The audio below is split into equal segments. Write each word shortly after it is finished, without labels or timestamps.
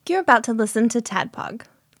You're about to listen to Tadpog.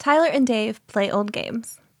 Tyler and Dave play old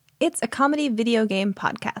games. It's a comedy video game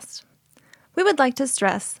podcast. We would like to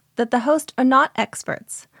stress that the hosts are not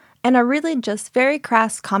experts and are really just very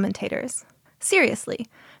crass commentators. Seriously,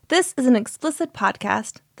 this is an explicit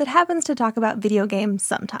podcast that happens to talk about video games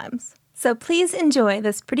sometimes. So please enjoy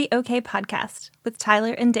this pretty okay podcast with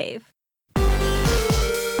Tyler and Dave.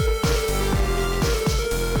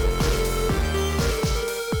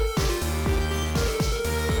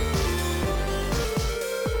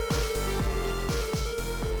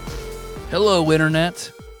 Hello,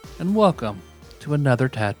 Internet, and welcome to another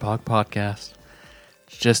Tadpog podcast.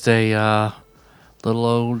 It's just a little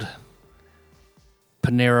old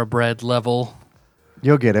Panera Bread level.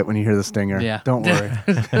 You'll get it when you hear the stinger. Yeah. Don't worry.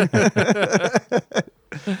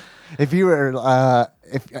 If you were,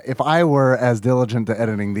 if I were as diligent to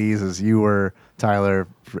editing these as you were, Tyler,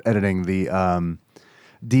 for editing the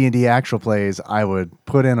D&D actual plays, I would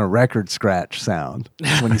put in a record scratch sound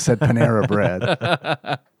when you said Panera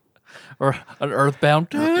Bread. Or an Earthbound.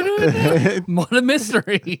 What a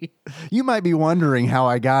mystery. You might be wondering how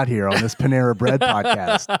I got here on this Panera Bread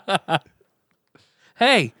podcast.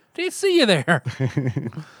 Hey, didn't see you there.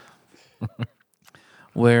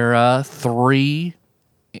 Where three,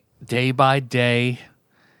 day by day,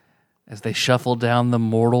 as they shuffle down the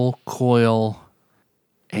mortal coil,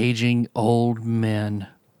 aging old men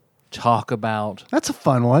talk about That's a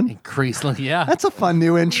fun one. increasingly, yeah. That's a fun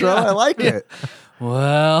new intro. Yeah. I like it.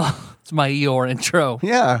 Well, it's my Eeyore intro.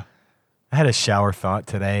 Yeah. I had a shower thought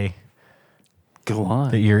today Go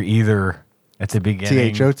on. that you're either at the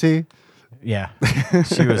beginning. THOT? Yeah.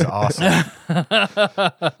 She was awesome.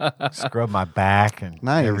 Scrub my back and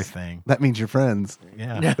Nice. everything. That means you're friends.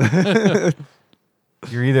 Yeah.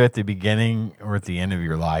 You're either at the beginning or at the end of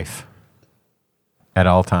your life at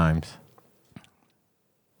all times.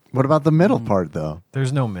 What about the middle part, though?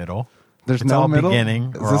 There's no middle. There's It's no all middle?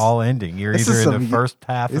 beginning Is or this- all ending. You're this either is in the some- first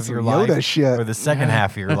half it's of your some life Yoda shit. or the second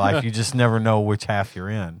half of your life. You just never know which half you're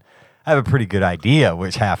in. I have a pretty good idea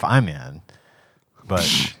which half I'm in.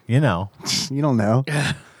 But, you know. You don't know.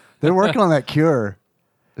 They're working on that cure,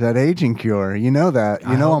 that aging cure. You know that.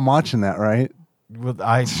 You know I'm watching that, right? Well,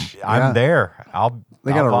 Yeah. I'm there.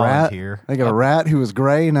 They got I'll a rat. volunteer. They got a rat who was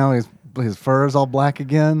gray. Now his fur is all black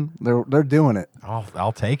again. They're doing it.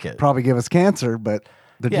 I'll take it. Probably give us cancer, but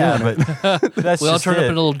they're Yeah, doing but that's We all just turn up it.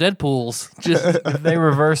 into little Deadpools, just If they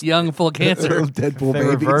reverse young, full of it. cancer. Little if Deadpool they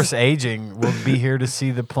babies. reverse aging, we'll be here to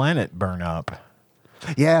see the planet burn up.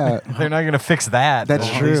 Yeah, They're not going to fix that. That's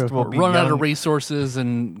At true. least we'll be Run out young. of resources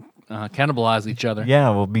and cannibalize each other. Yeah,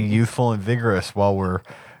 we'll be youthful and vigorous while we're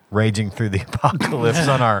raging through the apocalypse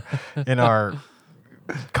in our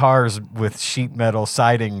cars with sheet metal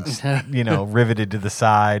sidings, riveted to the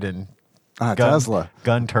side and Tesla.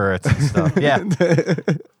 gun turrets and stuff. Yeah,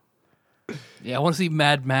 Yeah, I want to see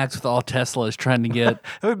Mad Max with all Teslas trying to get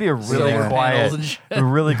it would be a really solar panels and quiet, shit. a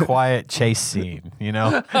really quiet chase scene.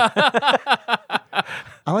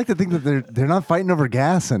 I like to think that they're not fighting over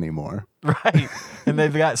gas anymore. Right. And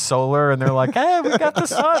they've got solar and they're like, hey, we got the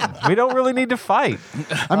sun. We don't really need to fight.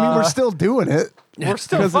 I mean, we're still doing it. We're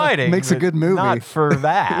still 'Cause it fighting. makes a but good movie. Not for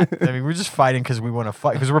that. I mean, we're just fighting because we want to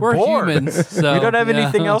fight. Because we're bored. humans, so we don't have yeah.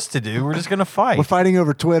 anything else to do. We're just going to fight. We're fighting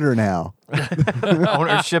over Twitter now.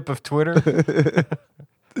 Ownership of Twitter.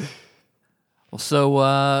 Well,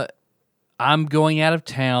 so I'm going out of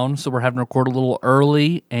town, so we're having to record a little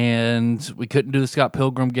early, and we couldn't do the Scott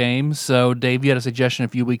Pilgrim game. So, Dave, you had a suggestion a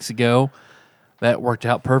few weeks ago that worked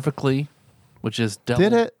out perfectly, which is double.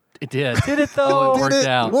 Did it? It did. Did it, though? Oh, it Did worked it?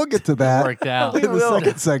 out. We'll get to that. It worked out. In the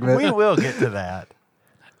second segment. We will get to that.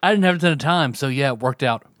 I didn't have a ton of time, so yeah, it worked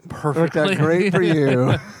out Worked perfectly. out great for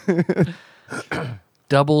you.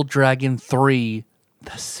 Double Dragon 3,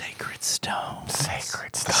 The Sacred Stone.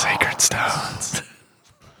 Sacred stuff. Sacred stones.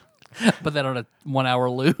 Put that on a 1 hour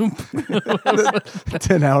loop.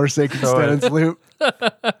 10-hour Sacred Throw it. Stones loop.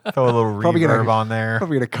 Throw a little Probably gonna- reverb on there.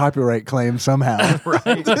 Probably get a copyright claim somehow.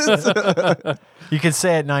 You can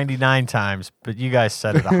say it 99 times, but you guys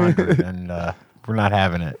said it 100, and we're not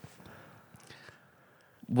having it.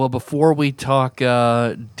 Well, before we talk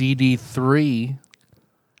DD3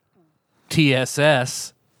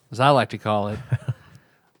 TSS, as I like to call it,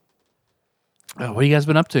 what have you guys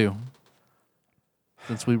been up to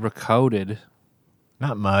since we recoded?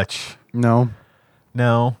 Not much. No.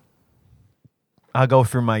 No. I'll go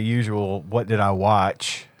through my usual, what did I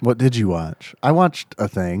watch? What did you watch? I watched a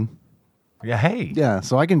thing. Yeah, hey. Yeah,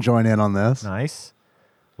 so I can join in on this. Nice.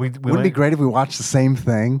 We Wouldn't it be went- great if we watched the same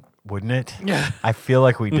thing? Wouldn't it? Yeah. I feel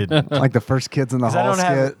like we didn't. Like the first Kids in the 'Cause I Hall don't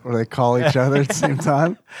have- skit where they call each other at the same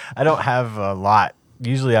time? I don't have a lot.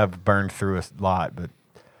 Usually I've burned through a lot, but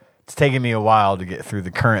it's taken me a while to get through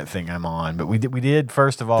the current thing I'm on. But we did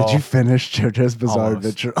first of all. Did you finish JoJo's Bizarre Almost.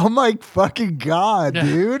 Adventure? Oh my fucking god,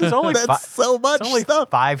 dude! It's only That's so much It's only stuff.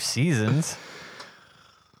 5 seasons.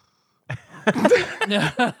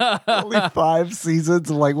 Only 5 seasons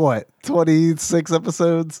of like what? 26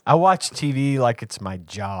 episodes. I watch TV like it's my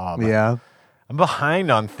job. Yeah. I'm behind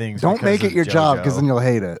on things. Don't because make it of your job because JoJo. then you'll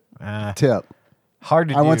hate it. Tip. Hard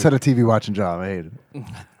to I do. once had a TV watching job. I hated it.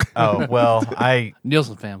 Oh well,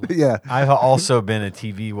 Nielsen family. Yeah. I've also been a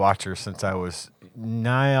TV watcher since I was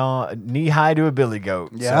knee high to a billy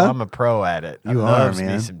goat. So Yeah? I'm a pro at it. You I are, loves me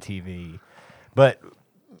man. some TV. But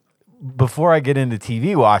before I get into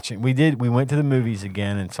TV watching, we went to the movies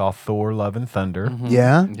again and saw Thor: Love and Thunder.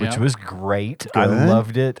 Yeah. Which Yeah. was great. I Good.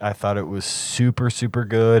 loved it. I thought it was super, super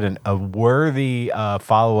good and a worthy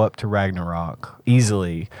follow-up to Ragnarok.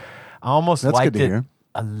 Easily. I almost That's liked good to it hear.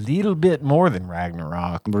 a little bit more than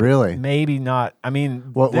Ragnarok. Really? Maybe not. I mean,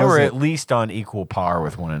 What they was were it? at least on equal par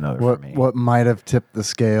with one another What for me. what might have tipped the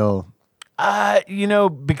scale?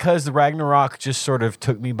 Because the Ragnarok just sort of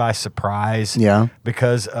took me by surprise. Yeah.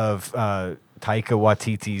 Because of Taika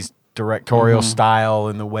Waititi's directorial style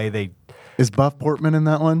and the way they. Is Buff Portman in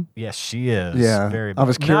that one? Yes, she is. Yeah, Very. I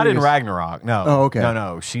was Not in curious. Ragnarok. No. Oh, okay.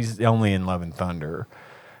 No. She's only in Love and Thunder.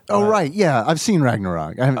 Oh right, yeah. I've seen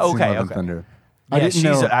Ragnarok. I haven't seen Okay, Love and okay. Thunder. Yeah, I didn't she's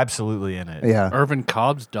know. absolutely in it. Yeah. Irvin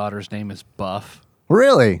Cobb's daughter's name is Buff.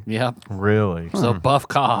 Really? Yep. Really. So Buff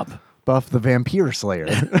Cobb. Buff the Vampire Slayer.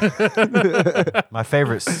 My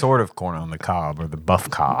favorite sort of corn on the cob are the buff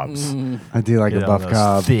cobs. I do like You a know, buff those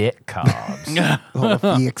cob. thick cobs. All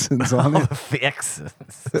the fixins on it. Fixins.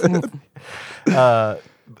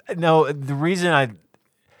 No,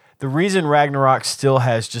 the reason Ragnarok still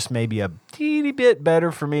has just maybe a teeny bit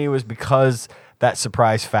better for me was because that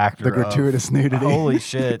surprise factor. The gratuitous of, nudity. Holy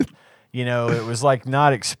shit. It was like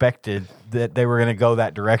not expected that they were going to go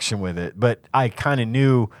that direction with it. But I kind of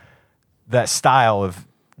knew that style of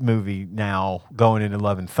movie now going into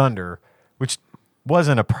Love and Thunder, which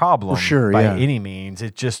wasn't a problem sure, by yeah. any means.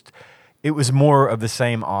 It was more of the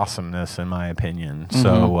same awesomeness, in my opinion.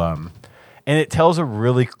 So, and it tells a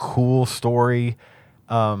really cool story.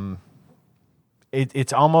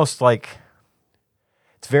 It's almost like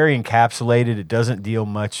it's very encapsulated. It doesn't deal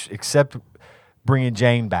much except bringing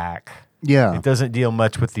Jane back. Yeah. It doesn't deal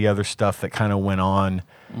much with the other stuff that kind of went on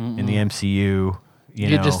in the MCU. You You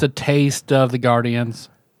get just a taste of the Guardians.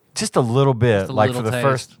 just a little bit, Just a like little for the taste.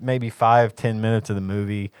 first maybe 5-10 minutes of the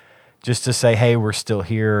movie, just to say, hey, we're still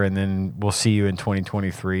here, and then we'll see you in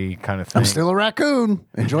 2023 kind of thing. I'm still a raccoon.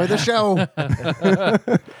 Enjoy the show.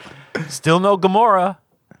 Still no Gamora.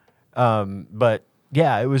 But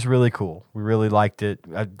yeah, it was really cool. We really liked it.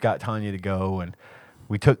 I got Tanya to go, and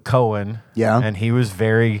we took Cohen. Yeah. And he was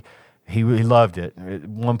he loved it. At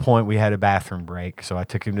one point, we had a bathroom break, so I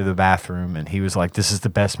took him to the bathroom, and he was like, this is the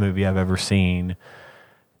best movie I've ever seen.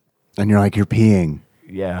 And you're like, you're peeing.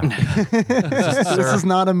 Yeah. This is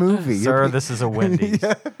not a movie. Sir, this is a Wendy's.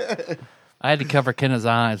 I had to cover Kenna's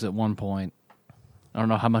eyes at one point. I don't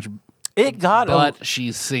know how much It got butt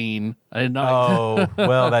she's seen. I didn't know. Oh,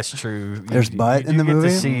 well, that's true. There's butt you in the get movie?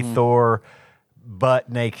 to see Thor butt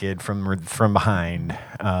naked from behind.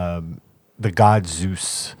 The god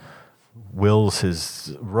Zeus wills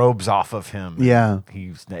his robes off of him. Yeah.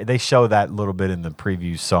 They show that a little bit in the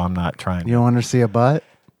previews, so I'm not trying You to don't want to see a butt?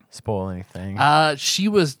 spoil anything. We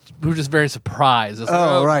were just very surprised. It's like,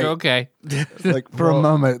 Oh, right. Okay. Like for a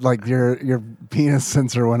moment, like your penis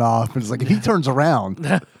sensor went off. It's like if he turns around,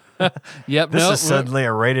 Yep. This no, is suddenly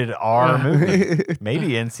a rated R movie, maybe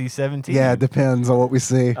NC-17. yeah, it depends on what we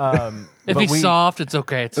see. If but he's soft, it's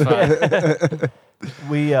okay. It's fine.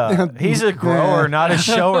 He's a grower, not a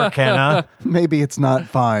shower, Kenna. Maybe it's not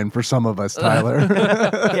fine for some of us, Tyler.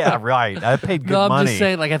 Yeah, right. I paid good No, I'm money. just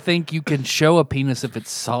saying, I think you can show a penis if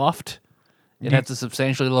it's soft. It has a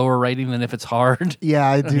substantially lower rating than if it's hard. Yeah,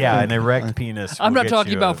 I do. Yeah, think- an erect penis. I'm will not get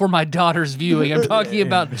talking you about for my daughter's viewing. I'm talking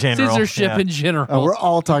about general, censorship yeah. in general. We're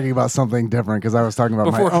all talking about something different because I was talking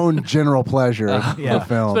about Before- my own general pleasure of Yeah. the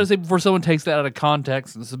film. I was going to say before someone takes that out of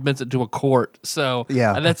context and submits it to a court. So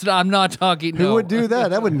Yeah. that's not, I'm not talking. Who no. would do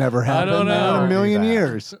that? That would never happen don't know. in a million Do that.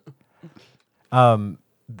 years.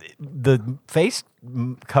 the face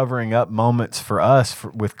covering up moments for us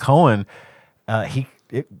with Cohen.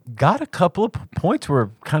 It got a couple of points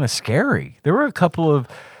were kind of scary. There were a couple of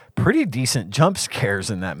pretty decent jump scares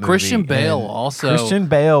in that movie. Christian Bale And also. Christian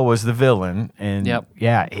Bale was the villain, and Yep.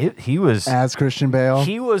 yeah, he was. As Christian Bale,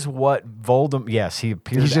 He was what Voldemort. Yes, he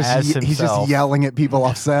appeared he's as himself. he's just yelling at people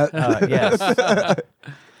offset. Yes,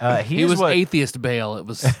 He is was what, atheist Bale. It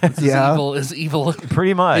was it's Yeah. evil. Is evil.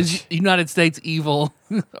 pretty much. Is United States evil.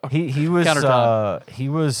 He was Countertop. he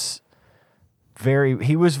was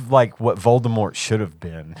he was like what Voldemort should have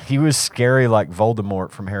been. He was scary like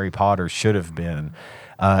Voldemort from Harry Potter should have been.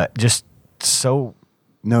 Just so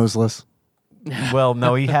Noseless. well,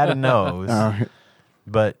 no, he had a nose.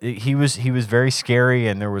 But he was very scary,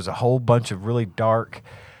 and there was a whole bunch of really dark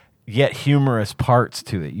yet humorous parts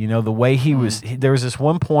to it. You know, the way he was there was this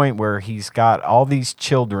one point where he's got all these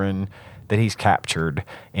children that he's captured,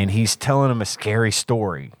 and he's telling them a scary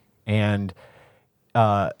story, and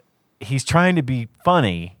he's trying to be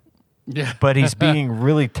funny, but he's being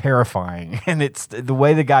really terrifying, and it's the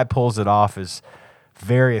way the guy pulls it off is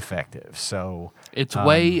very effective. So it's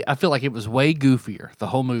I feel like it was way goofier, the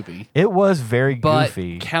whole movie. it was very But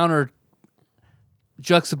goofy.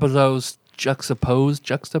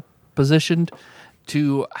 juxtapositioned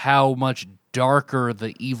to how much darker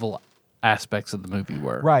the evil aspects of the movie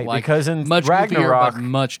were. Right, Like, because in much Ragnarok- goofier, but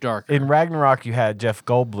much darker. In Ragnarok, you had Jeff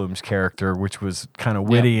Goldblum's character, which was kind of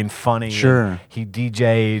witty and funny. Sure. And he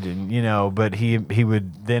DJ'd, and but he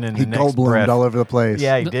would then in He the next Goldbloomed breath, all over the place.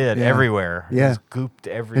 yeah, he did Yeah. everywhere. Yeah. He was gooped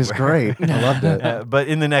everywhere. It's great. I loved it. But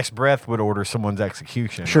in the next breath, would order someone's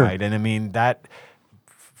execution. Sure. Right, and I mean that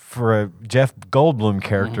for a Jeff Goldblum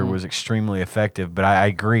character was extremely effective. But I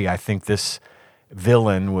agree. I think this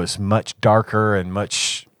villain was much darker and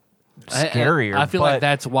much scarier. I feel but like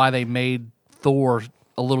that's why they made Thor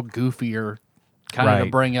a little goofier, kind of to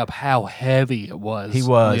Right. bring up how heavy it was. He on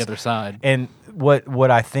was the other side. And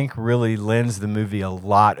what I think really lends the movie a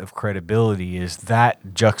lot of credibility is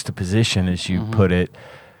that juxtaposition, as you put it.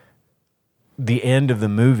 The end of the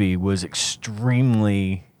movie was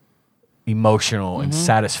extremely emotional and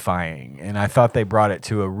satisfying, and I thought they brought it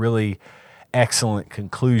to a really excellent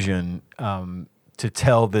conclusion to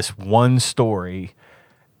tell this one story,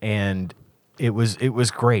 and it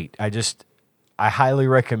was great. I highly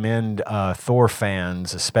recommend Thor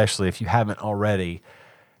fans, especially if you haven't already.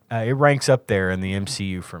 It ranks up there in the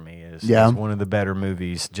MCU for me as one of the better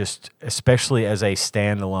movies, just especially as a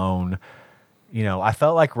standalone. I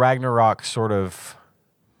felt like Ragnarok sort of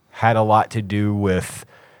had a lot to do with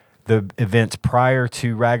the events prior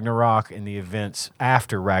to Ragnarok and the events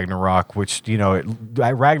after Ragnarok, which,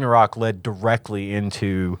 Ragnarok led directly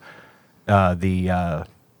into the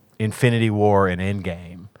Infinity War and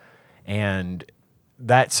Endgame. And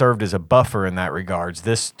that served as a buffer in that regards.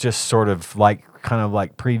 This just sort of kind of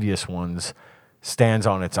like previous ones stands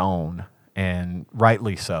on its own, and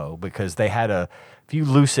rightly so, because they had a few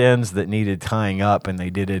loose ends that needed tying up, and they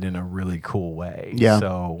did it in a really cool way. Yeah.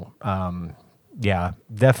 So,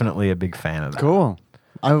 definitely a big fan of that. Cool.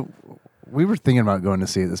 We were thinking about going to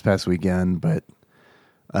see it this past weekend, but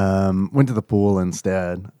went to the pool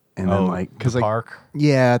instead. And then the park.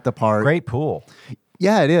 Yeah, at the park. Great pool.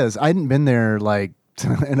 Yeah, it is. I hadn't been there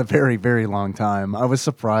in a very, very long time. I was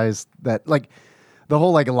surprised that the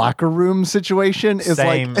whole locker room situation is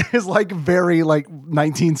Same. Very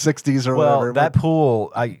 1960s or whatever. Well, that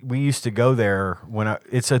pool, we used to go there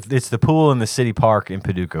it's the pool in the city park in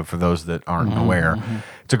Paducah, for those that aren't aware.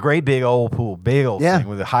 It's a great big old pool, big old thing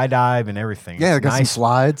with a high dive and everything. Yeah, it's got some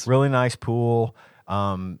slides. Really nice pool.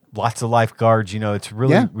 Lots of lifeguards. It's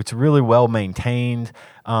really well maintained.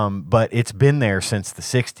 But it's been there since the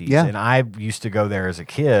 60s. Yeah. And I used to go there as a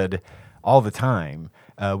kid all the time.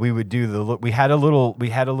 We would do we had a little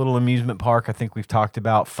amusement park. I think we've talked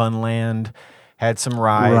about Funland, had some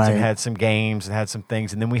rides and had some games and had some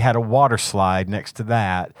things. And then we had a water slide next to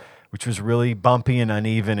that, which was really bumpy and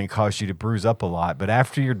uneven and caused you to bruise up a lot. But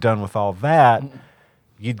after you're done with all that,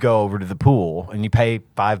 you'd go over to the pool and you pay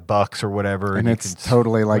 $5 or whatever. And you it's could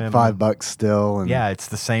totally swim. $5 still. And Yeah, it's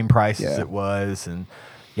the same price as it was. And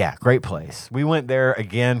yeah, great place. We went there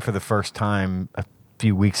again for the first time a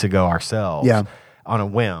few weeks ago ourselves. Yeah. On a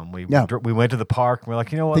whim. We Yeah. went to the park and we're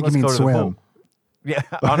like, you know what, think let's you mean go to swim. the pool. Yeah,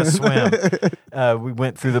 on a swim. We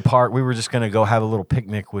went through the park. We were just going to go have a little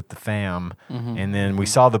picnic with the fam. And then we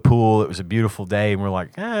saw the pool. It was a beautiful day. And we're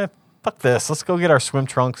like, fuck this. Let's go get our swim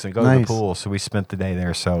trunks and go to the Nice. pool. So we spent the day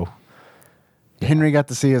there. So Henry got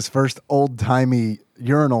to see his first old-timey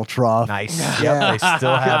urinal trough. nice. Yeah. Yep, they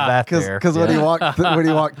still have that there. Because when he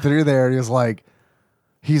Yeah. walked through there, he was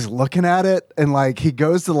he's looking at it, and he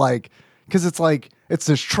goes to because it's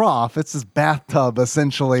this trough, it's this bathtub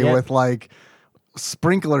essentially Yeah. with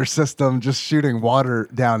sprinkler system just shooting water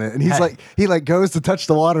down it, and he's he goes to touch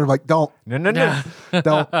the water, don't No.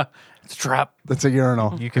 don't. It's a trap. That's a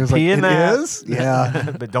urinal. You can He was pee in "It that. is?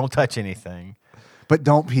 Yeah, But don't touch anything. but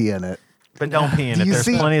don't pee in it. But don't pee in Do it. you There's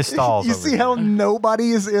see- plenty of stalls. You over see how there.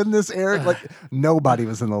 nobody is in this area? Like nobody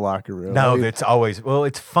was in the locker room. No, I mean, it's always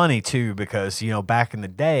it's funny too because back in the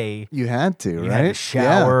day you had to, you right? had to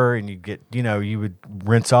shower and you get you would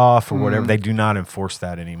rinse off or Mm. whatever. They do not enforce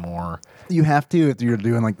that anymore. Yeah. You have to if you're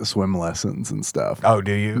doing like the swim lessons and stuff. Oh,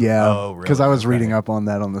 do you? Yeah, Oh, really? because I was Okay. reading up on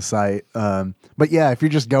that on the site. But yeah, if you're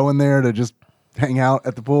just going there to just hang out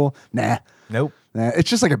at the pool, nah. Nope. It's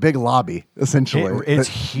just like a big lobby, essentially. It's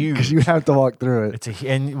huge. because you have to walk through it.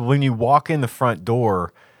 And when you walk in the front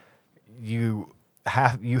door,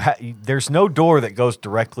 there's no door that goes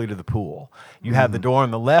directly to the pool. You have the door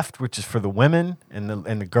on the left, which is for the women and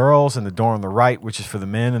the girls, and the door on the right, which is for the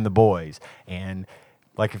men and the boys. And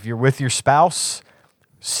like if you're with your spouse,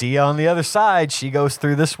 see you on the other side. She goes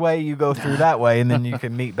through this way, you go through that way, and then you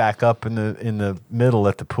can meet back up in the middle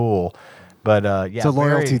at the pool. But It's a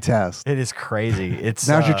loyalty test. It is crazy. It's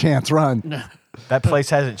Now's your chance. Run. That place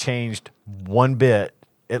hasn't changed one bit.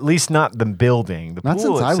 At least not the building. The Not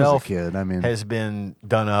pool since I was a itself kid, I mean- has been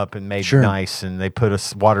done up and made Sure. nice, and they put a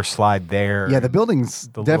water slide there. Yeah, the building's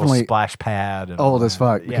the definitely little splash pad. And all old as that.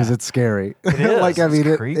 fuck because Yeah. it's scary. It is. like I It's mean,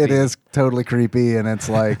 it creepy. is totally creepy, and it's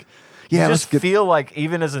like, yeah, You let's just get. feel like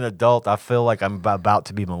even as an adult, I feel like I'm about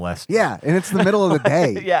to be molested. Yeah, and it's the middle of the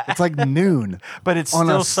day. Yeah. it's like noon. But it's On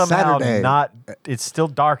a still somehow Saturday. not. It's still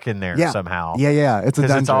dark in there Yeah, somehow. Yeah, it's a Because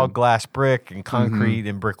dungeon. it's all glass brick and concrete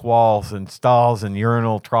and brick walls and stalls and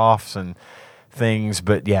urinal troughs and things.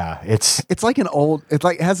 But yeah, it's It's like an old. It's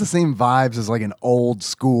like it has the same vibes as like an old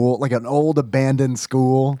school, like an old abandoned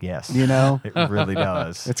school. yes, you know, it really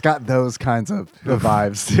does. it's got those kinds of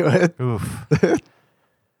vibes to it. Oof.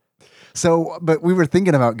 So, but we were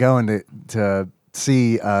thinking about going to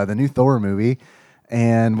see the new Thor movie,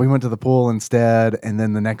 and we went to the pool instead. And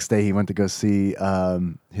then the next day, he went to go see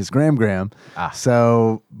his Gram. Ah.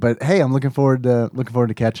 So, but hey, I'm looking forward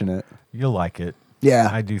to catching it. You'll like it. Yeah.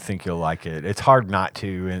 I do think you'll like it. It's hard not to,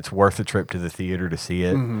 and it's worth a trip to the theater to see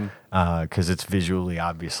it because it's visually,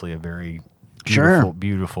 obviously, a very beautiful, Sure.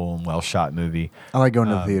 beautiful and well shot movie. I like going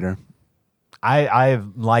to the theater.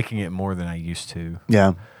 I'm liking it more than I used to.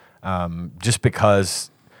 Yeah. Just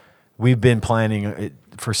because we've been planning it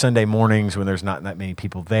for Sunday mornings when there's not that many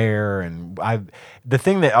people there, and the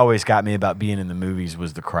thing that always got me about being in the movies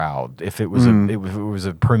was the crowd. If it was it was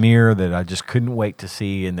a premiere that I just couldn't wait to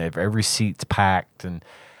see, and if every seat's packed, and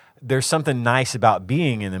there's something nice about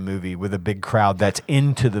being in a movie with a big crowd that's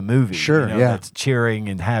into the movie. Sure, yeah. that's cheering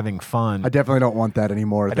and having fun. I definitely don't want that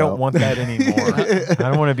anymore. I don't want that anymore. I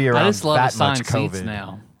don't want to be around I just love that the much assigned COVID. seats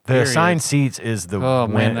now. The Period. assigned seats is the Oh,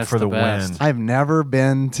 man, win that's for the the best. win. I've never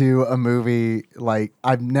been to a movie like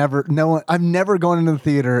I've never gone into the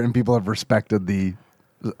theater and people have respected the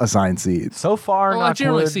assigned seats. So far, Well, I knock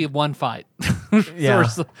generally wood. see one fight. Yeah.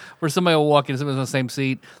 where somebody will walk in, somebody's on the same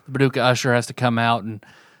seat. The Paducah usher has to come out and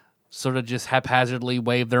sort of just haphazardly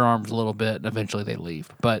wave their arms a little bit, and eventually they leave.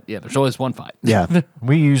 But yeah, there's always one fight. Yeah.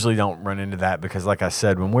 We usually don't run into that because, like I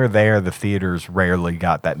said, when we're there, the theater's rarely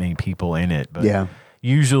got that many people in it. But Yeah.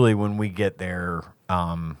 usually when we get there,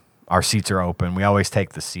 our seats are open. We always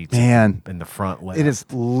take the seats Man. in the front left. It has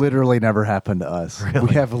literally never happened to us.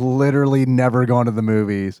 We have literally never gone to the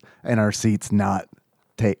movies and our seats not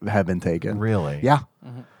have been taken. Really? Yeah.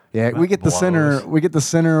 Yeah, we get the blows. center. We get the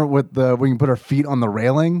center with we can put our feet on the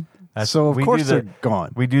railing. So of we course do they're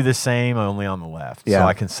gone. We do the same, only on the left. Yeah. So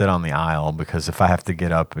I can sit on the aisle because if I have to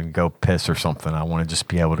get up and go piss or something, I want to just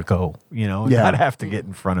be able to go, and Yeah. not have to get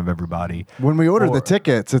in front of everybody. When we order Or- the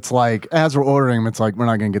tickets, it's like as we're ordering them, it's like we're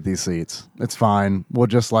not going to get these seats. It's fine. We're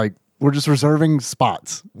just reserving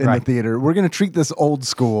spots in Right. the theater. We're going to treat this old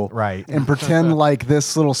school, Right. and pretend like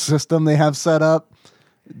this little system they have set up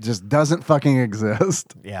just doesn't fucking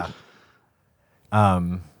exist. Yeah.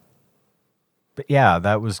 But yeah,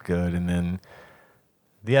 that was good. And then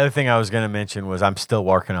the other thing I was going to mention was I'm still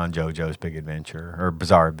working on JoJo's Big Adventure or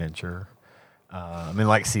Bizarre Adventure. I'm in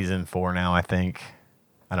like season 4 now, I think.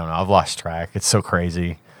 I don't know. I've lost track. It's so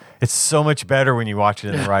crazy. It's so much better when you watch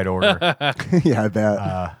it in the right order. Yeah, I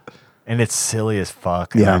bet. And it's silly as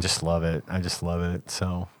fuck. And Yeah. I just love it. I just love it.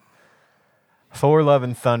 So Thor Love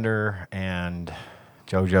and Thunder and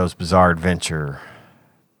JoJo's Bizarre Adventure.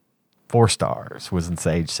 4 stars. Wiz and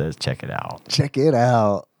Sage says, check it out. Check it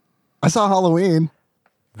out. I saw Halloween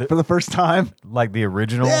The- for the first time. Like the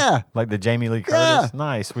original? Yeah. Like the Jamie Lee Curtis? Yeah.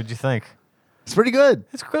 Nice. What'd you think? It's pretty good.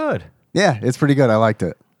 It's good. Yeah, it's pretty good. I liked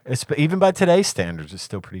it. It's even by today's standards, it's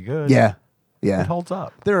still pretty good. Yeah, yeah. It holds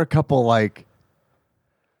up. There are a couple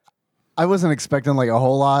I wasn't expecting a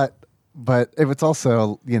whole lot, but if it's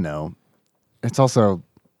also it's also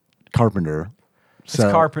Carpenter, It's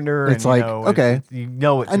Carpenter. It's and, like, you know, okay. you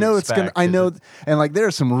know what to I know it's gonna. expect. I know, and like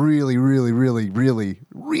there's some really, really, really, really,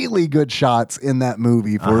 really good shots in that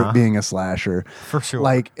movie for it being a slasher, For sure.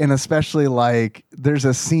 Like, and especially like there's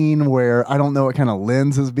a scene where I don't know what kind of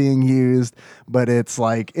lens is being used, but it's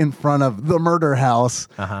like in front of the murder house,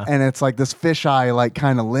 and it's like this fisheye like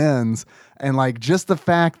kind of lens, and like just the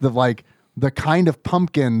fact that like the kind of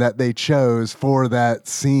pumpkin that they chose for that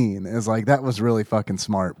scene is like that was really fucking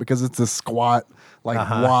smart because it's a squat, like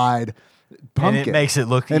wide pumpkin. And it makes it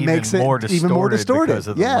look even more distorted because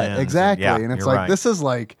of the yeah, lens. exactly. Yeah, And it's you're like right. this is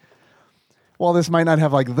like, while this might not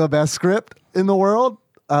have like the best script in the world,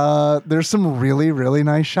 there's some really, really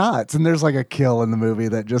nice shots, and there's like a kill in the movie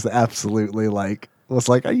that just absolutely like was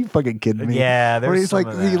like, are you fucking kidding me? Yeah, where there's he's some like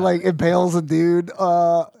of he that. like impales a dude,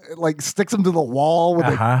 like sticks him to the wall with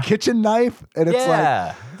a kitchen knife, and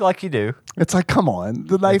it's like you do. come on,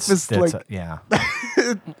 the knife is like yeah.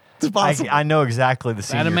 it's possible. I know exactly the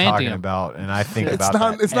scene you're talking Adamantium. about, and I think It's about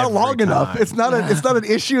not. that It's not every long enough. time. It's not. It's not an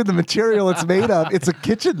issue of the material it's made of. It's a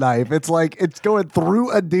kitchen knife. It's like it's going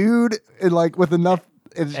through a dude and like with enough.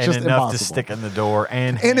 It's and just enough impossible. to stick in the door,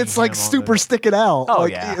 and it's like super sticking out. Oh,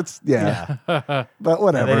 like, yeah. It's but Yeah,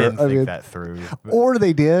 whatever. they didn't I think mean, that through, or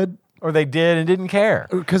they did. or they did and didn't care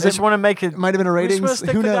 'Cause they just it want to make it. might have been a We just ratings. want to stick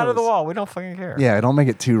Who the guy to the knows? wall. We don't fucking care. Yeah, don't make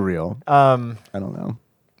it too real. I don't know,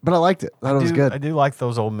 but I liked it. I thought it was good. I do like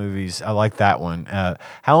those old movies. I like that one.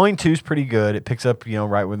 Halloween 2 is pretty good. It picks up,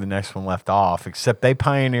 right where the next one left off, except they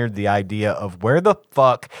pioneered the idea of where the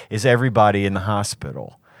fuck is everybody in the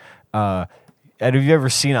hospital. And have you ever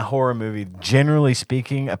seen a horror movie? Generally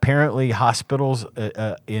speaking, apparently hospitals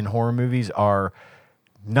in horror movies are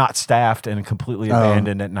not staffed and completely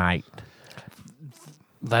abandoned at night.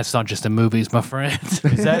 That's not just in movies, my friend.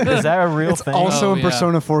 Is that a real thing? Also Oh, in yeah.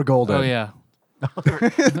 Persona 4 Golden. Oh yeah.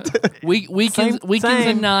 Weekends Same.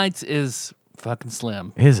 and nights is fucking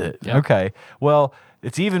slim. Is it? Yeah. Okay. Well,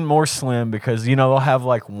 it's even more slim because, they'll have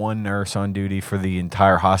like one nurse on duty for the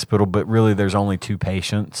entire hospital, but really there's only 2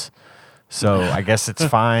 patients. So I guess it's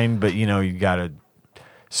fine, but you got a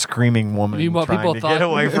screaming woman What trying people to thought- get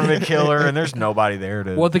away from the killer, and there's nobody there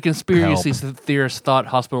to What the conspiracy help. theorists thought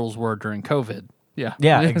hospitals were during COVID. Yeah.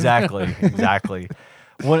 Yeah, exactly.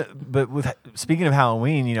 Speaking of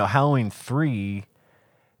Halloween, Halloween 3,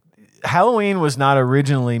 Halloween was not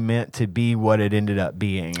originally meant to be what it ended up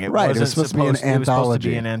being. It Right, it was wasn't supposed to be an It was supposed to anthology.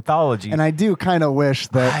 be an anthology. And I do kind of wish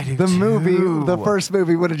I that do the too. the first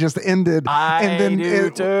movie would have just ended. I and then do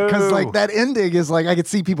too. Because like that ending is like I could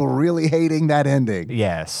see people really hating that ending.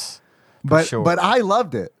 Yes. But sure. but I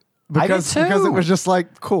loved it I did because it too. was just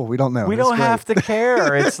like cool. We don't know. We It's don't great. have to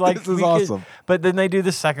care. It's like This is we could- awesome. but then they do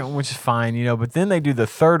the second one, which is fine, But then they do the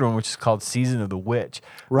third one, which is called Season of the Witch,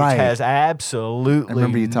 Right. which has absolutely I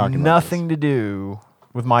remember you talking about nothing to do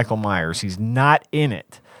with Michael Myers. He's not in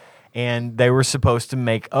it. And they were supposed to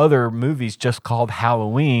make other movies just called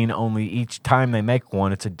Halloween. Only each time they make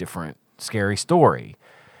one, it's a different scary story.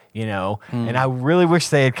 And I really wish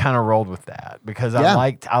they had kind of rolled with that because Yeah.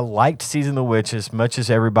 I liked Season of the Witch as much as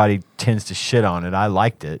everybody tends to shit on it. I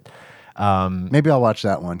liked it. Maybe I'll watch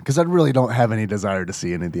that one because I really don't have any desire to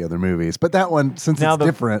see any of the other movies. But that one, since Now it's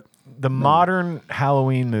different, The modern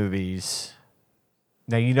Halloween movies.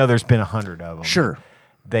 Now there's been 100 of them. sure.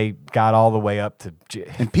 They got all the way up to.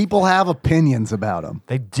 And people have opinions about them.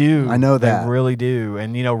 They do. I know that. They really do.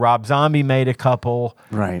 And Rob Zombie made a couple.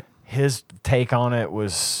 Right. His take on it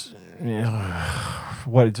was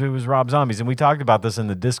it was Rob Zombie's, and we talked about this in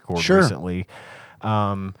the Discord Sure. recently.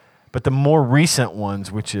 But the more recent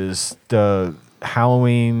ones, which is the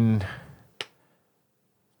Halloween,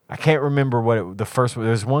 I can't remember the first one.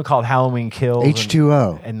 There's one called Halloween Kills.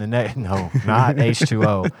 H2O. And the next, no, not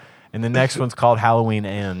H2O. And the next one's called Halloween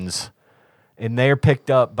Ends. And they're picked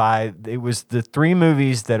up by, it was the 3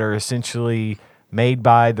 movies that are essentially made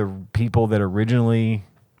by the people that originally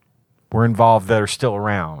were involved that are still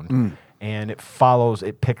around. And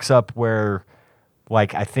it picks up where,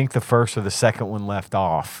 like, I think the first or the second one left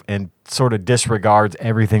off and sort of disregards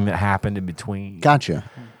everything that happened in between. Gotcha.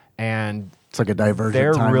 And It's like a divergent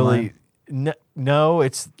they're timeline. really, no,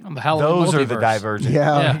 it's, The Halloween those are the multiverse. divergent.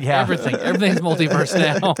 Yeah. Everything's multiverse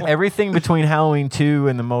now. Everything between Halloween 2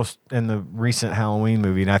 and the recent Halloween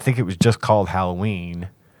movie, and I think it was just called Halloween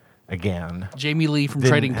again. Jamie Lee from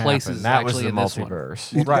didn't Trading happen. Places. That was actually the in this one.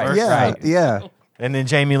 multiverse. Right. Yeah. Right. Yeah. And then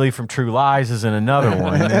Jamie Lee from True Lies is in another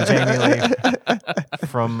one. And then Jamie Lee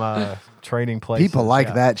from Trading Places. People like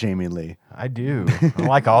Yeah. that, Jamie Lee. I do. I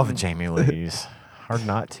like all the Jamie Lees. Hard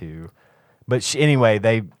not to. But anyway,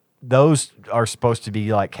 those are supposed to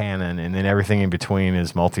be like canon, and then everything in between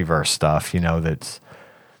is multiverse stuff. That's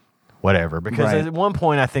whatever. Because Right. at one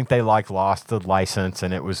point, I think they lost the license,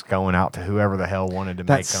 and it was going out to whoever the hell wanted to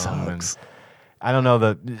That make them. And sucks. I don't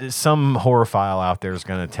know, some horophile out there is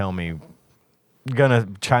going to tell me, going to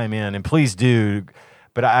chime in, and please do.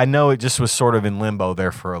 But I know it just was sort of in limbo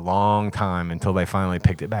there for a long time until they finally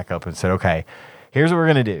picked it back up and said, okay, here's what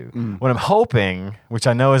we're going to do. What I'm hoping, which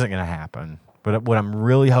I know isn't going to happen, but what I'm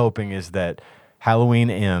really hoping is that Halloween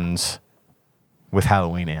ends with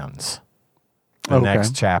Halloween Ends. The Okay.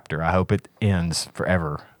 next chapter. I hope it ends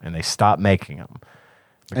forever and they stop making them.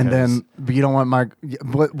 And then but you don't want Mark.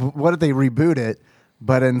 What if they reboot it?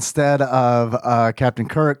 But instead of Captain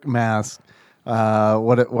Kirk mask,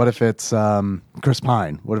 what if it's Chris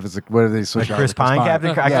Pine? What if they switch Like out Chris to Pine,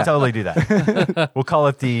 Captain Kirk? I Yeah. can totally do that. We'll call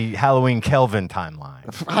it the Halloween Kelvin timeline.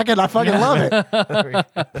 I fucking love it.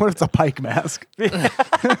 What if it's a Pike mask?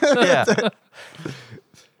 Yeah.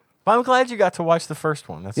 But I'm glad you got to watch the first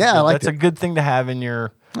one. That's Yeah, I liked that's a it. good thing to have in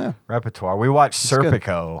your repertoire. We watched good.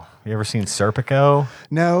 Serpico. You ever seen Serpico?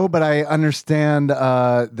 No, but I understand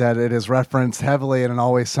that it is referenced heavily in an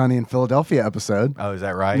Always Sunny in Philadelphia episode. Oh, is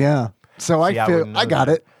that right? Yeah. So See, I I feel wouldn't know I got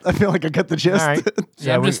that. it. I feel like I got the gist. All right.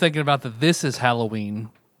 Yeah, I'm we- just thinking about that. This is Halloween,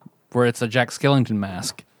 where it's a Jack Skellington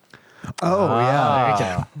mask. Oh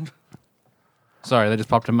yeah. Sorry, that just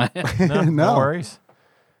popped in my head. No, no No. worries.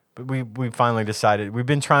 But we finally decided. We've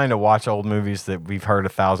been trying to watch old movies that we've heard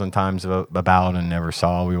 1,000 times about and never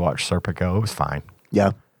saw. We watched Serpico. It was fine. Yeah.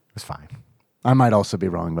 It was fine. I might also be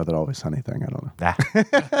wrong about that Always Sunny thing. I don't know.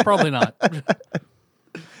 Nah. Probably not.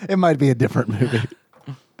 It might be a different movie.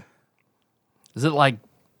 Is it like,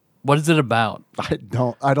 what is it about? I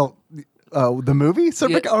don't. The movie?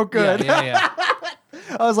 Serpico? Oh, good. Yeah.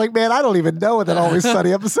 I was like, man, I don't even know what that Always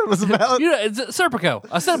Sunny episode was about. You know, it's Serpico.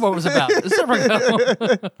 I said what it was about. It's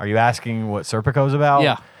Serpico. Are you asking what Serpico's about?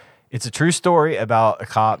 Yeah. It's a true story about a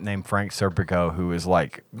cop named Frank Serpico who is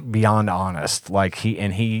like beyond honest. Like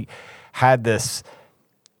he had this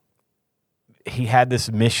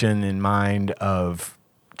mission in mind of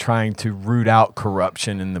trying to root out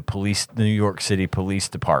corruption in the New York City Police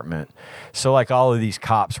Department. So like all of these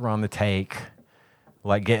cops were on the take,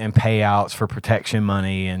 like getting payouts for protection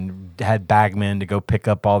money, and had bagmen to go pick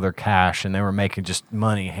up all their cash, and they were making just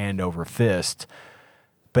money hand over fist.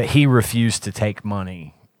 But he refused to take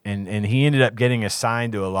money, and he ended up getting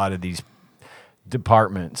assigned to a lot of these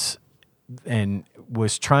departments and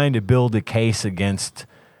was trying to build a case against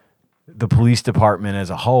the police department as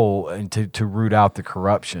a whole and to root out the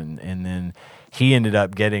corruption. And then he ended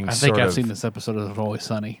up getting I think sort I've of, seen this episode of Always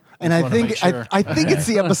Sunny. And Just I wanna think make sure. I think it's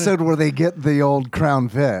the episode where they get the old Crown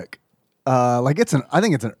Vic. I think it's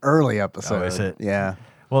an early episode. Oh, is it? Yeah.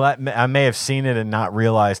 Well, I may have seen it and not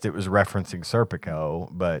realized it was referencing Serpico,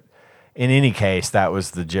 but in any case, that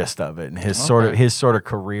was the gist of it, and his sort of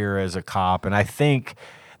career as a cop. And I think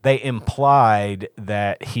they implied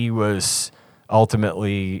that he was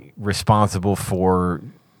ultimately responsible for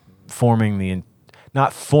for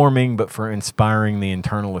inspiring the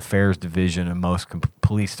internal affairs division of most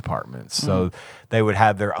police departments. So they would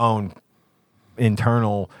have their own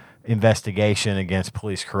internal investigation against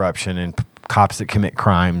police corruption and cops that commit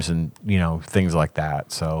crimes and things like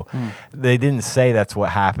that. So they didn't say that's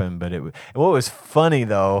what happened, but what was funny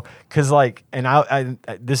though, because I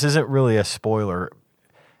this isn't really a spoiler.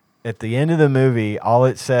 At the end of the movie, all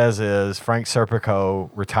it says is Frank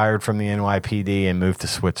Serpico retired from the NYPD and moved to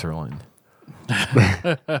Switzerland.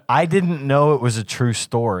 I didn't know it was a true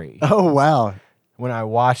story Oh wow. when I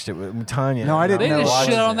watched it with Tanya. No, I didn't They know just watched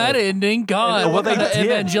shit on it. that ending. God, Well, what they kind of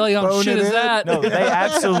did. Evangelion Bone shit it is in. that? No, they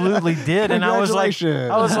absolutely did, and I was like,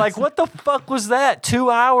 Congratulations. what the fuck was that? 2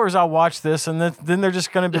 hours I watched this, and then they're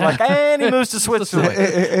just going to be like, and he moves to Switzerland,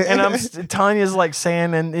 and Tanya's like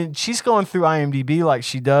saying, and she's going through IMDb like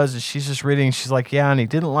she does, and she's just reading. She's like, yeah, and he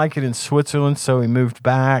didn't like it in Switzerland, so he moved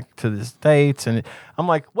back to the States, and I'm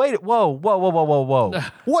like, wait, whoa.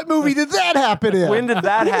 What movie did that happen in? When did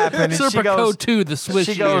that happen? And she Serpico goes, 2, the Swiss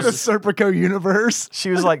she the goes- years. Serpico universe? she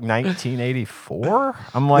was like 1984.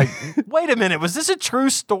 I'm like, wait a minute, was this a true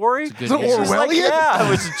story? good Is it guess. She's like, Orwellian? yeah, it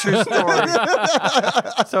was a true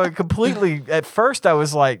story. So it completely, at first I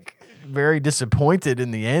was like very disappointed in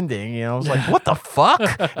the ending. I was like, what the fuck?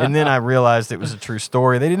 And then I realized it was a true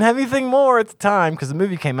story. They didn't have anything more at the time because the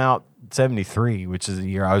movie came out in 73, which is the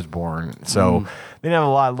year I was born. So they didn't have a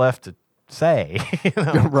lot left to say.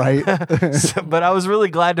 Right. But I was really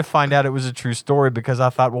glad to find out it was a true story because I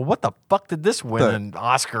thought, well, what the fuck did this win The an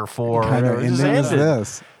Oscar for? kind of It just ending is ended.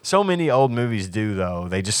 this? So many old movies do, though.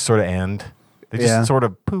 They just sort of end. They just Yeah. sort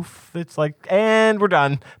of poof. It's like, and we're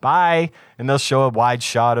done. Bye. And they'll show a wide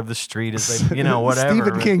shot of the street as they, whatever.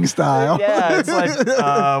 Stephen King style. Yeah, it's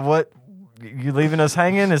like, what? You leaving us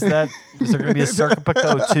hanging? Is there going to be a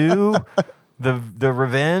Serpico 2? The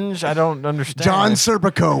Revenge? I don't understand. John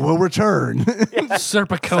Serpico will return.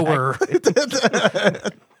 Serpicoer.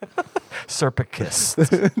 Serpicus.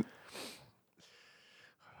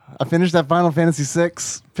 I finished that Final Fantasy VI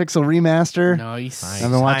Pixel Remaster. Nice.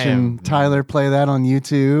 I've been watching I Tyler play that on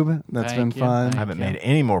YouTube. That's been Thank you. fun. I haven't made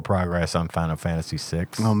any more progress on Final Fantasy VI.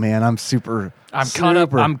 Oh man, I'm super. I'm caught up.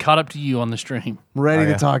 super I'm caught up to you on the stream. ready Oh,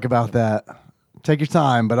 yeah. to talk about that. Take your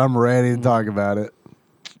time, but I'm ready to talk about it.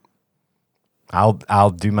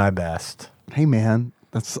 I'll do my best. Hey man,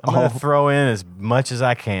 that's I'm all. gonna throw in as much as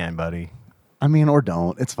I can, buddy. I mean, or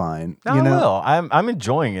don't. It's fine. No, you know? I will. I'm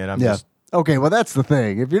enjoying it. I'm Yeah. just Okay. Well, that's the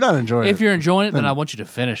thing. If you're not enjoying If it, you're enjoying it, then I want you to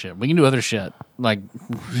finish it. We can do other shit like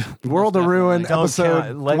World of Ruin Don't episode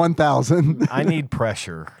count- 1000. I need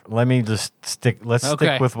pressure. Let me just stick. Let's Okay.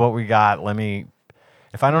 stick with what we got. Let me.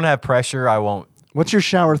 If I don't have pressure, I won't. What's your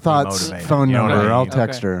shower thoughts motivated. phone You know what number? I mean? I'll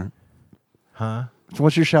text Okay. her. Huh?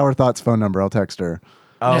 What's your shower thoughts phone number? I'll text her.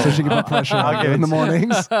 Oh, So she can put pressure I'll on give you in it the to you.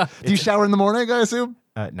 mornings. Do you shower in the morning, I assume?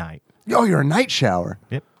 at night. Oh, you're a night shower.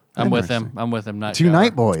 Yep. I'm with him. I'm with him. Night Two shower.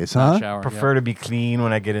 night boys, Night huh? shower, Prefer to be clean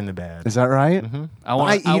when I get into bed. Is that right? I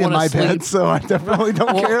want. I eat in my bed, so I definitely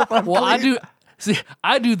don't care if I'm Well, I clean. do. See,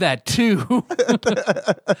 I do that too.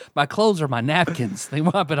 My clothes are my napkins. They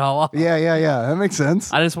wipe it all off. Yeah. That makes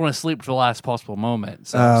sense. I just want to sleep to the last possible moment,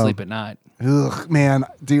 so I sleep at night. Ugh, man,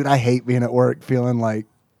 dude, I hate being at work feeling like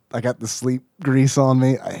I got the sleep grease on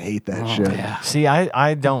me. I hate that shit. Yeah. See,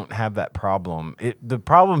 I don't have that problem. The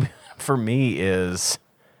problem for me is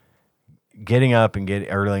getting up and get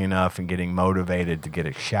early enough and getting motivated to get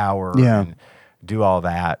a shower Yeah. and do all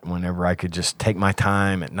that whenever I could just take my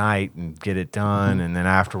time at night and get it done, and then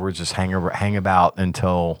afterwards just hang about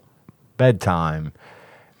until bedtime.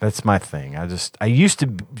 That's my thing. I used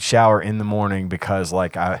to shower in the morning because and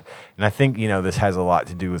I think, this has a lot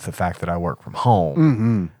to do with the fact that I work from home.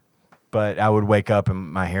 Mm-hmm. But I would wake up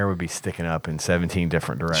and my hair would be sticking up in 17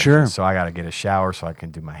 different directions. Sure. So I got to get a shower so I can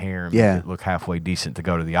do my hair and Yeah. make it look halfway decent to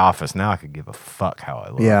go to the office. Now I could give a fuck how I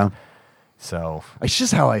look. Yeah. So It's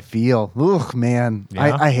just how I feel. Ugh, man.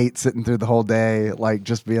 Yeah? I hate sitting through the whole day, like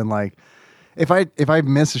just being like, if I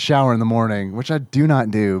miss a shower in the morning, which I do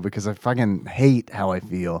not do because I fucking hate how I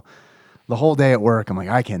feel, the whole day at work, I'm like,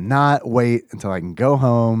 I cannot wait until I can go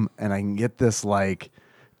home and I can get this like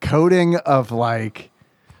coating of like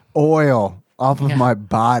oil off of my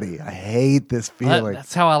body. I hate this feeling.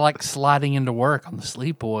 That's how I like sliding into work on the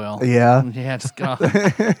sleep oil. Yeah. Yeah, just get off.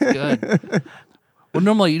 It's good. Well,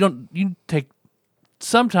 normally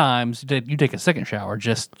sometimes you take a second shower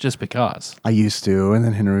just because. I used to, and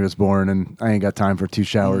then Henry was born, and I ain't got time for 2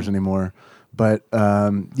 showers anymore. But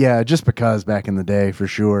yeah, just because back in the day, for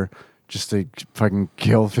sure, just to fucking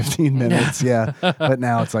kill 15 minutes. Yeah, but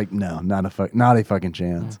now it's like no, not a fucking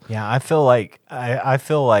chance. yeah, I feel like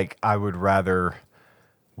I would rather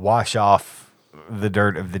wash off the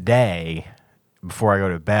dirt of the day before I go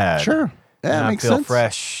to bed. Sure, yeah, and that makes I feel sense.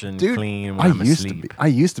 fresh and Dude, clean when I'm asleep. I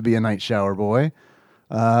used to be a night shower boy.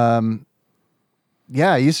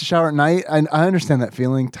 Yeah, I used to shower at night. I understand that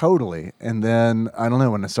feeling totally. And then I don't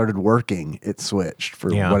know, when I started working, it switched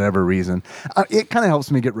for Yeah. whatever reason. It kind of helps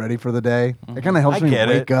me get ready for the day. It kind of helps I me get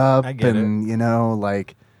wake it. up I get and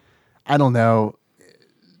like I don't know.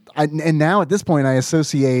 And now at this point, I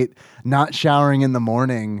associate not showering in the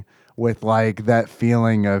morning with like that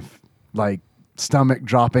feeling of like stomach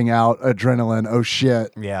dropping out, adrenaline. Oh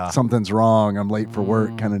shit! Yeah. something's wrong. I'm late for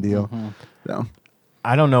work, kind of deal. So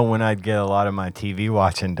I don't know when I'd get a lot of my TV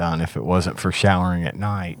watching done if it wasn't for showering at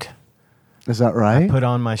night. is that right? Put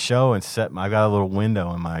on my show and I got a little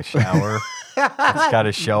window in my shower. It's got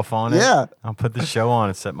a shelf on it. Yeah. I'll put the show on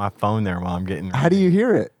and set my phone there while I'm getting ready. How do you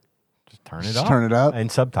hear it? Just turn it Just up? turn it up?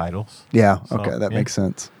 And subtitles. Yeah. So, Okay, that yeah. makes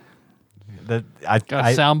sense. Got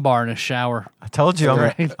a sound bar in a shower. I told you I'm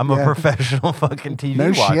Right. a Yeah. professional fucking TV No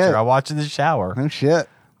watcher. shit. I watch in the shower. No shit.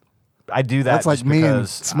 I do that That's like just me and because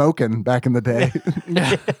smoking back in the day.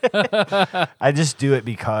 I just do it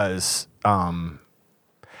because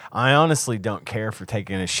I honestly don't care for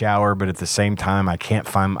taking a shower, but at the same time I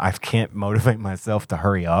can't motivate myself to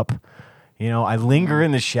hurry up. I linger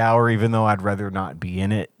in the shower even though I'd rather not be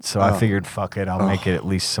in it. So I figured, fuck it, I'll make it at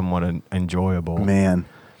least somewhat enjoyable. Man,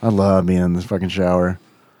 I love being in this fucking shower.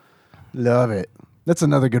 Love it. That's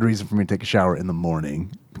another good reason for me to take a shower in the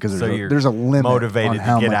morning because So you're there's a limit motivated on to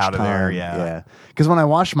how get much out of there, time. yeah. Because when I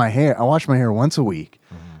wash my hair once a week,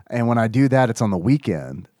 Mm-hmm. and when I do that, it's on the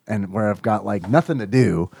weekend, and where I've got like nothing to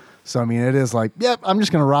do. So, I mean, it is like, yep, I'm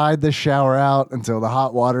just going to ride this shower out until the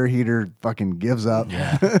hot water heater fucking gives up.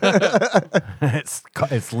 Yeah.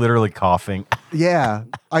 it's literally coughing. Yeah.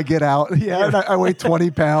 I get out. Yeah. And I weigh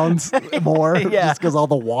 20 pounds more just because all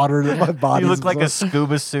the water that my body. You look like a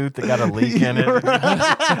scuba suit that got a leak in it.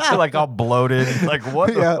 You're like all bloated. Like,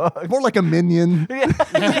 what the fuck? More like a minion.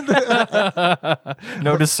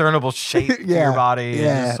 No discernible shape to your body.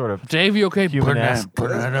 Yeah. Just sort of Dave, you okay? Human ass.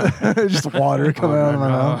 Just water coming out of my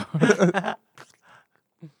mouth.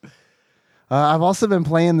 I've also been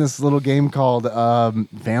playing this little game called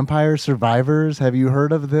Vampire Survivors. Have you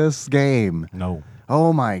heard of this game? No.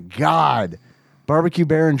 Oh my God. Barbecue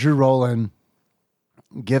Bear and Drew Rowland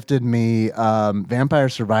gifted me Vampire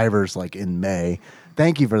Survivors like in May.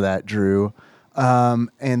 Thank you for that, Drew. And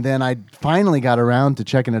then I finally got around to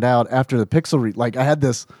checking it out after the Pixel. Like I had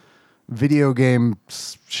this video game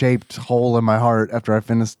shaped hole in my heart after I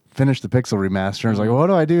finished the Pixel remaster. I was like, what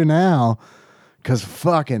do I do now? Because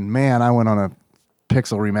fucking man, I went on a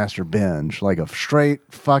Pixel remaster binge, like a straight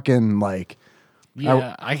fucking like.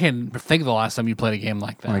 Yeah, I can't think of the last time you played a game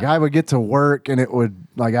like that. Like I would get to work and it would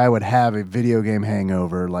like I would have a video game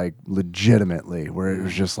hangover, like legitimately, where it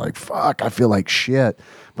was just like fuck, I feel like shit,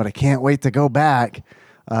 but I can't wait to go back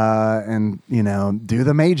and do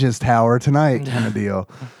the Mage's Tower tonight, kind of deal.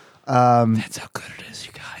 That's how good it is,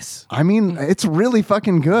 you guys. I mean, it's really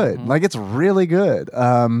fucking good. Like it's really good.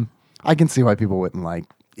 I can see why people wouldn't like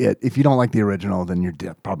it. If you don't like the original, then you're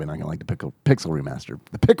probably not gonna like the Pixel remaster.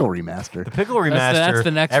 The Pickle remaster. The Pickle remaster. That's the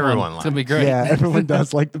next everyone one. It's likes. gonna be great. Yeah, everyone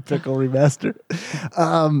does like the Pickle remaster.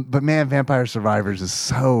 But man, Vampire Survivors is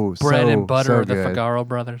so Bread so, and butter so of the good. Figaro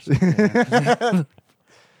brothers.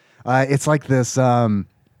 It's like this.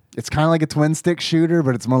 It's kind of like a twin stick shooter,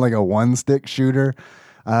 but it's more like a one stick shooter,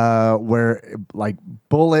 where like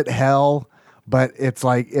bullet hell. But it's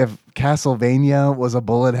like if Castlevania was a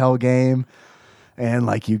bullet hell game, and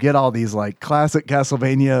like you get all these like classic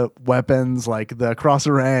Castlevania weapons, like the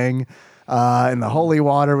Crosserang and the holy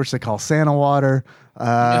water, which they call Santa water,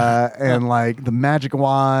 and like the magic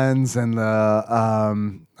wands and the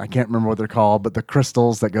I can't remember what they're called, but the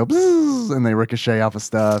crystals that go bzzz, and they ricochet off of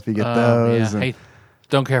stuff. You get those. Yeah. and- Hey,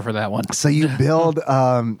 don't care for that one. so you build,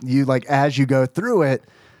 you like as you go through it,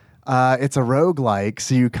 it's a roguelike.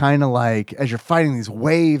 So you kind of like, as you're fighting these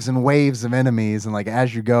waves and waves of enemies, and like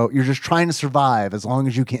as you go, you're just trying to survive as long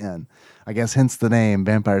as you can. I guess hence the name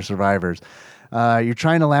Vampire Survivors. You're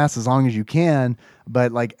trying to last as long as you can,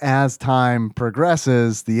 but like as time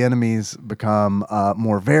progresses, the enemies become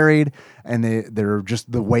more varied, and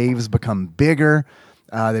the waves become bigger.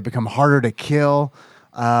 They become harder to kill.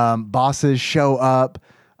 Bosses show up.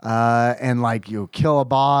 And like you kill a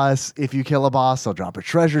boss. If you kill a boss, they'll drop a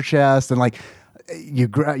treasure chest, and like you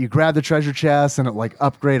grab the treasure chest, and it like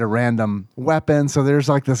upgrade a random weapon. So there's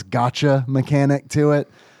like this gotcha mechanic to it.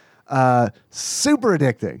 Super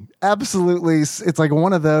addicting. Absolutely, it's like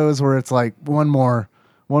one of those where it's like one more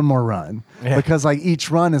run, because like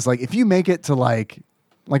each run is like if you make it to like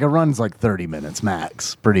a run's like 30 minutes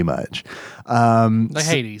max, pretty much. Like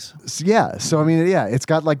Hades. Yeah. So I mean, yeah, it's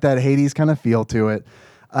got like that Hades kind of feel to it.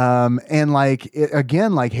 And like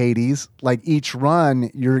again, like Hades, like each run,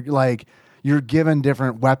 you're given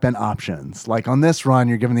different weapon options. Like on this run,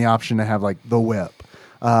 you're given the option to have like the whip,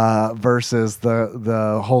 versus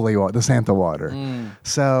the holy water, the Santa water.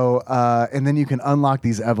 So, and then you can unlock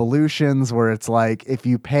these evolutions where it's like, if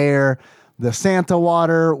you pair the Santa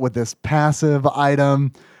water with this passive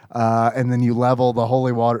item, and then you level the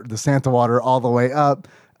holy water, the Santa water all the way up,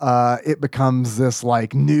 it becomes this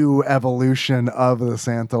like new evolution of the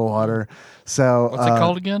Santa water. So What's it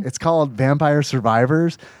called again? It's called Vampire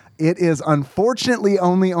Survivors. It is unfortunately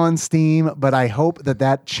only on Steam, but I hope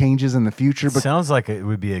that changes in the future. Sounds like it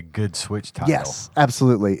would be a good Switch title. Yes,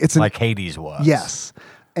 absolutely. It's like Hades was. Yes.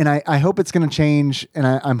 And I hope it's going to change, and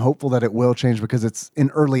I'm hopeful that it will change because it's in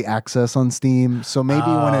early access on Steam. So maybe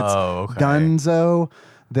when it's donezo,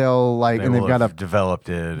 they'll like, and they've got to developed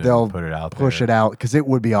it. They'll and put it out, push it out because it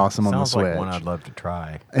would be awesome on the Sounds Switch. like one I'd love to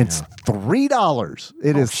try. It's $3.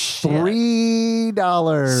 It is shit.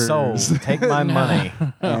 $3. So take my money.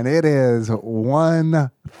 And it is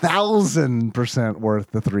 1,000%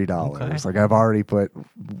 worth the $3. Okay. Like I've already put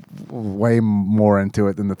way more into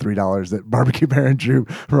it than the $3 that Barbecue Bear and Drew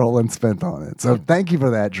Rowland spent on it. So thank you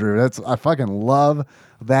for that, Drew. I fucking love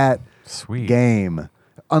that Sweet game.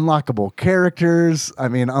 Unlockable characters. I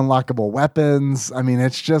mean, unlockable weapons. I mean,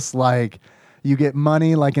 it's just like you get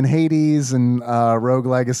money like in Hades and Rogue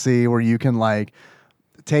Legacy, where you can like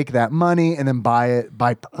take that money and then buy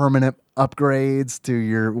permanent upgrades to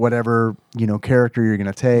your whatever character you're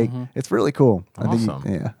gonna take. It's really cool.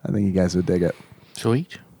 Awesome. I think you guys would dig it.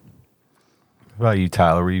 Sweet. What about you,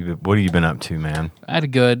 Tyler? What have you been up to, man? I had a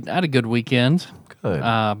good weekend. Good.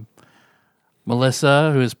 Melissa,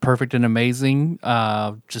 who is perfect and amazing,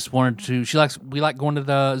 just wanted to. We like going to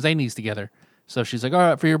the Zanies together. So she's like, "All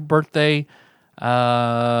right, for your birthday,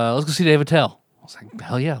 let's go see Dave Attell." I was like,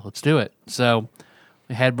 "Hell yeah, let's do it." So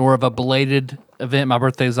we had more of a belated event. My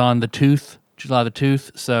birthday's on July the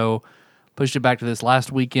 2nd. So pushed it back to this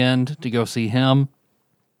last weekend to go see him.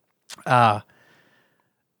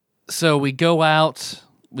 So we go out.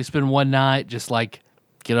 We spend one night, just like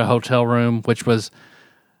get a hotel room, which was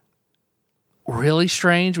really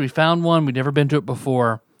strange. We found one. We'd never been to it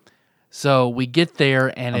before. So we get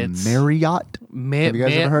there, and it's Marriott. Have you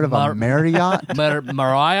guys ever heard of a Marriott?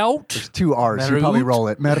 Marriott. There's 2 R's. You probably roll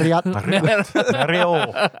it. Marriott. Mario.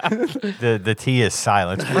 The T is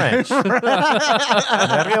silent. It's French.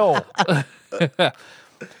 Mario.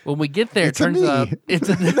 When we get there, it It's a turns me. out it's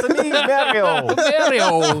a Mario.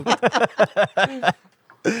 Mario.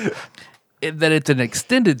 That it's an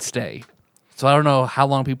extended stay. So I don't know how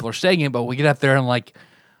long people are staying in, but we get up there and like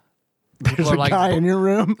people There's a guy in your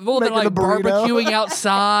room well, they're making like the burrito. barbecuing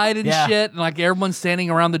outside and Yeah. shit, and like everyone's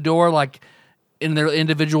standing around the door like in their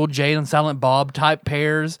individual Jay and Silent Bob type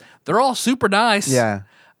pairs. They're all super nice. Yeah.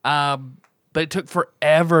 But it took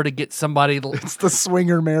forever to get somebody. It's the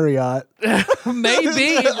swinger Marriott.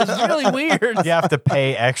 Maybe it was really weird. You have to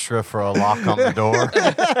pay extra for a lock on the door.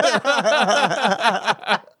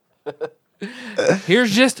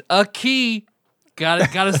 Here's just a key.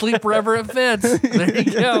 Got to sleep wherever it fits. There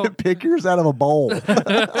you go. Pick yours out of a bowl.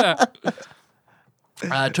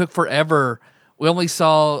 It took forever. We only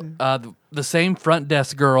saw the same front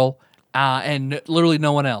desk girl and literally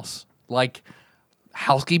no one else. Like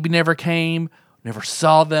housekeeping never came. Never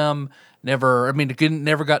saw them. Never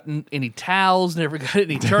got any towels. Never got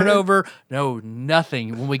any turnover. No,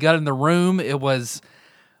 nothing. When we got in the room, it was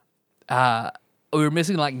we were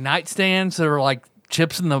missing like nightstands. There were like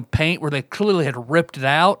chips in the paint where they clearly had ripped it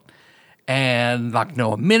out, and like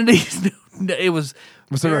no amenities. It was.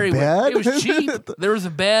 Was there a very weird. bed? It was cheap. There was a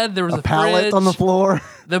bed. There was a Pallet fridge on the floor.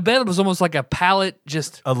 The bed was almost like a pallet,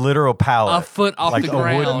 just A literal pallet. a foot off Like the a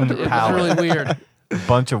ground. wooden It was pallet. really weird, A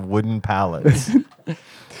bunch of wooden pallets.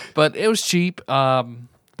 but it was cheap. Well,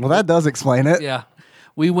 that does explain it. Yeah,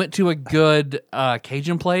 we went to a good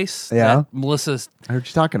Cajun place. Yeah? that Melissa's. I heard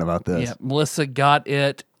you talking about this. Yeah, Melissa got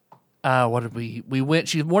it. What did we? We went.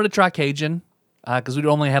 She wanted to try Cajun because we'd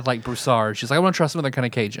only had like Broussard. She's like, I want to try some other kind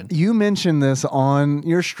of Cajun. You mentioned this on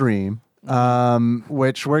your stream,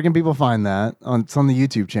 which where can people find that? It's on the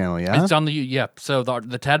YouTube channel, yeah? It's on the So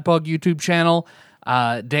the Tadpog YouTube channel.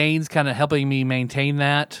 Dane's kind of helping me maintain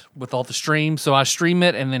that with all the streams. So I stream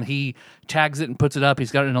it, and then he tags it and puts it up.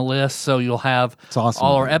 He's got it in a list, so you'll have awesome.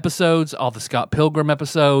 all our episodes, all the Scott Pilgrim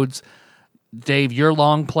episodes, Dave, your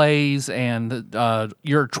long plays, and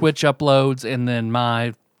your Twitch uploads, and then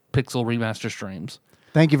my Pixel remaster streams.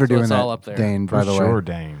 Thank you for doing it's that, all up there. Dane, by For the sure, way.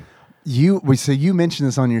 Dane. You mentioned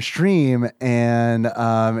this on your stream, and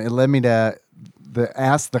it led me to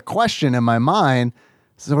ask the question in my mind.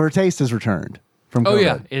 So her taste has returned from Oh COVID.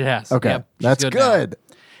 yeah, it has. Okay, Yep, she's that's now. good.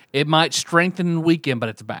 It might strengthen the weekend, but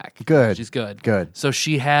it's back. Good. She's good. Good. So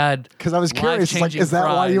she had Because I was curious, like, life-changing is that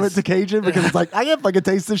why you went fries. to Cajun? Because it's like, I can't fucking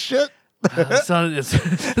taste this shit. Son,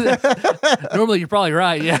 normally you're probably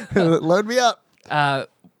right. Yeah. Load me up.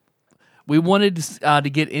 We wanted to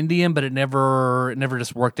get Indian, but it never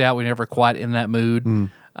just worked out. We never quite in that mood.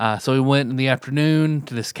 So we went in the afternoon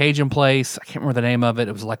to this Cajun place. I can't remember the name of it.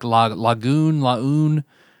 It was like Lagoon,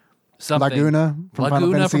 something. Laguna from Final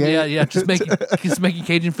Laguna Fantasy VIII? yeah. Just making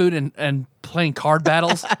Cajun food and playing card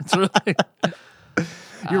battles. It's really,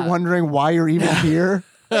 You're wondering why you're even here?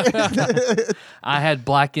 I had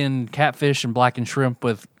blackened catfish and blackened shrimp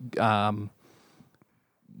with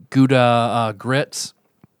Gouda grits.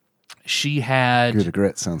 She had Gouda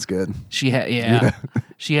Grit sounds good. she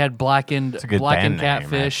had blackened It's a good blackened band name,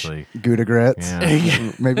 catfish. actually. Gouda Grits.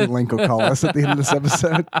 Yeah. Maybe Link will call us at the end of this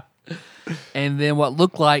episode. And then what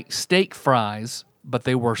looked like steak fries, but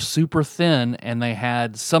they were super thin and they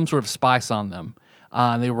had some sort of spice on them.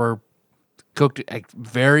 They were cooked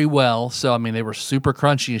very well. So, I mean, they were super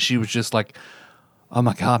crunchy. And she was just like, oh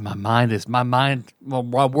my God,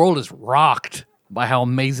 my world is rocked by how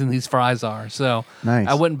amazing these fries are. So Nice.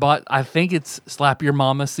 I went and bought, I think it's Slap Your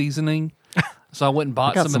Mama seasoning. So I went and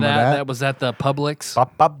bought got some of that. That was at the Publix.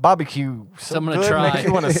 Barbecue. So I'm gonna good, try. makes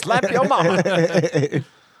you want to slap your mama.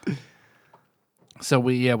 So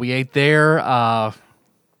we ate there. I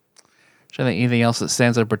think anything else that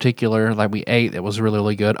stands out in particular, like we ate, that was really,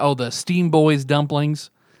 really good. Oh, the Steam Boys dumplings.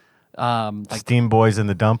 Steam Boys and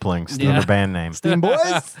the Dumplings. Yeah. Another band name. Team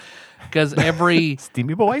boys. Because every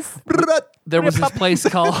Steamy Boys. there was this place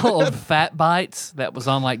called Fat Bites that was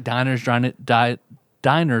on like diners,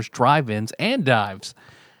 drive-ins, and dives.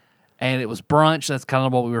 And it was brunch. That's kind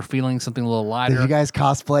of what we were feeling, something a little lighter. Did you guys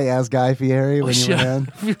cosplay as Guy Fieri when you went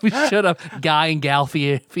in? We should have. Guy and Gal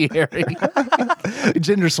Fieri.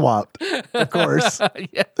 Gender swapped, of course.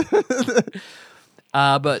 Yeah.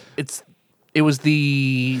 But it was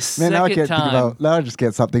the Man, second now I can't time. think about. Now I just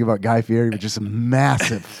can't stop thinking about Guy Fieri with just a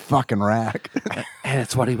massive fucking rack. And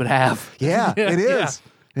it's what he would have. Yeah, it is.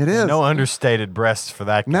 It is. No understated breasts for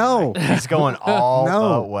that guy. No. He's going all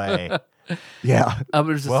No. the way. Yeah.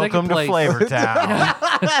 There's the Welcome second to place.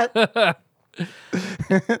 Flavortown.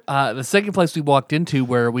 The second place we walked into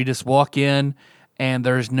where we just walk in and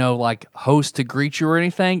there's no like host to greet you or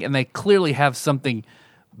anything, and they clearly have something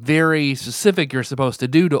very specific you're supposed to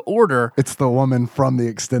do to order, It's the woman from the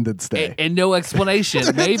extended stay. and no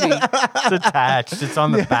explanation. Maybe It's attached. It's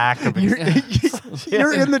on the back of his.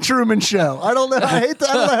 You're in the Truman Show. I don't know. I don't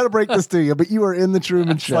know how to break this to you, but you are in the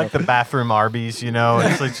Truman It's Show. like the bathroom Arby's, you know.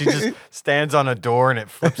 It's like she just stands on a door and it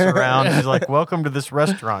flips around. She's like, "Welcome to this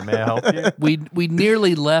restaurant. May I help you?" we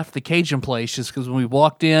nearly left the Cajun place just because when we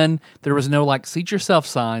walked in, there was no like seat yourself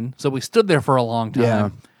sign, so we stood there for a long time. Yeah.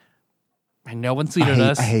 And no one seated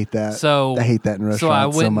us. I hate that. So I hate that in So I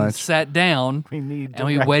restaurants went so and much. sat down, We need and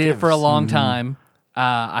we waited for a directives. long time.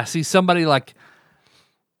 I see somebody like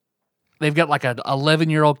they've got like an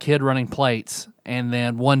 11-year-old kid running plates, and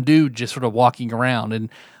then one dude just sort of walking around, and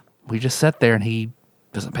we just sat there, and he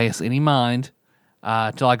doesn't pay us any mind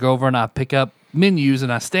till I go over and I pick up menus,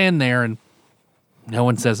 and I stand there, and no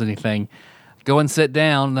one says anything. Go and sit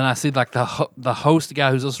down, and then I see like the host, the guy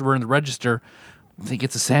who's also running the register. He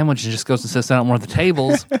gets a sandwich and just goes and sits down at one of the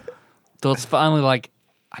tables. So it's finally like,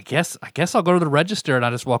 I guess I'll go to the register, and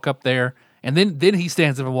I just walk up there, and then he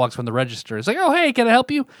stands up and walks from the register. It's like, oh hey, can I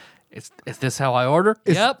help you? Is this how I order?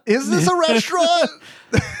 Yep. Is this a restaurant?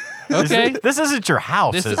 Okay. This isn't your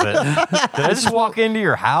house, is it? Did I just walk into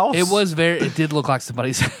your house? It did look like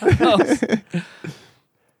somebody's house.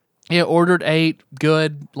 Yeah, ordered, ate,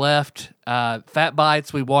 good, left. Fat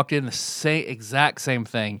Bites, we walked in the exact same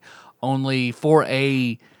thing. Only for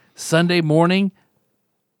a Sunday morning,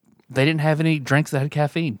 they didn't have any drinks that had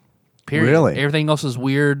caffeine. Period. Really? Everything else was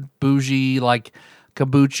weird, bougie, like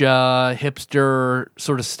kombucha, hipster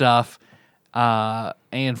sort of stuff,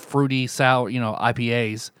 and fruity, sour,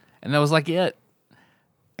 IPAs. And that was like it.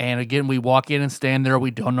 And again, we walk in and stand there. We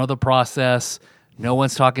don't know the process. No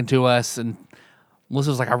one's talking to us. And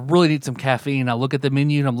Melissa's like, I really need some caffeine. I look at the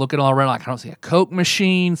menu and I'm looking all around like, I don't see a Coke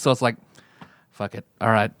machine. So it's like, fuck it. All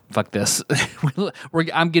right, fuck this.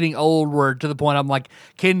 I'm getting old. We're to the point I'm like,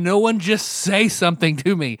 can no one just say something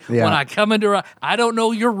to me? Yeah. When I come into I don't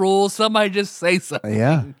know your rules. Somebody just say something.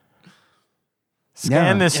 Yeah.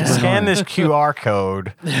 Scan Yeah. this QR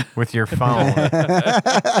code with your phone.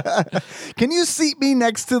 Can you seat me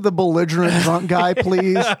next to the belligerent drunk guy,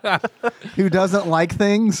 please? Who doesn't like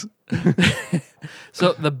things?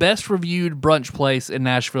 So the best reviewed brunch place in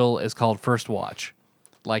Nashville is called First Watch.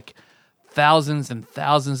 Like thousands and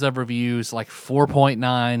thousands of reviews, like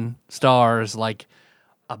 4.9 stars, like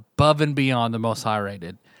above and beyond the most high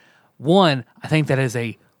rated. One, I think that is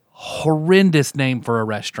a horrendous name for a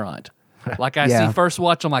restaurant. Like I Yeah. see First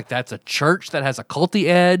Watch, I'm like, that's a church that has a culty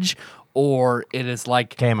edge, or it is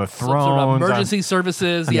like Game of some sort of Thrones. emergency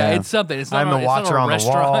services. Yeah, Yeah. it's something. It's not I'm the it's not watcher a on the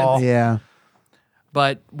restaurant. wall. Yeah.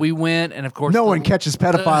 But we went, and of course, No one catches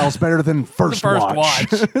pedophiles better than First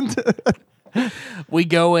Watch. We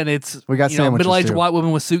go, and it's We got sandwiches, middle-aged too. white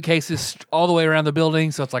women with suitcases all the way around the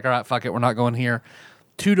building. So it's like, all right, fuck it, we're not going here.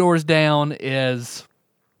 2 doors down is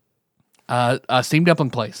a steamed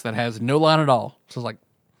dumpling place that has no line at all. So it's like,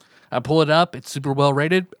 I pull it up. It's super well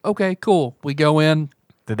rated. Okay, cool. We go in.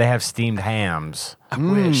 Did they have steamed hams? I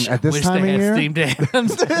wish at this wish time they of had year? steamed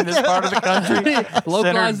hams. In this part of the country?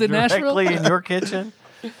 Localized Centered in Nashville. directly in your kitchen?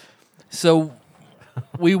 So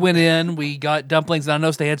we went in, we got dumplings, and I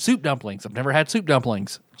noticed they had soup dumplings. I've never had soup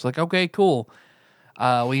dumplings. It's like, okay, cool.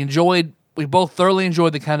 We both thoroughly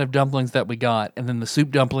enjoyed the kind of dumplings that we got, and then the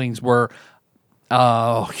soup dumplings were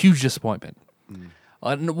a huge disappointment.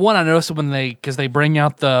 One, I noticed because they bring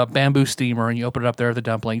out the bamboo steamer and you open it up, there are the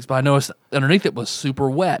dumplings, but I noticed underneath it was super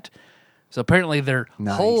wet. So apparently their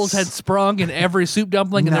Nice. holes had sprung in every soup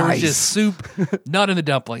dumpling, and there was Nice. just soup not in the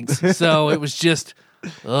dumplings. So it was just,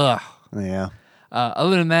 ugh. Yeah.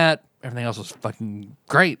 Other than that, everything else was fucking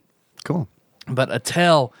great. Cool. But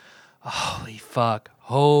Attell, holy fuck.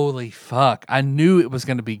 I knew it was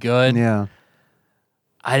going to be good. Yeah.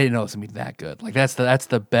 I didn't know it was going to be that good. Like that's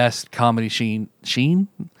the best comedy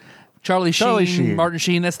Charlie Sheen, Martin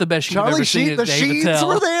Sheen. That's the best Sheen I've ever seen. The Dave Sheens Attell.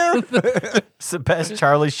 were there. It's the best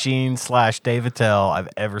Charlie Sheen / Dave Attell I've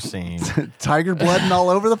ever seen. Tiger blooding all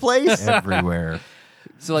over the place. Everywhere.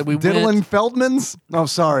 So like we Diddle went. and Feldman's. Oh,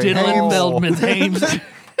 sorry. Diddle and Hames. Feldman's Hames.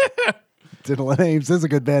 Diddle and Hames is a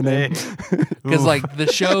good band name. Because like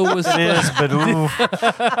the show was It is, but ooh.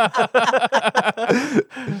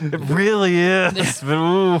 It really is, but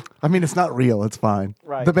ooh. I mean, it's not real. It's fine.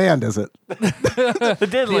 Right. The band is it. The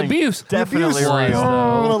diddling. The abuse. Definitely The abuse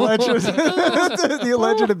real. was, Oh, the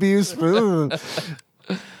alleged abuse. Ooh.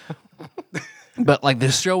 But like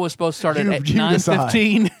the show was supposed to start at You decide.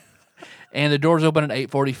 9:15, and the doors open at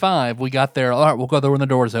 8:45. We got there. All right, we'll go there when the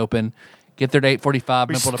doors open. Get there at 8:45.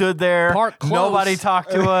 We stood there. Park close. Nobody talked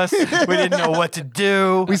to us. We didn't know what to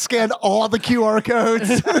do. We scanned all the QR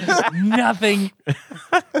codes. Nothing.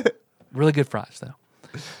 Really good fries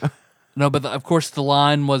though. No, but of course the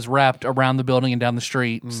line was wrapped around the building and down the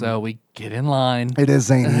street. So we get in line. It is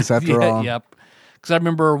Zanies after all. Yep. Because I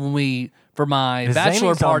remember when for my Is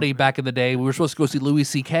bachelor Zanies on- party back in the day, we were supposed to go see Louis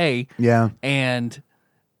C.K. Yeah. And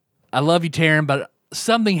I love you, Taryn, but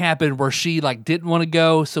something happened where she like didn't want to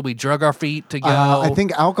go, so we drug our feet to go. I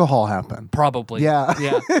think alcohol happened. Probably. Yeah.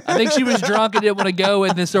 Yeah. I think she was drunk and didn't want to go,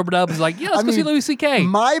 and then sobered up and was like, yeah, let's go see Louis C.K.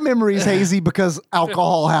 My memory's hazy because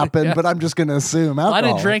alcohol happened, but I'm just going to assume alcohol. I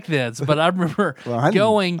didn't drink this, but I remember Well, I didn't-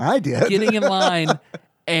 going, I did. getting in line,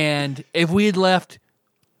 and if we had left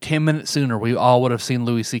 10 minutes sooner, we all would have seen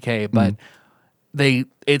Louis C.K., but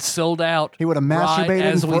it sold out. He would have right masturbated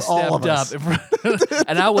as we for all of us. up.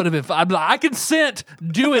 And I would have been, I'm like, I consent.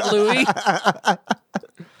 Do it, Louis.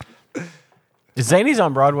 Is Zany's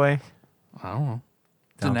on Broadway? I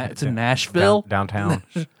don't know. It's in Nashville. Downtown.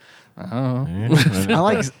 I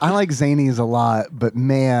like Zanies a lot, but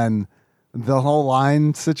man, the whole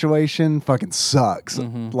line situation fucking sucks.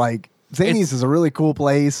 Like Zanies is a really cool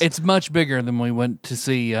place. It's much bigger than we went to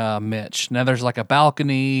see Mitch. Now there's like a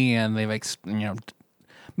balcony, and they've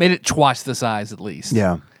made it twice the size at least.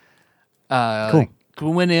 yeah. Cool. We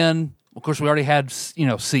went in. Of course, we already had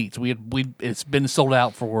seats. It's been sold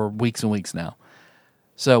out for weeks and weeks now.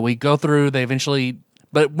 So we go through. They eventually,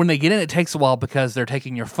 but when they get in, it takes a while because they're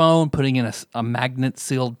taking your phone, putting in a magnet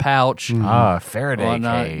sealed pouch. Faraday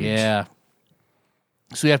cage. Yeah.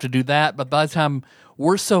 So we have to do that. But by the time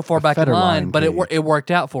we're so far back in Federline line, but cage. it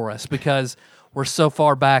worked out for us because we're so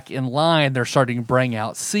far back in line, they're starting to bring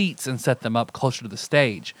out seats and set them up closer to the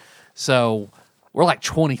stage. So we're like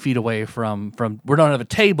 20 feet away from we don't have a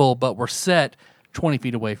table, but we're set 20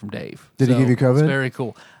 feet away from Dave. Did he give you COVID? It's very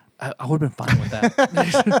cool. I would have been fine with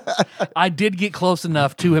that. I did get close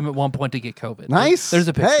enough to him at one point to get COVID. Nice. There's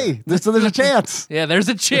a picture. Hey, there's a chance. Yeah, there's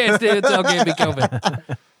a chance David Tell gave me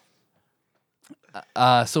COVID.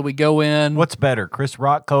 So we go in. What's better, Chris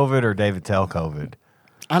Rock COVID or David Tell COVID?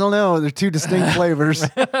 I don't know. They're two distinct flavors.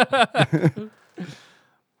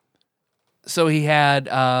 So he had,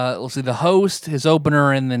 let's see, the host, his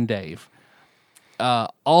opener, and then Dave.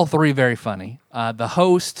 All three very funny. The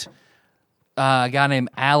host, a guy named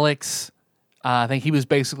Alex, I think he was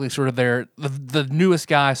basically sort of the newest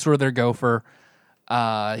guy, sort of their gopher.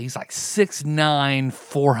 He's like 6'9",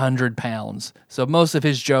 400 pounds. So most of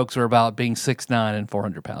his jokes are about being 6'9" and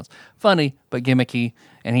 400 pounds. Funny, but gimmicky.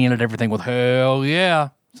 And he ended everything with, hell yeah.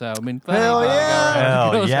 So, I mean, funny. Hell yeah.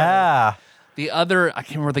 Hell yeah. The other, I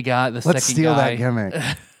can't remember the guy, the Let's second steal guy. that gimmick.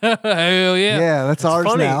 Hell yeah. Yeah, that's ours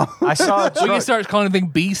Funny. now. I saw a We can truck. start calling the thing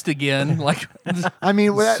Beast again. Like, I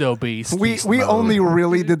mean, so Beast. we Beast only mode.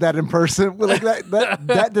 really did that in person. Like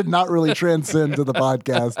that did not really transcend to the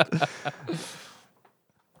podcast.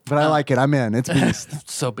 But I like it. I'm in. It's Beast.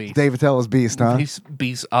 So Beast. David Tell is Beast, huh?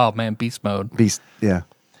 Beast. Oh, man, Beast mode. Beast. Yeah.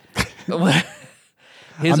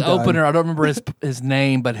 His I'm done. opener, I don't remember his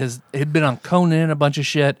name, but he'd been on Conan and a bunch of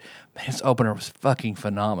shit. Man, his opener was fucking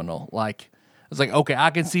phenomenal. Like, it's like, okay,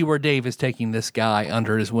 I can see where Dave is taking this guy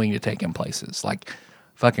under his wing to take him places. Like,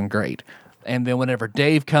 fucking great. And then whenever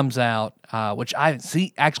Dave comes out, which I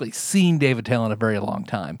haven't actually seen David Tell in a very long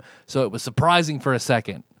time, so it was surprising for a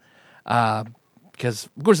second, because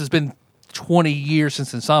of course it's been 20 years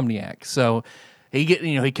since Insomniac. So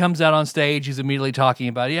he comes out on stage, he's immediately talking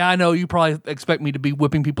about, yeah, I know you probably expect me to be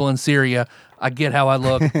whipping people in Syria. I get how I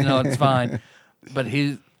look, it's fine. But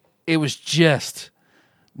it was just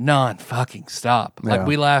non-fucking stop. Like, Yeah.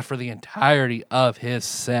 we laughed for the entirety of his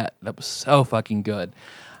set. That was so fucking good.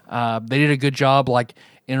 They did a good job, like,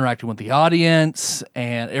 interacting with the audience,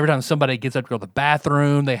 and every time somebody gets up to go to the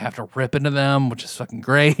bathroom, they have to rip into them, which is fucking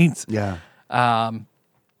great. Yeah.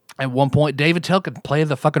 I At one point, David Tell could play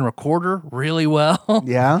the fucking recorder really well.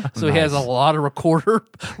 Yeah. So he has a lot of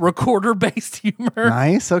recorder based humor.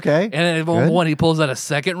 Nice. Okay. And then at one point, he pulls out a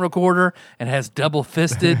second recorder and has double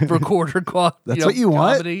fisted recorder quality. That's what you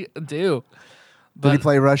want? Comedy. Do. Did he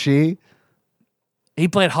play Rushy? He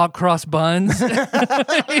played hot cross buns.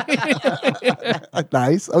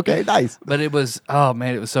 Nice. Okay. Nice. But it was, oh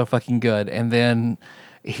man, it was so fucking good. And then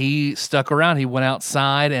he stuck around. He went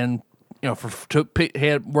outside and,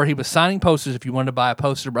 where he was signing posters if you wanted to buy a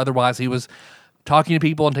poster, but otherwise he was talking to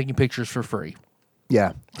people and taking pictures for free.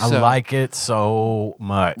 Yeah. I like it so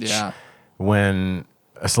much. Yeah. When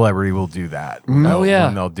a celebrity will do that. Oh, yeah.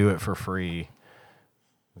 When they'll do it for free.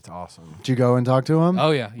 It's awesome. Did you go and talk to him? Oh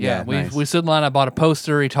yeah. nice. We stood in line. I bought a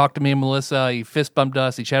poster. He talked to me and Melissa. He fist bumped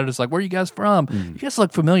us. He chatted us like, "Where are you guys from? You guys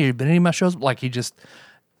look familiar. You been to any of my shows?" Like he just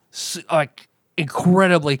like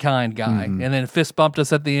incredibly kind guy. And then fist bumped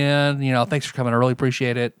us at the end. Thanks for coming. I really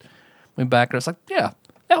appreciate it. Went back and I was like, yeah,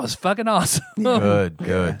 that was fucking awesome. Good.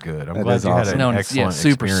 I'm That glad is you had awesome. an excellent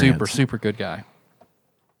experience. super good guy.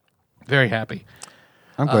 Very happy.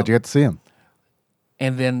 I'm glad you got to see him.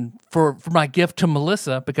 And then for my gift to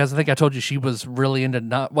Melissa, because I think I told you she was really into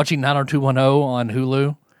watching 90210 on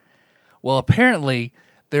Hulu. Well, apparently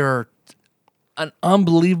there are an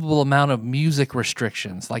unbelievable amount of music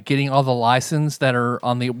restrictions, like getting all the license that were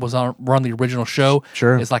on the original show.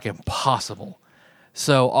 Sure. Is like impossible.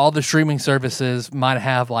 So all the streaming services might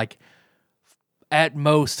have like at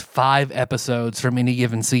most 5 episodes from any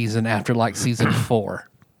given season after like season 4.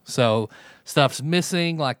 So stuff's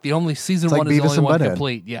missing. Like the only season It's like 1 is the Beavis only and one Butthead,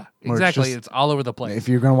 complete. Yeah, where it's exactly. just- It's all over the place. If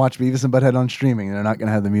you're going to watch Beavis and Butthead on streaming, they're not going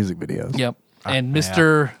to have the music videos. Yep. And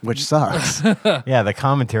Mr. Which sucks. Yeah, the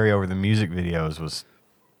commentary over the music videos was.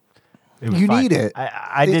 It was You fine. need it.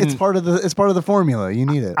 I didn't. It's part of the formula. You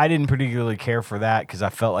need it. I didn't particularly care for that because I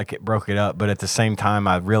felt like it broke it up. But at the same time,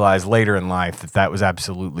 I realized later in life that was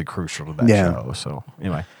absolutely crucial to that show. So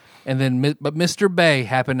anyway, And then, but Mr. Bay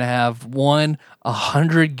happened to have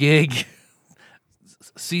 100 gig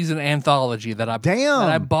season anthology that I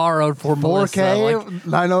borrowed for Melissa. 4K,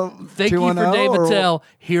 90210. Thank you for David or- Tell.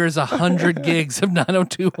 Here's 100 gigs of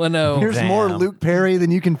 90210 Here's more Damn. Luke Perry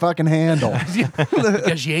than you can fucking handle.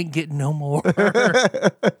 because you ain't getting no more.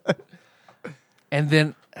 And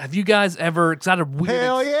then, have you guys ever? Because I had a weird.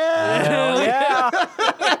 Hell yeah! hell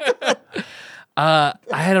yeah! I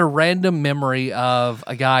had a random memory of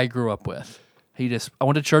a guy I grew up with. I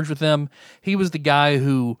went to church with him. He was the guy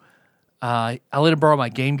who I let him borrow my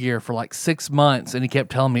Game Gear for like 6 months, and he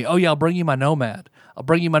kept telling me, "Oh yeah, I'll bring you my Nomad. I'll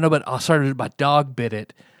bring you my Nomad." I started, my dog bit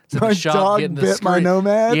it. So My dog bit my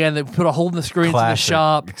Nomad? Yeah, and they put a hole in the screen in the Classic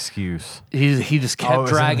shop. excuse. He just kept Oh, it was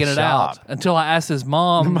in dragging the it out shop. until I asked his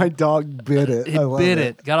mom. My dog bit it. It I love bit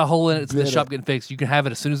it. Got a hole in it. It's in the Bit shop it. getting fixed. You can have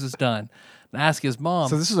it as soon as it's done. And I asked his mom.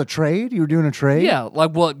 So this is a trade? You were doing a trade? yeah,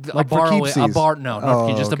 like what? Like a for borrowing? keepsies?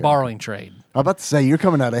 No, just a okay. borrowing trade. I'm about to say, you're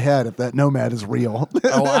coming out ahead if that Nomad is real.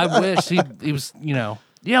 Oh, I wish he was. Yeah,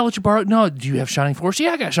 I'll let you borrow it. No, do you have Shining Force?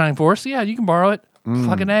 Yeah, I got Shining Force. Yeah, you can borrow it.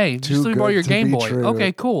 Fucking A. too Just let me borrow good your to Game be Boy. true.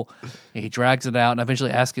 Okay, cool. He drags it out and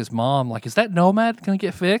eventually asks his mom, like, is that Nomad going to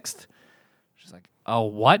get fixed? She's like, oh,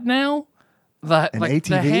 what now? The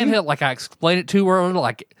ATV? handheld, like I explained it to her,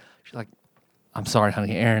 like, she's like, I'm sorry,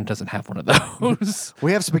 honey, Aaron doesn't have one of those.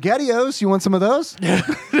 We have SpaghettiOs. You want some of those?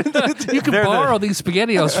 You can borrow these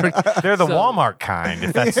SpaghettiOs for. They're the So- Walmart kind.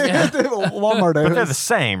 If that's, Walmart. but they're the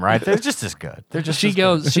same, right? They're just as good. They're just. She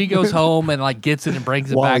goes home and like gets it and brings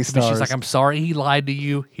it Wally back to me. She's stars. like, I'm sorry he lied to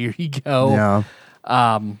you. Here you go. Yeah.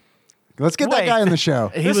 Let's get that Wait. guy in the show.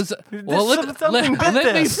 He was well. something bit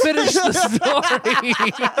Let me this. finish the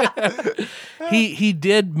story. he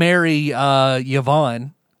did marry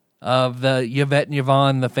Yvonne of the Yvette and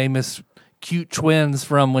Yvonne, the famous cute twins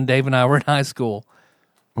from when Dave and I were in high school.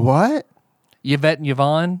 What? Yvette and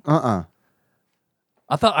Yvonne. Uh-uh.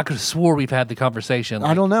 I thought I could have swore we've had the conversation.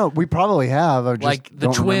 I don't know. We probably have. I just like the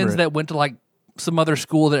don't remember twins it. that went to like some other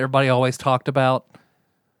school that everybody always talked about.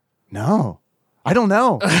 No. I don't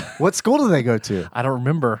know. What school do they go to? I don't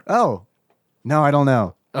remember. Oh. No, I don't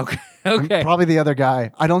know. Okay. Okay. Probably the other guy.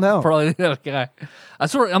 I don't know. Probably the other guy. I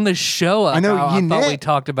saw her on this show. I know I thought we Yannette.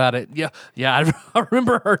 talked about it. Yeah, yeah. I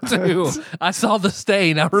remember her too. I saw the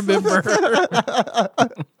stain. I remember.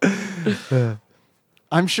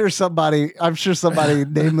 I'm sure somebody,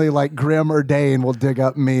 namely like Grim or Dane, will dig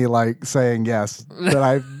up me like saying yes that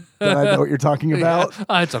I know what you're talking about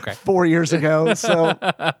It's okay. 4 years ago. So,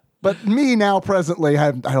 but me now presently,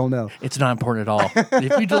 I don't know. It's not important at all.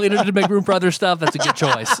 If you deleted it to make room for other stuff, that's a good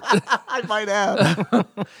choice. I might have.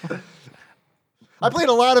 I played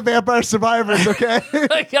a lot of Vampire Survivors, okay?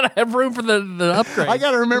 I gotta have room for the upgrade. I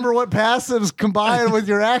got to remember what passives combine with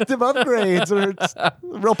your active upgrades, or it's a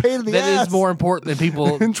real pain in the ass. That is more important than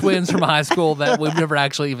people, twins from high school that we've never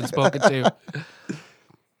actually even spoken to.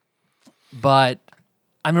 But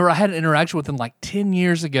I remember I had an interaction with him like 10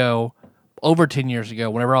 years ago, over 10 years ago,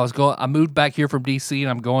 whenever I moved back here from DC and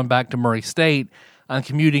I'm going back to Murray State. I'm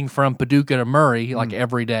commuting from Paducah to Murray like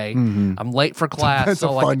every day. I'm late for class. That's a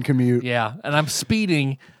fun commute. Yeah, and I'm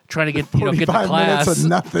speeding, trying to get get to 45 class. minutes of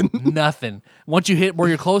nothing. Nothing. Once you hit where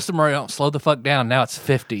you're close to Murray, slow the fuck down. Now it's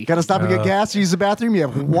 50. Got to stop and get gas, use the bathroom. You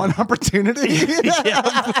have one opportunity.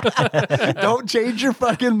 Don't change your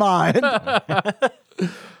fucking mind.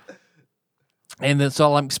 And then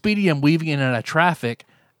so I'm speeding and weaving in and out of traffic.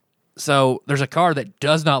 So there's a car that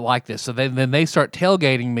does not like this. So then they start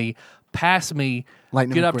tailgating me, pass me,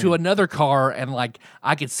 Lightning get up McQueen. to another car, and like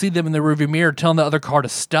I could see them in the rearview mirror telling the other car to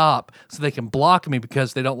stop so they can block me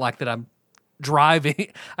because they don't like that I'm driving.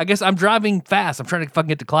 I guess I'm driving fast. I'm trying to fucking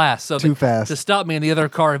get to class. So Too fast. to stop me, and the other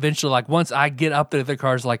car eventually, like once I get up there, the other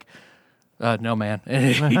car's like, no, man.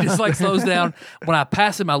 And he just like slows down. When I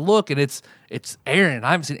pass him, I look, and it's Aaron.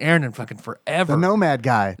 I haven't seen Aaron in fucking forever. The Nomad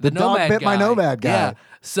guy. The dog Nomad bit my guy. Nomad guy. Yeah.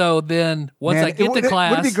 So then once Man, I get to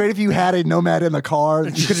class, would it be great if you had a Nomad in the car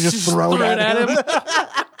that you could have just thrown threw it at him?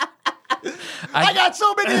 I I got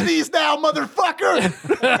so many of these now, motherfucker.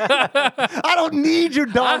 I don't need your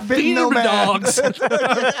I dog bitten feed him Nomad. dogs.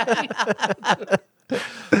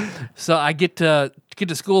 So I get to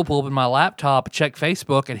school, pull up in my laptop, check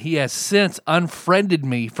Facebook, and he has since unfriended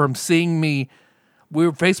me from seeing me. We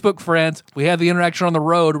were Facebook friends. We have the interaction on the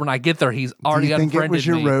road. When I get there, he's already Do you think unfriended it was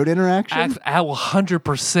your me. road interaction? I will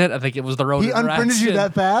 100%. I think it was the road He interaction. unfriended you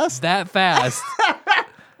that fast? That fast.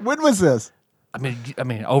 When was this? I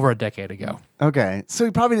mean, over a decade ago. Okay, so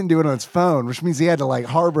he probably didn't do it on his phone, which means he had to like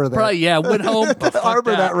harbor that. Probably, yeah. Went home. But fuck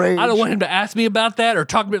Harbor that rage. I don't want him to ask me about that or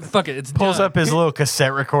talk about. Fuck it. It's Pulls done. up his little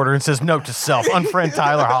cassette recorder and says, "Note to self: unfriend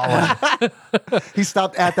Tyler Holland." He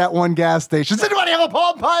stopped at that one gas station. Does anybody have a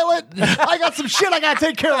Palm Pilot? I got some shit I got to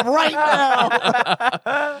take care of right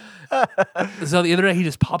now. So the other day, he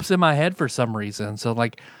just pops in my head for some reason. So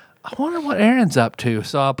like, I wonder what Aaron's up to.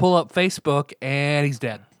 So I pull up Facebook, and he's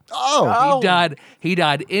dead. Oh, He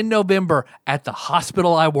died in November at the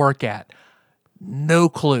hospital I work at. No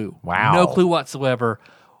clue. Wow. No clue whatsoever.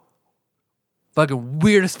 Fucking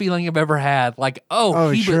weirdest feeling I've ever had. Like,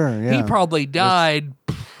 he probably died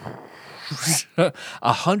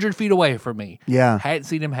 100 feet away from me. Yeah. Hadn't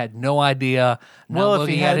seen him, had no idea. Now Well, if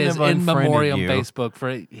looking he at hadn't his have in memoriam unfriended you.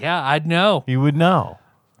 Facebook I'd know. You would know.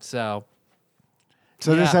 So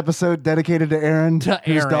So this Yeah. episode dedicated to Aaron, to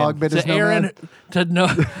whose Aaron, dog bit his Aaron, Nomad? to know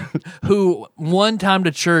who one time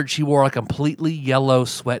to church he wore a completely yellow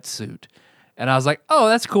sweatsuit, and I was like, "Oh,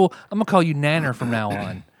 that's cool. I'm gonna call you Nanner from now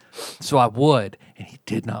on." So I would, and he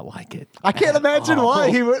did not like it. I can't imagine why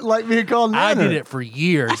he would like me called I Nanner. did it for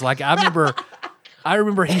years. Like I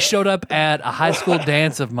remember he showed up at a high school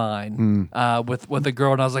dance of mine with a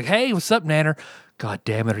girl, and I was like, "Hey, what's up, Nanner?" God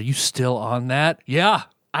damn it, are you still on that? Yeah,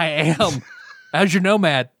 I am. How's your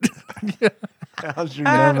Nomad? How's your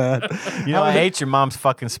Nomad? You know, I hate your mom's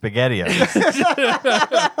fucking SpaghettiOs.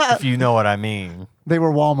 If you know what I mean. They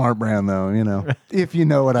were Walmart brand though, you know. If you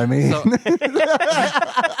know what I mean. So-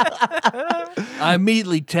 I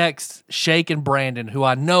immediately text Shake and Brandon, who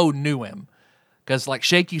I know knew him, because like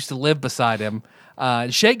Shake used to live beside him.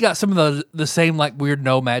 Shake got some of the same like weird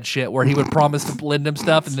Nomad shit where he would promise to lend him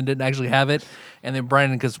stuff and then didn't actually have it. And then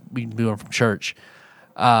Brandon, because we knew him from church,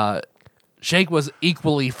 Shake was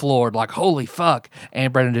equally floored, like holy fuck.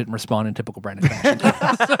 And Brandon didn't respond in typical Brandon fashion.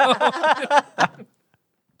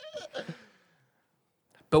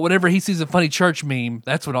 But whenever he sees a funny church meme,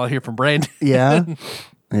 that's what I'll hear from Brandon. Yeah.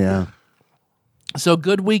 Yeah. So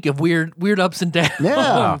good week of weird ups and downs.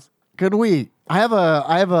 Yeah. Good week. I have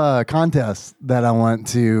a contest that I want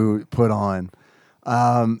to put on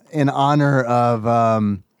in honor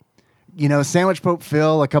of Sandwich Pope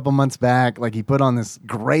Phil a couple months back. Like he put on this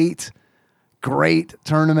great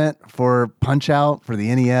tournament for Punch Out for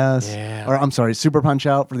the NES. Yeah. Or I'm sorry, Super Punch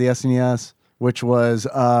Out for the SNES, which was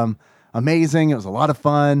amazing. It was a lot of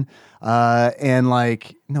fun. And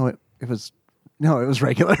like, it was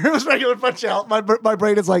regular. It was regular Punch Out. My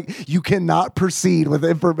brain is like, you cannot proceed with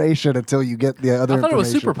information until you get the other I thought it was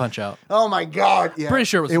information. Super Punch Out. Oh my God. Yeah. Pretty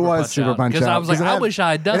sure it was Super Punch Super Out, Punch Out. because I was like, it I wish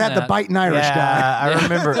I had done It had the that. biting Irish guy. I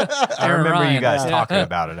remember. I Aaron remember Ryan. you guys Yeah. talking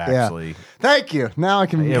about it actually. Thank you. Now I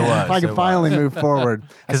can. It was, I can it finally move forward.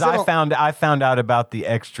 Because I found out about the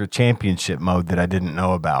extra championship mode that I didn't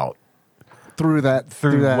know about. through that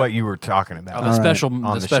what you were talking about. The special, on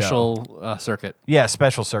the the special circuit. Yeah,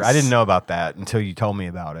 special circuit. I didn't know about that until you told me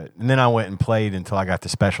about it, and then I went and played until I got the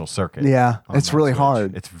special circuit. Yeah, on it's my really Switch.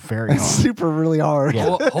 hard. It's very It's hard. super really hard.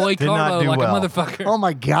 Yeah. Hoy Did not Carlo, do like well. a motherfucker. Oh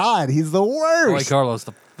my god, he's the Hoy worst. Carlo's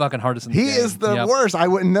the fucking hardest in the He game. is the Yep. worst. I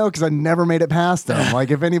wouldn't know because I never made it past him.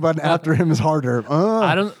 Like if anybody after him is harder,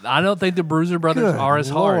 I don't think the Bruiser brothers Good are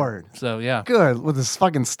as Lord. hard. So yeah. good with his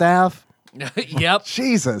fucking staff. Yep.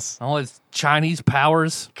 Jesus, All his Chinese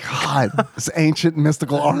powers. God, this ancient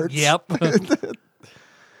mystical arts. Yep. But-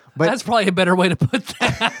 That's probably a better way to put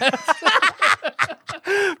that.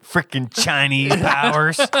 Freaking Chinese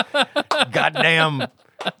powers. Goddamn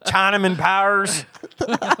Chinaman powers.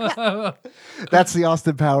 That's the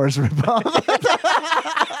Austin Powers ripoff.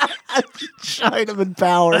 Chinaman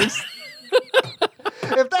Powers.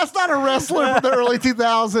 If that's not a wrestler from the early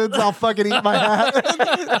 2000s, I'll fucking eat my hat.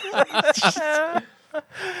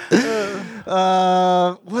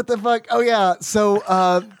 What the fuck? Oh yeah. So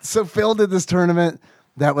Phil did this tournament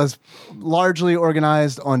that was largely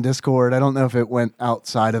organized on Discord. I don't know if it went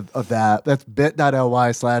outside of that. That's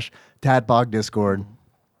bit.ly/Tadpog Discord.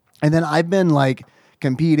 And then I've been like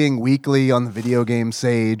competing weekly on the Video Game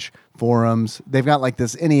Sage forums. They've got like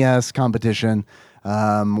this NES competition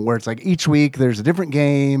where it's like each week there's a different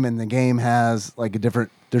game and the game has like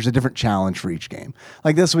there's a different challenge for each game.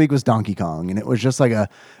 Like this week was Donkey Kong and it was just like a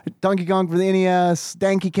Donkey Kong for the NES,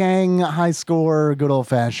 Donkey Kong, high score, good old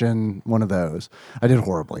fashioned one of those. I did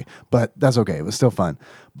horribly, but that's okay. It was still fun.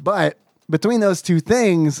 But between those two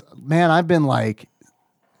things, man, I've been like,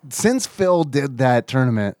 since Phil did that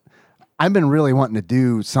tournament, I've been really wanting to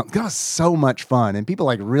do something. That was so much fun, and people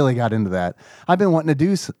like really got into that. I've been wanting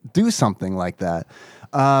to do something like that.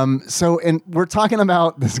 And we're talking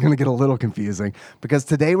about, this is going to get a little confusing because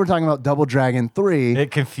today we're talking about Double Dragon 3.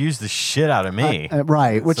 It confused the shit out of me.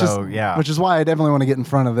 Right, which So, yeah. is why I definitely want to get in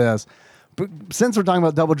front of this. But since we're talking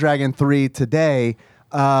about Double Dragon 3 today,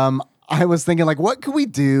 I was thinking like, what could we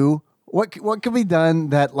do? What could be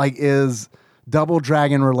done that like is Double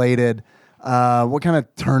Dragon related? What kind of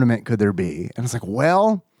tournament could there be? And it's like,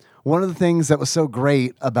 well, one of the things that was so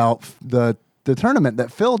great about the tournament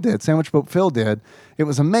that Phil did, Sandwich Boat Phil did, it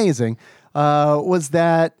was amazing, was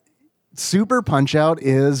that Super Punch-Out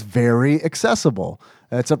is very accessible.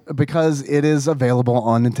 Because it is available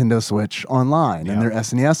on Nintendo Switch online in their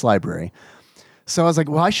SNES library. So I was like,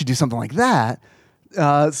 well, I should do something like that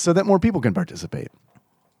so that more people can participate.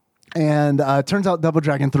 And it turns out Double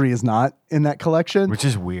Dragon 3 is not in that collection. Which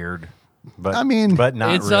is weird. But I mean, but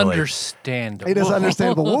not It's really. understandable. It is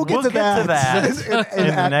understandable. We'll get to that in in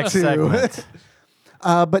the Act next 2. segment.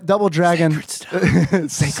 But Double Dragon,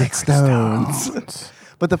 Sacred Stones.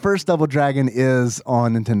 But the first Double Dragon is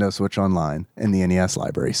on Nintendo Switch Online in the NES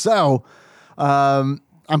library. So I'm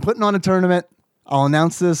putting on a tournament. I'll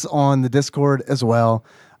announce this on the Discord as well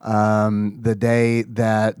the day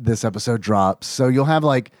that this episode drops. So you'll have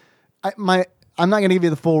like I'm not going to give you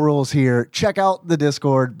the full rules here. Check out the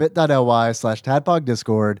Discord, bit.ly/Tadpog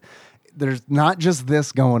Discord. There's not just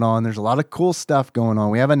this going on. There's a lot of cool stuff going on.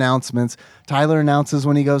 We have announcements. Tyler announces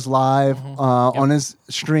when he goes live on his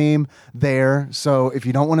stream there. So if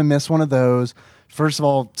you don't want to miss one of those, first of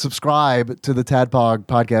all, subscribe to the Tadpog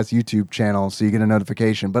Podcast YouTube channel so you get a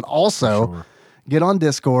notification. But also get on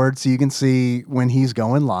Discord so you can see when he's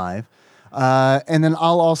going live. And then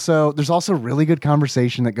there's also really good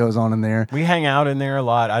conversation that goes on in there. We hang out in there a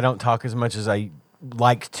lot. I don't talk as much as I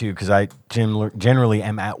like to because I generally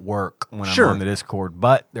am at work when I'm on the Discord.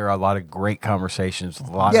 But there are a lot of great conversations with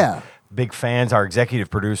a lot of big fans. Our executive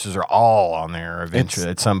producers are all on there eventually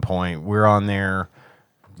at some point. We're on there.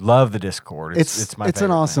 Love the Discord. It's my it's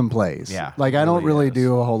an awesome place. Yeah, like I it don't really is.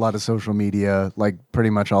 do a whole lot of social media. Like pretty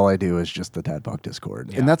much all I do is just the Tadpog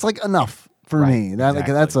Discord, and that's like enough for me. That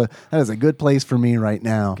exactly. that is a good place for me right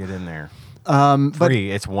now. Get in there. But Free.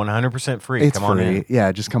 It's 100% free. it's Come on free. in.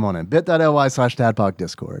 Yeah, just come on in. bit.ly/Tadpog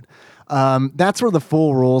Discord. That's where the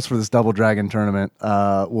full rules for this Double Dragon tournament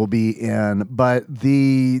will be in. But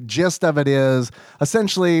the gist of it is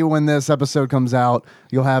essentially when this episode comes out,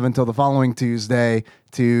 you'll have until the following Tuesday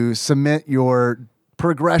to submit your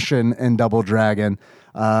progression in Double Dragon.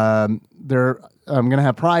 I'm going to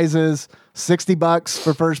have prizes, $60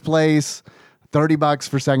 for first place, $30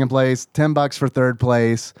 for second place, $10 for third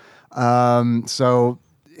place. So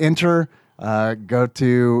enter. Go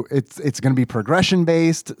to it's going to be progression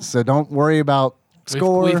based, so don't worry about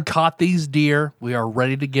score. We've caught these deer. We are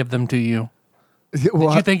ready to give them to you. Well,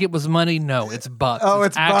 Did you think it was money? No, it's bucks. Oh,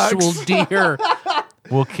 it's actual bucks. deer.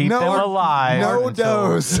 We'll keep them alive. No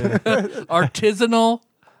until- dose. Artisanal,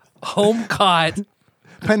 home caught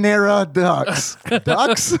Panera Ducks.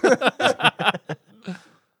 Ducks?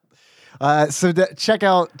 Check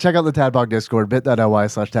out the Tadbog Discord,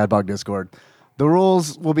 bit.ly/Tadbog Discord. The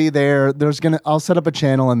rules will be there. I'll set up a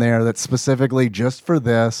channel in there that's specifically just for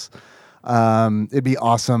this. It'd be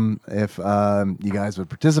awesome if you guys would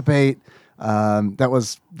participate.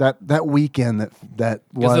 That weekend that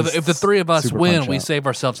was. If the three of us super win, punch we out. save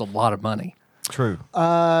ourselves a lot of money. True.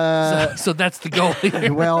 So that's the goal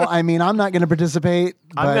here. Well, I mean, I'm not going to participate.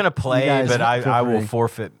 I'm but going to you play, guys but feel I will free.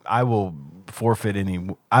 forfeit. I will forfeit any.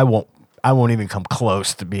 I won't even come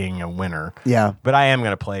close to being a winner. Yeah. But I am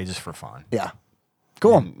going to play just for fun. Yeah.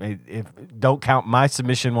 Cool. And if don't count, my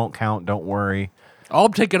submission won't count. Don't worry. I'll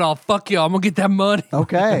take it all. Fuck you. I'm gonna get that money.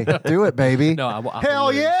 Okay. Do it, baby. No, I Hell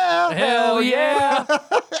will lose. yeah. Hell yeah!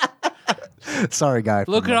 Sorry, guy.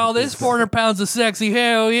 Look at all this 400 pounds of sexy.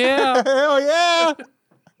 Hell yeah! Hell yeah.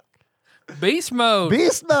 Beast mode.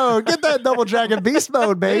 Beast mode. Get that double dragon beast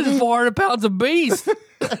mode, This is baby. 400 pounds of beast.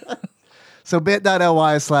 So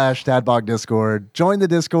bit.ly/Tadbog Discord. Join the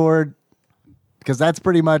Discord because that's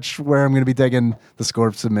pretty much where I'm going to be taking the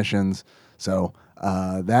Scorp submissions. So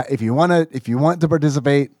that if you want to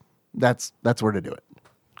participate, that's where to do it.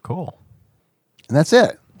 Cool. And that's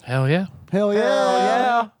it. Hell yeah! Hell yeah. Hell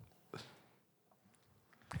yeah.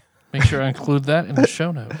 Make sure I include that in the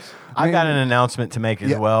show notes. I got an announcement to make as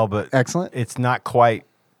Yeah. well, but Excellent. it's not quite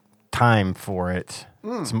time for it.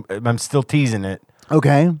 I'm still teasing it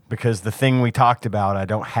Okay. because the thing we talked about, I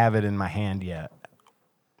don't have it in my hand yet.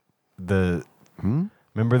 Remember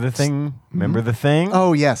the thing? Remember the thing?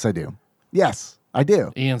 Oh, yes, I do. Yes, I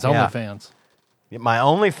do. Ian's Yeah. OnlyFans. My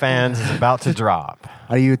OnlyFans is about to drop.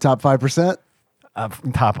 Are you top 5%?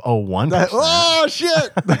 Top 1%. Oh,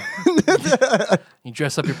 shit. You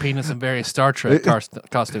dress up your penis in various Star Trek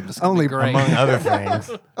costumes. It's gonna Only be great. Among other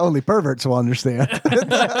things. Only perverts will understand.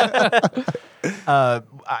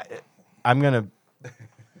 I'm going to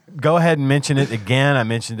go ahead and mention it again. I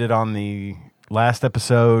mentioned it on the last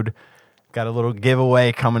episode. Got a little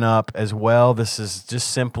giveaway coming up as well. This is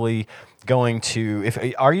just simply going to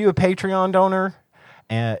are you a Patreon donor?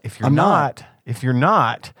 If you're I'm not.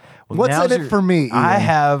 well, What's now's in it for me, I Ian?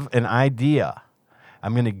 have an idea.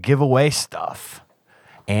 I'm going to give away stuff.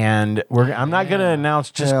 And I'm not going to announce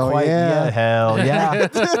just Hell quite yeah. yet. Hell yeah.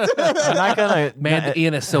 I'm not going to. Man,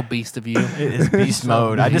 Ian is so beast of you. It is beast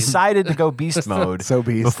mode. I decided to go beast mode So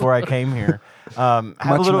beast. before I came here. I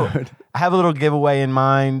have Much mode. I have a little giveaway in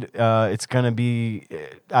mind. It's going to be.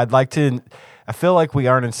 I'd like to. I feel like we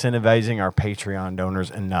aren't incentivizing our Patreon donors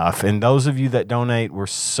enough, and those of you that donate, we're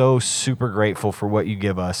so super grateful for what you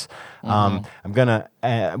give us. We're gonna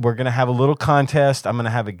have a little contest. I'm gonna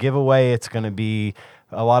have a giveaway. It's gonna be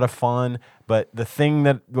a lot of fun. But the thing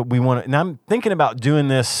that we want, and I'm thinking about doing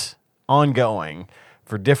this ongoing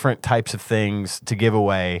for different types of things to give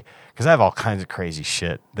away, because I have all kinds of crazy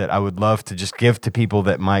shit that I would love to just give to people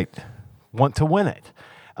that might want to win it.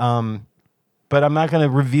 But I'm not going to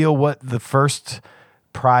reveal what the first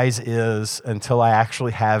prize is until I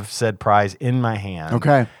actually have said prize in my hand.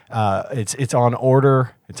 Okay. It's on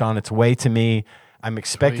order. It's on its way to me. I'm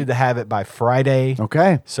expected to have it by Friday.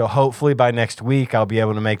 Okay. So hopefully by next week I'll be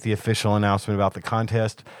able to make the official announcement about the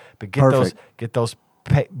contest. But get Perfect. those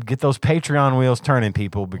Patreon wheels turning,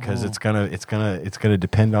 people, because it's gonna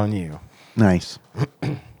depend on you. Nice.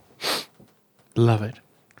 Love it.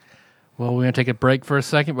 Well, we're gonna take a break for a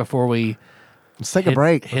second before we Let's take a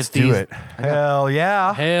break. Hit Let's these. Do it. Hell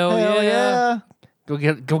yeah. Hell, Hell yeah.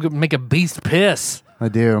 Go get make a beast piss. I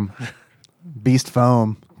do. Beast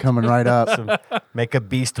foam coming right up. Make a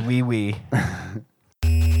beast wee wee.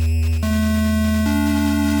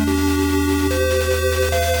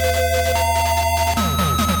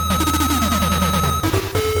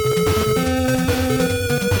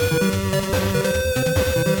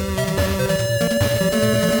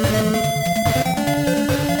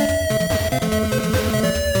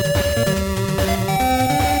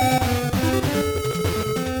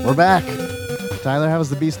 We're back. Tyler, how was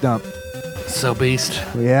the beast dump? So beast.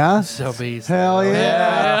 Yeah? So beast. Hell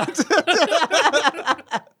yeah.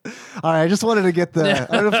 All right, I just wanted to get the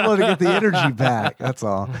energy back. That's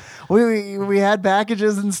all. We had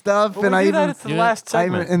packages and stuff, and I even It's the last I'm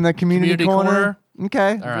segment. in the community corner.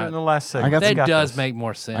 Okay. All right. In the last segment. I got That some- does make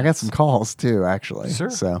more sense. I got some calls too, actually. Sure.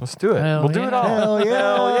 So Let's do it. Hell We'll do it all. Hell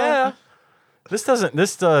yeah. Hell yeah. This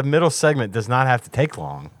middle segment does not have to take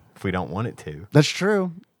long if we don't want it to. that's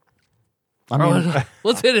true. I mean,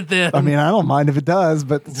 Let's hit it then. I don't mind if it does,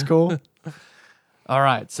 but it's cool. All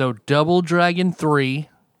right, so Double Dragon 3,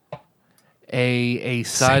 a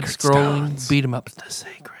side-scrolling Stones. beat 'em up. The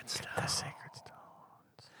Sacred Stone. The Sacred Stone.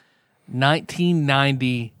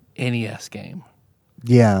 1990 NES game.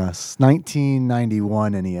 Yes,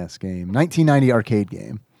 1991 NES game, 1990 arcade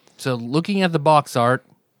game. So looking at the box art,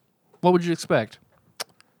 what would you expect?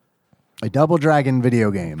 A Double Dragon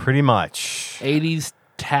video game. Pretty much. 80s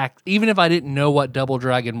tact. Even if I didn't know what Double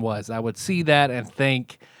Dragon was, I would see that and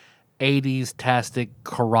think 80s tastic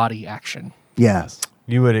karate action. Yes.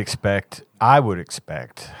 You would expect, I would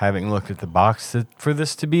expect, having looked at the box, for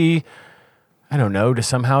this to be, I don't know, to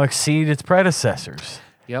somehow exceed its predecessors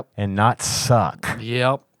Yep. and not suck.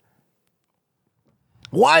 Yep.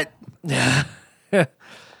 What?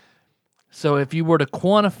 So if you were to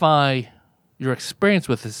quantify your experience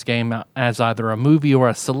with this game as either a movie or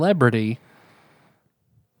a celebrity,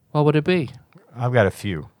 what would it be? I've got a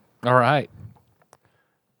few. All right.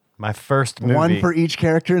 My first movie. One for each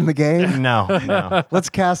character in the game? No. Let's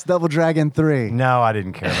cast Double Dragon 3. No, I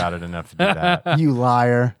didn't care about it enough to do that. You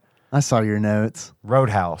liar. I saw your notes.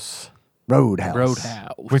 Roadhouse,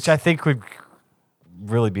 Roadhouse. which I think would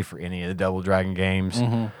really be for any of the Double Dragon games.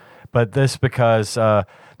 But this because the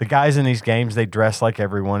guys in these games, they dress like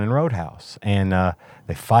everyone in Roadhouse. And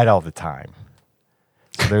they fight all the time.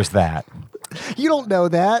 So there's that. You don't know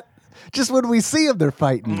that. Just when we see them, they're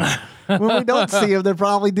fighting. When we don't see them, they're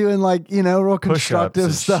probably doing real constructive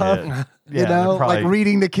and stuff. shit. You Yeah, know, they're probably- like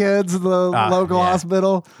reading to kids in the local yeah.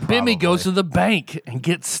 hospital. Bimmy goes Probably. to the bank and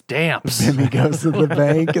gets stamps. Timmy goes to the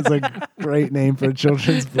bank. It's a great name for a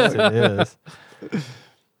children's Yes, book. it is.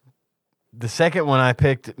 The second one I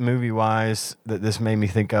picked movie-wise that this made me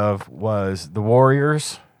think of was The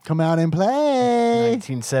Warriors, Come out and play.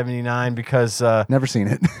 1979, because Never seen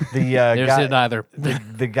it. the There's guy, it either.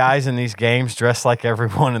 the guys in these games dress like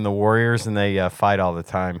everyone in The Warriors, and they fight all the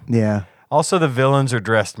time. Yeah. Also, the villains are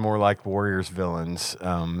dressed more like Warriors villains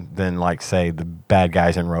than, like, say, the bad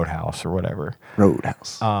guys in Roadhouse or whatever.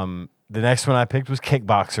 Roadhouse. The next one I picked was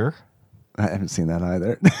Kickboxer, I haven't seen that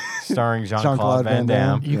either. starring Jean-Claude Jean-Claude Van Van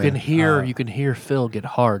Damme. Damme. You can hear Phil get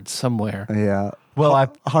hard somewhere. Yeah. Well, I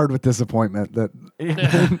Hard with disappointment that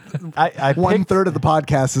I one picked third of the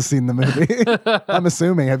podcast has seen the movie. I'm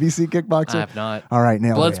assuming. Have you seen Kickboxer? I have not. All right,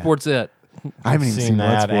 now Bloodsport's it. I haven't even seen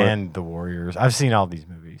that Bloodsport. and The Warriors. I've seen all these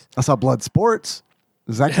movies. I saw Bloodsports.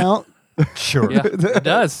 Does that count? Sure. Yeah, it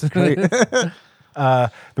does. The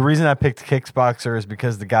reason I picked Kickboxer is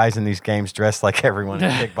because the guys in these games dress like everyone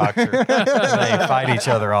in Kickboxer. And they fight each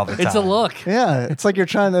other all the time. It's a look. Yeah, it's like you're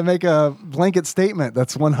trying to make a blanket statement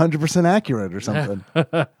that's 100% accurate or something.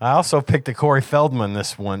 I also picked a Corey Feldman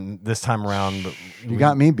this time around. But You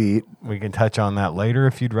got me beat. we can touch on that later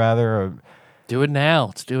if you'd rather. Do it now.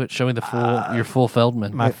 Let's do it. Show me the your full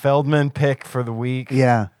Feldman. My Feldman pick for the week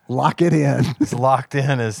Yeah, lock it in. is locked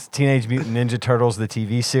in as Teenage Mutant Ninja Turtles, the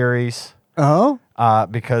TV series. Oh,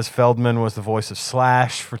 Because Feldman was the voice of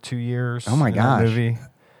Slash for 2 years. Oh my in that gosh. movie.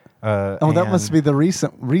 that must be the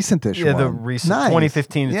recentish Yeah, one. the recent Nice.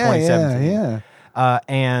 2015 to Yeah, 2017. Yeah.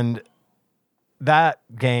 And that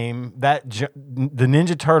game, the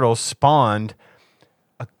Ninja Turtles spawned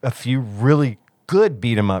a few really good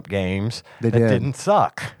beat 'em up games They that did. didn't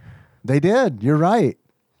suck. They did. You're right.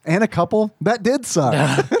 And a couple that did suck.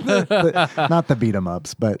 Not the beat 'em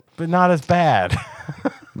ups, but But not as bad.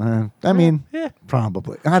 I mean,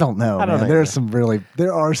 probably. I don't know. I don't man. know.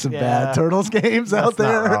 There are some Yeah. bad Turtles games out That's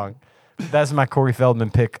not there. wrong. That's my Corey Feldman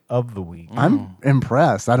pick of the week. I'm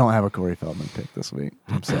impressed. I don't have a Corey Feldman pick this week.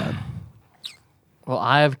 I'm sad. Well,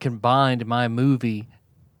 I have combined my movie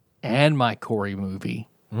and my Corey movie.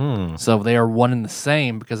 So they are one and the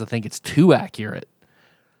same because I think it's too accurate.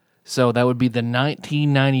 So that would be the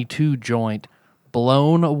 1992 joint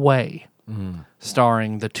Blown Away,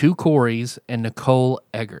 starring the two Coreys and Nicole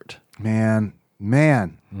Eggert. Man,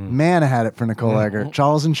 I had it for Nicole Eggert.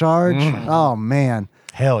 Charles in Charge. Oh man,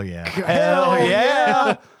 Hell yeah. Hell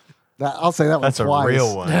yeah. I'll say that one That's a twice.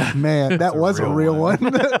 real one. Man, that was a real one.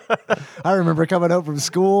 I remember coming home from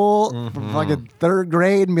school from fucking third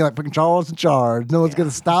grade and be like, fucking Charles in Charge. No one's gonna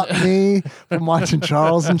stop me from watching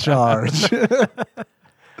Charles in Charge.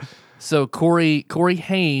 So Corey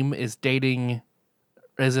Haim is in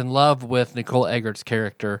love with Nicole Eggert's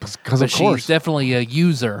character. 'Cause but of course. she's definitely a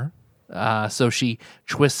user. So she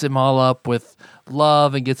twists him all up with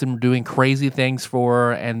love and gets him doing crazy things for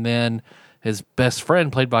her. And then his best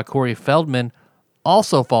friend, played by Corey Feldman,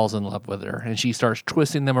 also falls in love with her. And she starts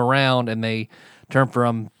twisting them around, and they turn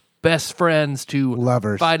from best friends to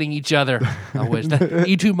Lovers. fighting each other. I wish.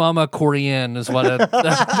 E tu Mama Korean is what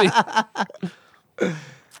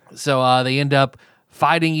So they end up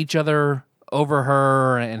fighting each other over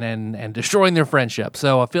her and destroying their friendship.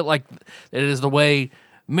 So I feel like it is the way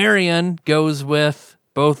Marion goes with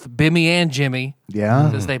both Bimmy and Jimmy. Yeah.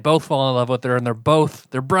 Because they both fall in love with her, and they're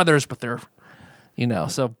brothers, but they're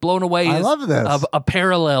So Blown Away I is love this. A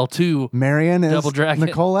parallel to Marion is Double Dragon.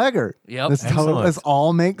 Nicole Eggert. Yep. This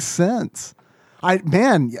all makes sense.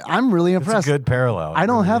 I'm really It's impressed. a good parallel. I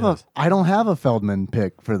don't have is. I don't have a Feldman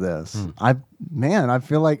pick for this. I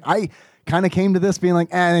feel like I kind of came to this being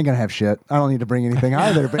like, I ain't gonna have shit. I don't need to bring anything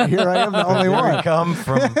either. But here I am, the only Here we one. come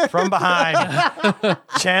from behind.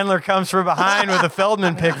 Chandler comes from behind with a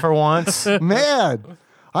Feldman pick for once. Man,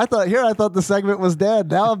 I thought the segment was dead.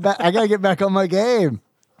 Now I'm back. I gotta get back on my game.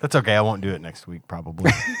 That's okay. I won't do it next week,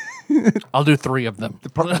 probably. I'll do 3 of them.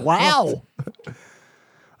 Wow.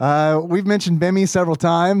 We've mentioned Bimmy several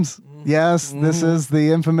times. Yes, this is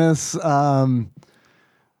the infamous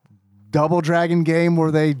Double Dragon game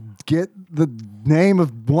where they get the name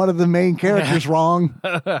of one of the main characters wrong.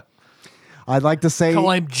 I'd like to say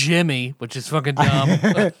Call him Jimmy, which is fucking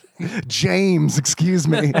dumb. James, excuse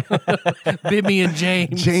me. Bimmy and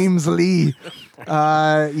James. James Lee.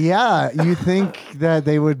 You think that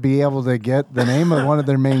they would be able to get the name of one of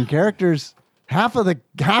their main characters? Half of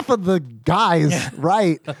the guys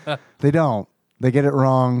right. They don't. They get it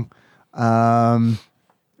wrong,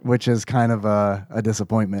 which is kind of a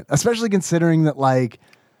disappointment, especially considering that like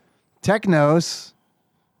Technos,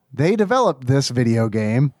 they developed this video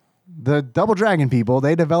game. The Double Dragon people,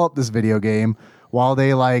 they developed this video game while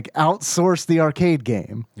they like outsourced the arcade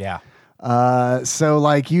game. Yeah. So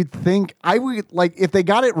like you'd think I would like if they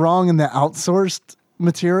got it wrong in the outsourced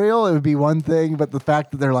material, it would be one thing, but the fact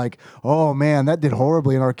that they're like, oh man, that did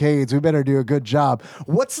horribly in arcades. We better do a good job.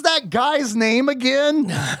 What's that guy's name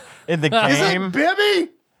again? In the Is it game. Bibby?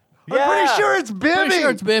 I'm Yeah. pretty sure it's Bibby. Pretty sure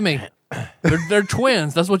it's Bimmy. They're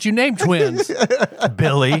twins. That's what you name twins.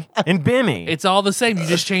 Billy and Bimmy. It's all the same. You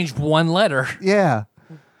just changed one letter. Yeah.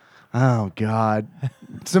 Oh God.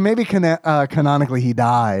 So maybe canonically he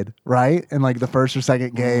died, right? In like the first or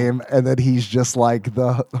second game, and then he's just like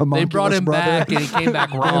the homunculus They brought him brother. back and he came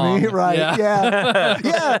back wrong. Bimmy, right? Yeah.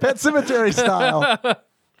 Yeah. Pet Cemetery style.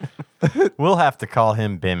 We'll have to call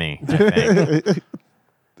him Bimmy, I think.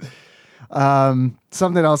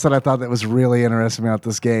 Something else that I thought that was really interesting about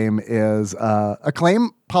this game is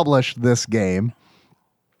Acclaim published this game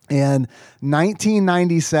in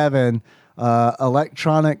 1997.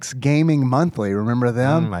 Electronics Gaming Monthly, remember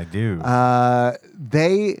them? I do.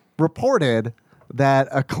 They reported that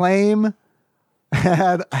Acclaim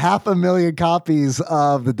had 500,000 copies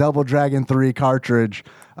of the Double Dragon 3 cartridges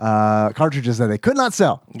that they could not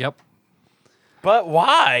sell. Yep. But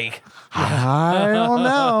why? I don't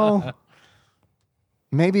know.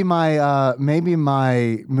 Maybe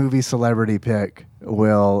my movie celebrity pick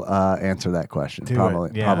will answer that question. Do it, Probably,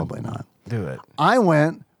 yeah. probably not. Do it. I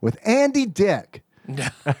went with Andy Dick from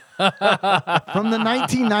the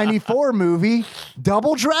 1994 movie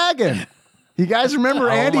Double Dragon. You guys remember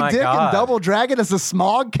Andy my Dick God. in Double Dragon as the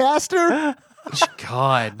smog caster?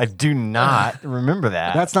 God. I do not remember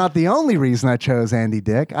that. That's not the only reason I chose Andy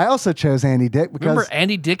Dick. I also chose Andy Dick because Remember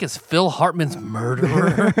Andy Dick is Phil Hartman's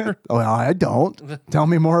murderer? oh, I don't. Tell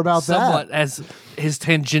me more about Somewhat as his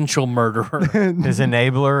tangential murderer. his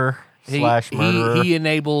enabler slash murderer. He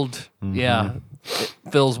enabled,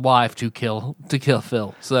 Phil's wife to kill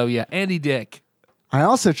Phil. So yeah, Andy Dick. I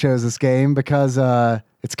also chose this game because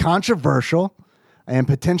it's controversial and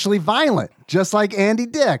potentially violent, just like Andy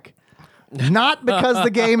Dick. Not because the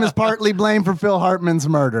game is partly blamed for Phil Hartman's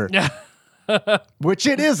murder, which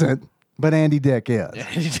it isn't, but Andy Dick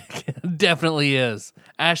is. Definitely is.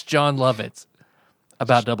 Ask John Lovitz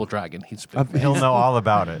about Double Dragon. He'll know all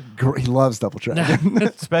about it. He loves Double Dragon.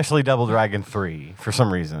 Especially Double Dragon 3 for some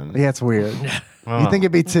reason. Yeah, it's weird. You think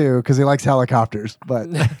it'd be 2 because he likes helicopters, but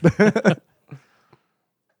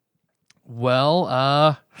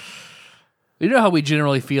Well, you know how we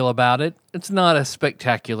generally feel about it. It's not a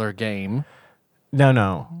spectacular game.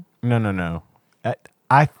 No.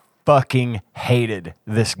 I fucking hated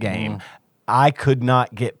this game. I could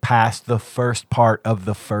not get past the first part of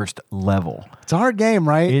the first level. it's a hard game,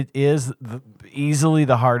 right? It is easily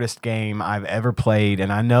the hardest game I've ever played,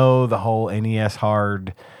 and I know the whole NES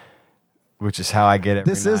hard, which is how I get it.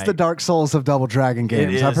 This is the Dark Souls of Double Dragon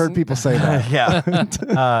games. I've is. heard people say that.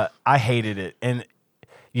 Yeah. I hated it. And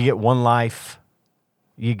you get one life,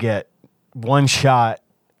 you get one shot,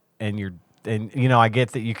 and I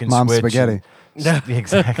get that you can Mom's switch. spaghetti.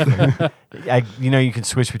 Exactly. You can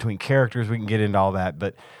switch between characters. We can get into all that.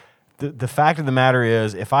 But the fact of the matter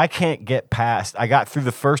is, if I can't get past, I got through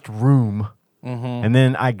the first room, and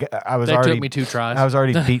then I was That already took me 2 tries. I was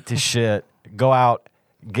already beat to shit. Go out,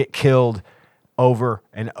 get killed, over,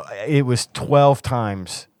 and it was 12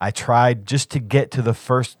 times I tried just to get to the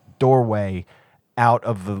first doorway out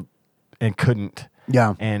of and couldn't.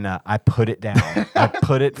 Yeah. And I put it down. I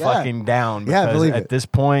put it fucking down. Yeah, I Because believe at it. this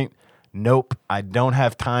point, nope, I don't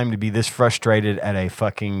have time to be this frustrated at a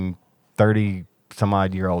fucking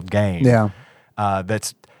 30-some-odd-year-old game. Yeah.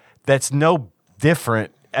 That's no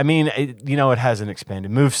different. I mean, it has an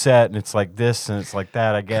expanded moveset, and it's like this, and it's like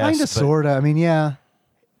that, I guess. Kind of, but sort of. I mean, yeah.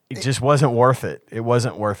 It just wasn't worth it. It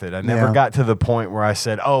wasn't worth it. I never Yeah. got to the point where I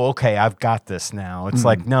said, oh, okay, I've got this now. It's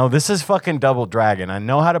like, no, this is fucking Double Dragon. I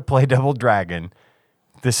know how to play Double Dragon.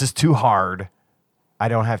 This is too hard. I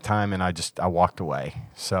don't have time, and I walked away.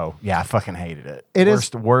 So, yeah, I fucking hated it. It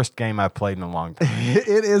is- worst, worst game I've played in a long time. It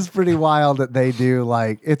is pretty wild that they do,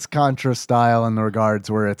 like, it's Contra style in the regards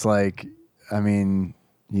where it's like, I mean,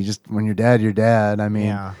 when you're dead, you're dead. I mean,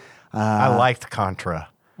 Yeah. I liked Contra.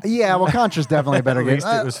 yeah, well, Contra's definitely a better At game. least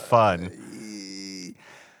it was fun.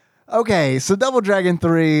 Okay, so Double Dragon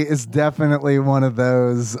 3 is definitely one of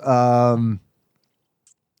those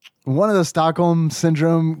Stockholm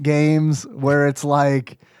Syndrome games where it's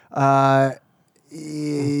like Learn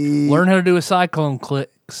how to do a cyclone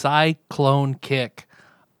kick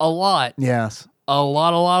a lot. yes. A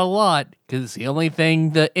lot. Because it's the only thing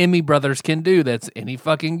the Emmy brothers can do that's any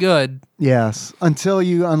fucking good. Yes, until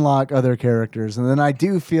you unlock other characters. And then I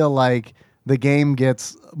do feel like the game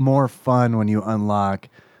gets more fun when you unlock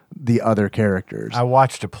the other characters. I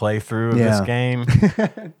watched a playthrough of this Yeah. game,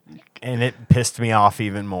 and it pissed me off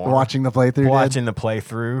even more. Watching the playthrough? Watching the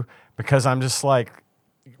playthrough, because I'm just like,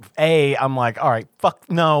 I'm like, all right, fuck,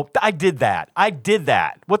 no, I did that.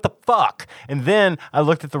 What the fuck? And then I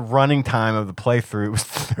looked at the running time of the playthrough. It was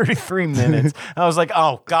 33 minutes. I was like,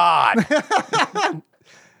 oh, God.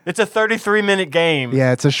 It's a 33-minute game.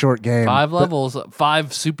 Yeah, it's a short game. 5 levels,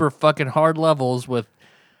 5 super fucking hard levels with.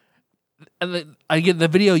 And I get the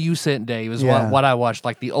video you sent, Dave, is Yeah. what I watched,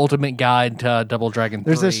 like the ultimate guide to Double Dragon 3.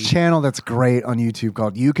 There's this channel that's great on YouTube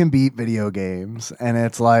called You Can Beat Video Games. And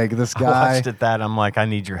it's like this I guy. watched that. I'm like, I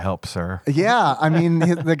need your help, sir. Yeah, I mean,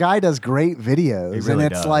 the guy does great videos. He really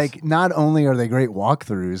and it's does. like, not only are they great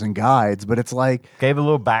walkthroughs and guides, but it's like, Gave a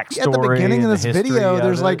little backstory. at the beginning of and this the history video, of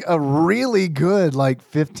there's it. like a really good, like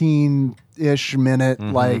 15-ish minute,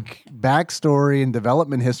 Mm-hmm. like backstory and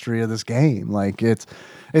development history of this game. Like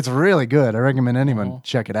it's really good. I recommend anyone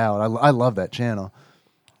check it out. I love that channel.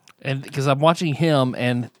 And because I'm watching him,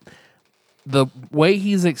 and the way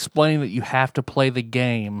he's explaining that you have to play the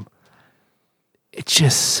game, it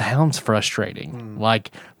just sounds frustrating.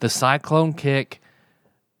 Like the cyclone kick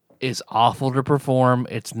is awful to perform.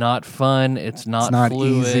 It's not fun. It's not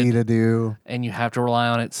fluid, easy to do. and you have to rely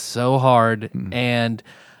on it so hard. And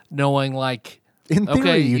knowing like. In theory,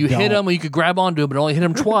 Okay, you hit don't. him, you could grab onto him, but only hit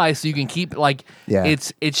him twice, so you can keep like Yeah.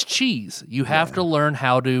 it's cheese. You have to learn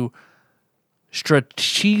how to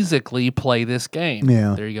strategically play this game.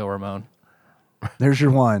 Yeah. There you go, Ramon. There's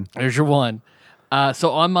your one. There's your one.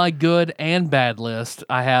 So on my good and bad list,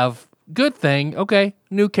 I have good thing. Okay,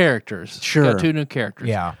 new characters. Sure. Got 2 new characters.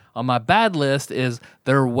 Yeah. On my bad list is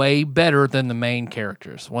they're way better than the main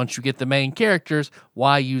characters. Once you get the main characters,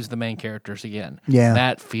 why use the main characters again? Yeah.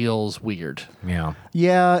 That feels weird. Yeah.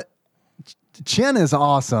 Yeah. Chen is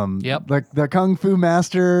awesome. Yep. Like the Kung Fu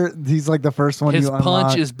Master, he's like the first one His you punch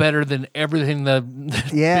unlock. is better than everything the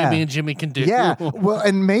Yeah. Jimmy and Jimmy can do. Yeah, well,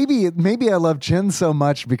 and maybe I love Chin so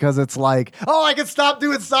much because it's like, oh, I can stop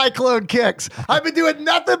doing cyclone kicks. I've been doing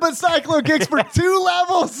nothing but cyclone kicks for 2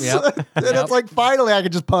 levels, Yep. and Yep. it's like finally I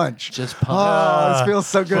can just punch. Just punch. Oh, this feels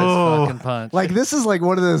so good. Fucking punch. Like this is like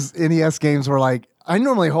one of those NES games where like I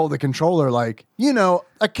normally hold the controller like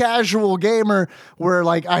a casual gamer where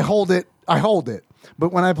like I hold it.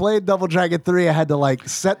 But when I played Double Dragon 3, I had to like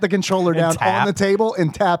set the controller down tap. on the table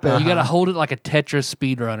and tap it. You got to hold it like a Tetris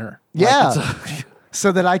speedrunner. Yeah. Like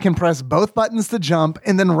So that I can press both buttons to jump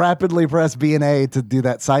and then rapidly press B and A to do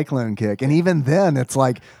that cyclone kick. And even then, it's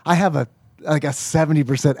like I have a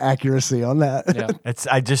 70% accuracy on that. yeah.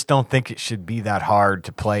 I just don't think it should be that hard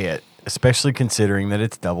to play it, especially considering that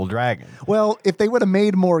it's Double Dragon. Well, if they would have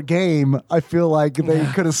made more game, I feel like they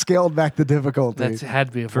could have scaled back the difficulty. That's had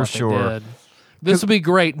to be For what sure. They did. This would be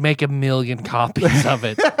great. Make 1 million copies of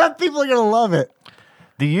it. People are gonna love it.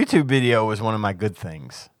 The YouTube video was one of my good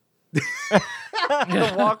things. The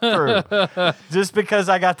walkthrough. Just because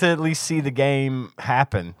I got to at least see the game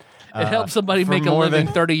happen. It helps somebody for make a more living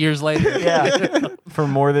than- 30 years later. Yeah. For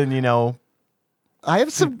more than, I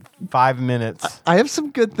have some 5 minutes. I have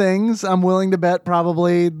some good things. I'm willing to bet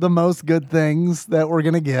probably the most good things that we're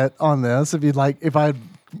gonna get on this. If I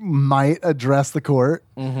might address the court.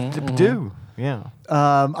 To do. Yeah.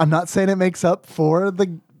 I'm not saying it makes up for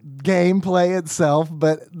the gameplay itself,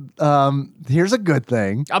 but here's a good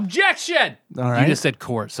thing. Objection! All right. You just said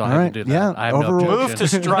court, so I All have right. to do that. Yeah. I have no Overruled. objection.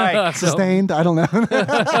 Move to strike. Sustained? I don't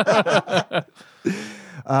know.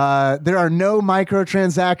 There are no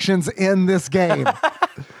microtransactions in this game,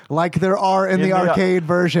 like there are in the arcade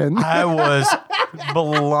version. I was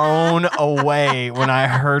blown away when I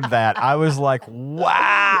heard that. I was like,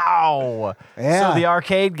 wow. Yeah. So the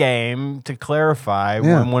arcade game, to clarify,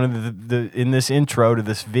 Yeah. when one of the in this intro to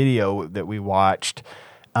this video that we watched,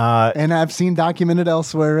 And I've seen documented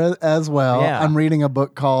elsewhere as well. Yeah. I'm reading a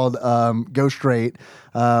book called Go Straight,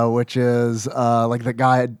 which is like the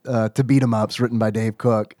guide to beat 'em ups written by Dave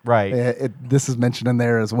Cook. Right. This is mentioned in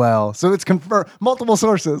there as well. So it's confirmed, multiple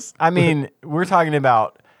sources. I mean, we're talking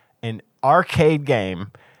about an arcade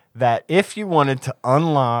game that if you wanted to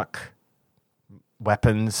unlock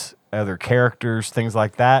weapons, other characters, things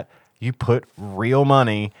like that, you put real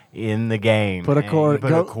money in the game. Put a And quarter- you put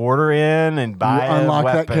go- a quarter in and buy You unlock a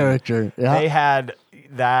that weapon. character. Yeah. They had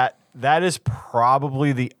that. That is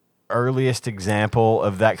probably the earliest example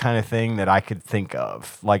of that kind of thing that I could think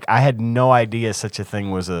of. Like I had no idea such a thing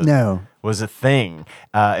was a thing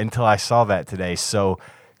until I saw that today. So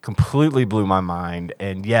completely blew my mind.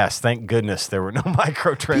 And yes, thank goodness there were no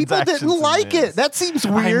microtransactions. People didn't in like this. it. That seems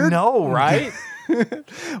weird. I know, right?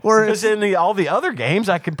 Or Because in all the other games,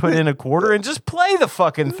 I could put in a quarter and just play the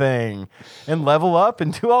fucking thing and level up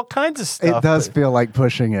and do all kinds of stuff. it does But- feel like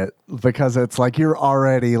pushing it because it's like you're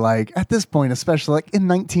already like at this point, especially like in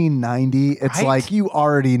 1990, it's Right? like you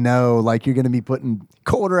already know like you're going to be putting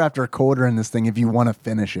quarter after quarter in this thing if you want to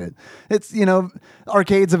finish it. It's, you know,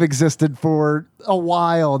 arcades have existed for a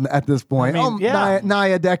while at this point, I mean, yeah. nigh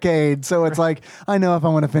a decade. So it's like, I know if I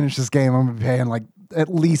want to finish this game, I'm going to be paying like at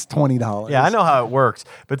least $20. Yeah, I know how it works.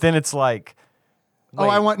 But then it's like, Oh,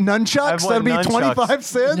 I want nunchucks? I That'd want be nunchucks. 25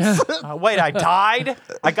 cents? wait, I died?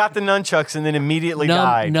 I got the nunchucks and then immediately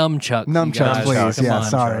died. Nunchucks. you Nunchucks, guys. please. Come Yeah, on.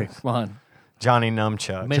 sorry. Come on. Johnny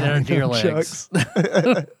Nunchuck. Made out of deer legs.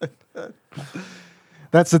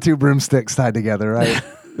 That's the two broomsticks tied together, right?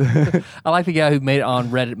 I like the guy who made it on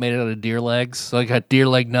Reddit, made it out of deer legs. So I got deer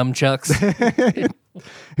leg nunchucks.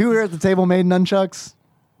 Who here at the table made nunchucks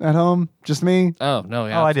at home? Just me? Oh, no.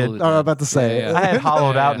 Yeah, Oh, I did. absolutely Oh, I was about to say. Yeah, yeah. I had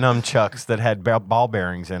hollowed out Yeah. nunchucks that had ball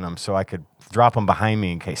bearings in them so I could drop them behind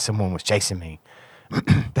me in case someone was chasing me.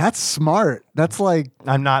 That's smart. That's like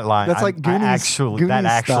I'm not lying. That's I- like Goonies- that Goonies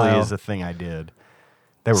actually style. is a thing I did.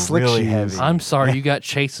 They were Slick really shoes. heavy. I'm sorry you got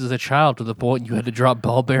chased as a child to the point you had to drop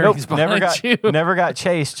ball Nope, bearings behind you. never got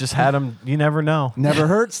chased. Just had them. You never know. never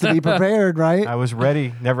hurts to be prepared, right? I was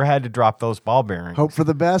ready. Never had to drop those ball bearings. Hope for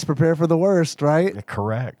the best, prepare for the worst, right?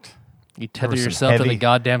 Correct. You tether were some yourself to the heavy-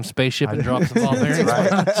 goddamn spaceship and drop some ball bearings.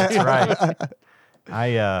 That's right.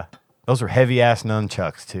 I those were heavy ass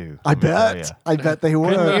nunchucks too. I bet. I bet they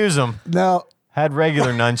Couldn't were. use them. No. Had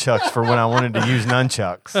regular nunchucks for when I wanted to use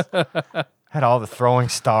nunchucks. Had all the throwing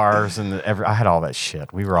stars and I had all that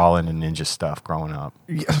shit. We were all into ninja stuff growing up.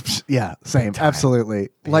 Yeah, same. Absolutely.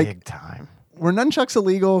 Like, Big time. were nunchucks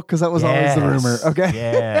illegal? Because that was always the rumor. Okay.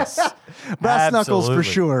 Yes. Brass knuckles for Absolutely.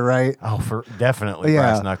 sure, right? Oh, for definitely Yeah.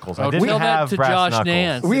 brass knuckles. I Oh, didn't tell have that to brass Josh knuckles.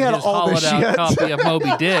 Nance. We and had his all this hollowed out shit. copy of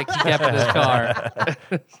Moby Dick he kept in his car.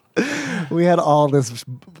 We had all this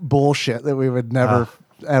bullshit that we would never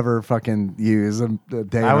ever fucking use a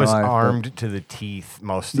day in I our was life, but- armed to the teeth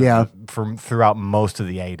most of Yeah. throughout most of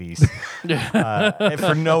the 80s.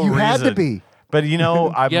 For no You reason. had to be. But you know,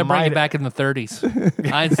 I Yeah, bring might it back in the 30s.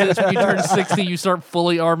 I insist when you turn 60, you start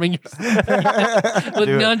fully arming yourself with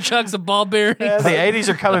Do it. nunchucks and ball bearings. Yeah, the 80s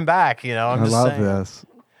are coming back, you know. I'm I just love saying. this.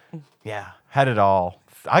 Yeah, had it all.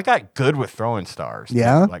 I got good with throwing stars. too.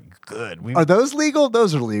 Yeah? Like good. Are those legal?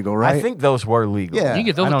 Those are legal, right? I think those were legal. Yeah. You can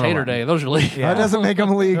get those I at don't know Tater what- Day. Those are legal. Yeah. That doesn't make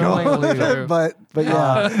them legal. They're illegal. but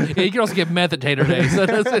yeah. Yeah, you can also get meth at Tater Day. So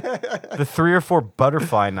that's it. The 3 or 4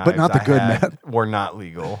 butterfly knives not the I good had meth. were not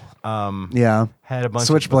legal. Yeah. Had a bunch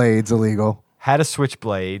Switchblades illegal. Had a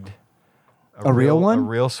switchblade. A real one? A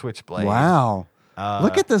real switchblade. Wow.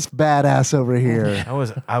 Look at this badass over here.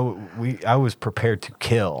 I was prepared to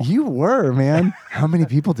kill. You were, man. How many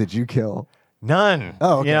people did you kill? None.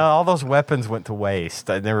 Oh, okay. You know, all those weapons went to waste.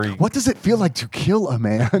 I never. What does it feel like to kill a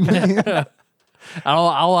man?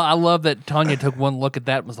 I love that Tanya took one look at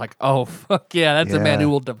that and was like, "Oh fuck yeah, that's a man Yeah.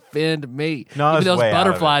 who will defend me." No, I Give me was those way out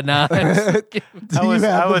of butterfly knives. Do I was, you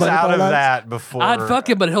have I the was out butterfly of knives? that before. I'd fuck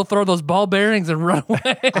him, but he'll throw those ball bearings and run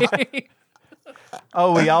away.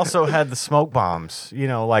 Oh, we also had the smoke bombs. You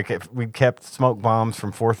know, like if we kept smoke bombs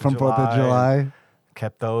from 4th of From July. 4th of July.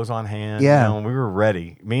 Kept those on hand. Yeah. You know, we were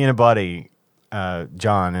ready. Me and a buddy,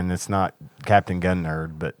 John, and it's not Captain Gun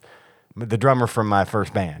Nerd, but The drummer from my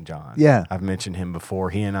first band, John. Yeah. I've mentioned him before.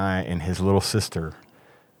 He and I and his little sister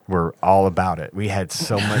were all about it. We had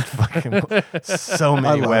so much so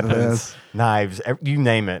many love weapons, this. knives, you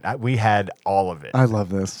name it. We had all of it. I love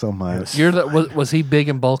this so much. Was he big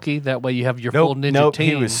and bulky? That way you have your full ninja team.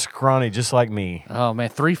 He was scrawny, just like me. Oh man,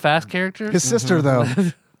 3 fast characters. His sister, though,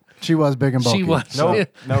 she was big and bulky. She was. Nope.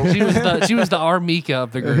 She was the Armika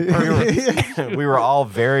of the group. We were all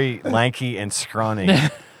very lanky and scrawny,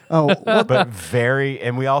 Oh, well, but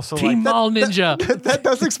and we also Team liked, Mall Ninja. that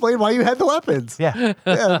does explain why you had the weapons. yeah. Yeah,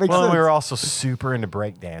 that makes Well, sense. we were also super into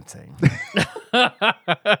breakdancing.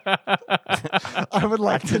 I would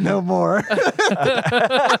like to know more.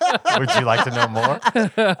 Would you like to know more?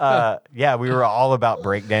 Yeah, we were all about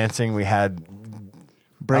breakdancing. We had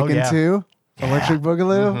Breaking yeah. 2, Electric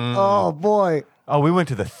Boogaloo. Oh boy. we went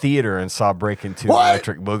to the theater and saw Breaking 2 What?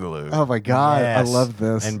 Electric Boogaloo. Oh my God, I Yes. love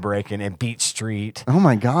this. And Breaking and Beat Street. Oh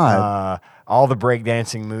my God. All the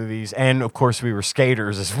breakdancing movies, and of course we were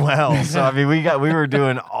skaters as well. So I mean, we were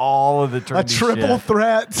doing all of the A trendy triple shit.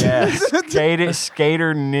 threat. Yeah,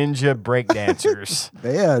 skater, ninja, breakdancers.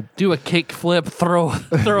 Man. Do a kick flip, throw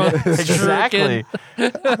Exactly.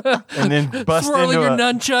 And then bust twirling into your a,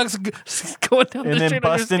 nunchucks, going down the and then street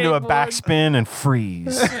on your bust into a skateboard. backspin and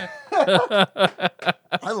freeze.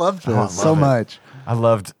 I love this love so it. much.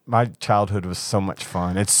 My childhood was so much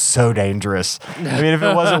fun. It's so dangerous. I mean, if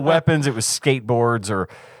it wasn't weapons, it was skateboards or,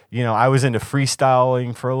 I was into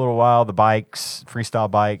freestyling for a little while, freestyle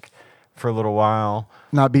bike for a little while.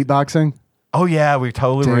 Not beatboxing? Oh yeah, we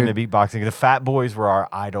totally were Dude. into beatboxing. The Fat Boys were our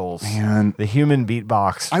idols. Man. The human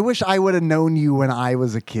beatbox. I wish I would have known you when I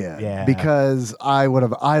was a kid. Yeah. Because I would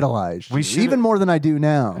have idolized you, should've- even more than I do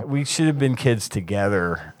now. We should have been kids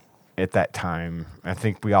together at that time. I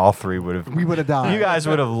think we all three would have. We would have died. You guys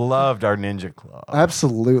would have loved our ninja club.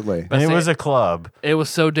 Absolutely. And it say- was a club. It was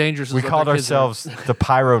so dangerous. We is what called the kids are. ourselves the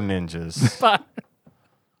Pyro Ninjas.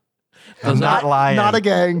 I'm not lying. Not a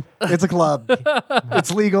gang. It's a club.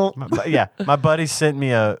 It's legal. But yeah, my buddy sent me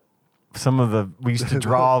we used to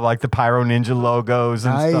draw like the Pyro Ninja logos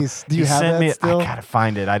and Nice. stuff. Do you He have sent that me, still? I gotta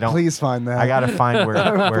find it. I don't. Please find that. I gotta find where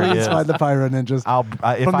it Please is. find the Pyro Ninjas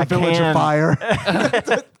If from I the Village can. of Fire.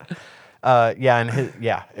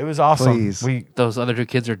 It was awesome. Please. Those other 2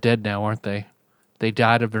 kids are dead now, aren't they? They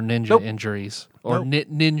died of their ninja injuries or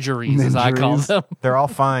ninjuries, as I call Ninjuries. them. They're all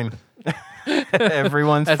fine.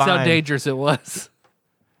 Everyone's That's fine. how dangerous it was.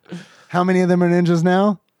 How many of them are ninjas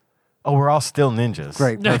now? Oh, we're all still ninjas.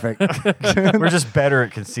 Great. Perfect. We're just better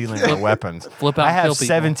at concealing our weapons. Flip out I and have kill people.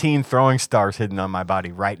 17 throwing stars hidden on my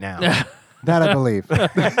body right now. That I believe.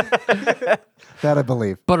 That I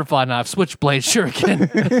believe. Butterfly knife, switchblade, shuriken.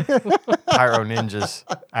 Pyro ninjas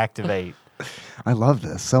activate. I love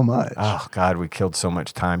this so much. Oh God, we killed so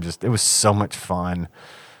much time. It was so much fun.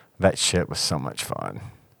 That shit was so much fun.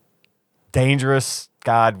 Dangerous.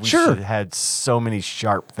 God, we Sure. should have had so many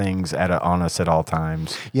sharp things on us at all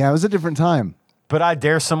times. Yeah, it was a different time. But I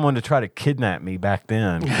dare someone to try to kidnap me back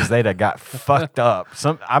then because they'd have got fucked up.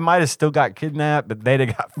 I might have still got kidnapped, but they'd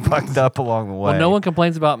have got fucked up along the way. Well, no one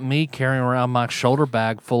complains about me carrying around my shoulder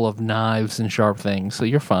bag full of knives and sharp things, so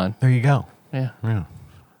you're fine. There you go. Yeah. Yeah.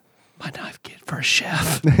 My knife kit for a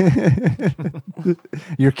chef.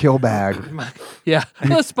 Your kill bag. Yeah,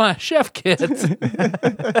 that's my chef kit.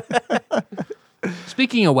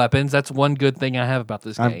 Speaking of weapons, that's one good thing I have about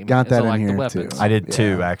this I've game. got is that I in like here, the weapons. too. I did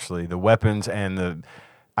too, actually. The weapons and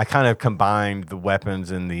I kind of combined the weapons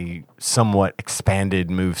and the somewhat expanded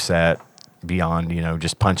moveset beyond,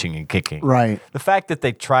 just punching and kicking. Right. The fact that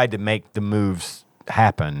they tried to make the moves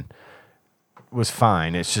happen was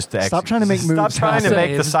fine. It's just the Stop trying to make moves Stop trying to happen.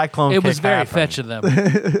 make the cyclone. It was kick very happen. fetch of them.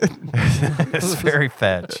 It's very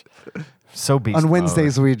fetch. So beast On mode.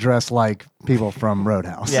 Wednesdays, we dress like people from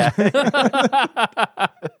Roadhouse. Yeah.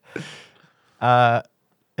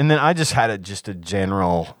 And then I just had a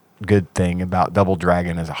general good thing about Double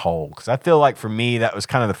Dragon as a whole because I feel like for me that was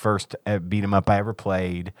kind of the first beat 'em up I ever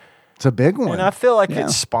played, It's a big one. and I feel like Yeah.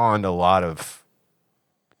 it spawned a lot of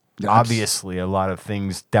Abs- obviously a lot of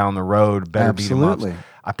things down the road. Better beat 'em ups. Absolutely.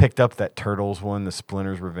 I picked up that Turtles one, the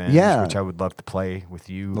Splinter's Revenge, Yeah. which I would love to play with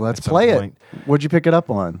you. Let's at some play point. it. What'd you pick it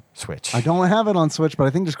up on? Switch. I don't have it on Switch, but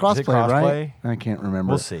I think there's it crossplay, right? crossplay? I can't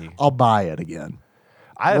remember. We'll see. I'll buy it again.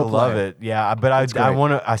 I We'll love play it. Yeah, but I great.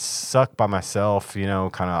 want to. I suck by myself. Kind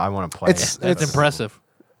of. I want to play. It's- it. That's impressive.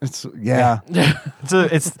 It's yeah.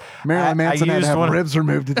 It's Marilyn Manson had to used have one of- ribs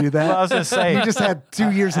removed to do that. Well, I was gonna say You just had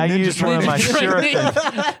 2 years of I ninja used one of training. my Training.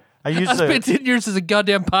 shuriken. I spent 10 years as a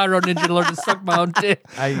goddamn pyro ninja to learn to suck my own dick.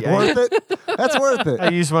 Worth it? That's worth it. I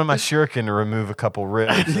used one of my shuriken to remove a couple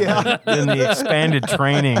ribs. Yeah. In the expanded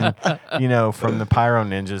training, from the pyro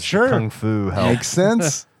ninjas, Sure. the kung fu helped. Makes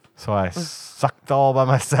sense. So I sucked all by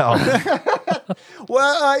myself.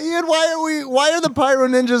 Well, Ian, why are the pyro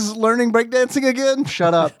ninjas learning breakdancing again?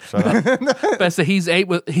 Shut up. Best that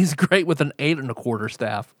he's great with an 8 1/4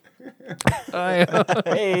 staff.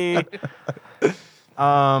 Hey.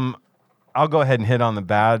 I'll go ahead and hit on the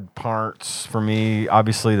bad parts for me.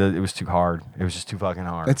 Obviously, it was too hard. It was just too fucking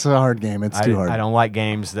hard. It's a hard game. It's too hard. I don't like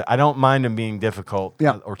games I don't mind them being difficult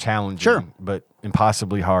or challenging. Sure. But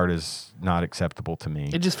impossibly hard is not acceptable to me.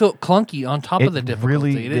 It just felt clunky on top of the difficulty.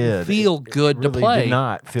 Really it didn't did. feel good Really to play. did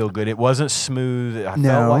not feel good. It wasn't smooth. I No.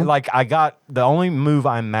 felt like I got the only move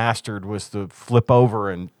I mastered was to flip over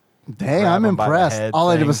and Hey, grab I'm 'em by the impressed. head All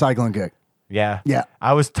I did thing. was cycle and kick. Yeah. Yeah.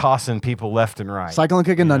 I was tossing people left and right. Cycle and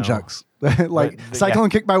kick and You know. nunchucks. Like, But, cycle yeah.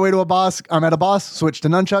 and kick my way to a boss. I'm at a boss. Switch to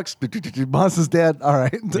nunchucks. Boss is dead. All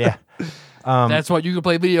right. Yeah. That's what you can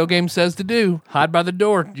play video games says to do. Hide by the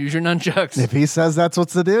door. Use your nunchucks. If he says that's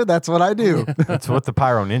what's to do, that's what I do. That's what the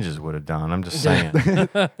Pyro Ninjas would have done. I'm just saying.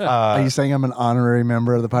 Are you saying I'm an honorary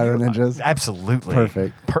member of the Pyro Ninjas? Absolutely.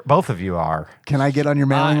 Perfect. Both of you are. Can I get on your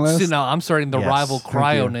mailing list? No, I'm starting the Yes. rival Thank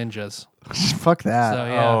Cryo you. Ninjas. Fuck that. So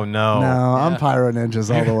yeah, Oh, no. No, I'm Pyro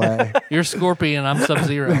Ninjas all the way. you're Scorpion. I'm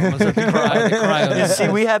Sub-Zero. I'm gonna start the Cryo Yeah, Ninjas. see,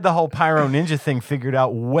 we had the whole Pyro Ninja thing figured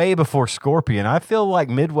out way before Scorpion. I feel like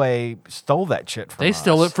Midway stole that shit from They us.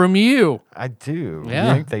 stole it from you. I do.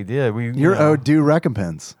 Yeah. I think they did. You're owed due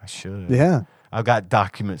recompense. I should. Yeah. I've got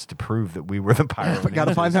documents to prove that we were the Pyro But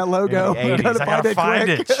gotta Ninjas find that logo. in the 80s. Gotta I gotta find find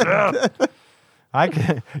it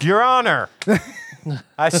it. Shit. Your Honor,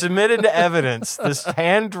 I submitted to evidence this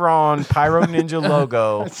hand-drawn Pyro Ninja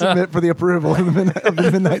logo. Submit for the approval of the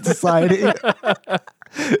Midnight Society.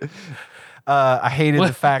 I hated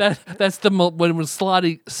the fact That's when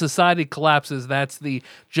society collapses. That's the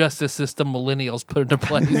justice system millennials put into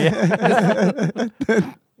place.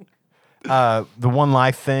 the one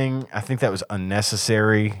life thing. I think that was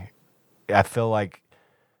unnecessary. I feel like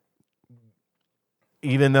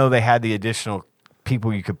even though they had the additional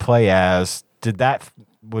people you could play as,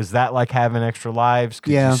 was that like having extra lives?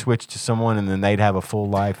 Could Yeah. you switch to someone and then they'd have a full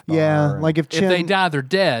life bar? Yeah, like if If Chin, they die, they're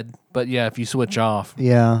dead. But yeah, if you switch off,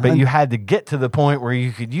 yeah, But you had to get to the point where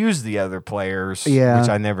you could use the other players, Yeah. which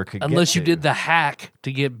I never could unless get you to. did the hack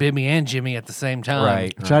to get Bimmy and Jimmy at the same time.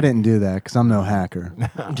 Right. which I didn't do that because I'm no hacker.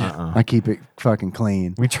 I keep it fucking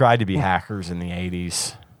clean. We tried to be hackers in the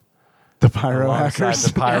 80s. The pyro Alongside hackers.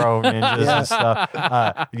 the Pyro Ninjas and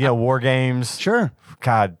stuff. War games. Sure.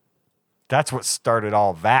 God, that's what started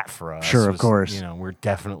all that for us. Sure, of course. We're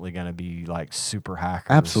definitely going to be like super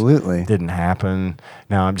hackers. Absolutely. Didn't happen.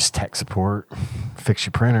 Now I'm just tech support. Fix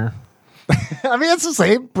your printer. I mean, it's the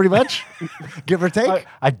same, pretty much, give or take.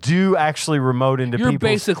 I do actually remote into You're people's...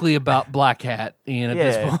 basically about Black Hat, Ian, at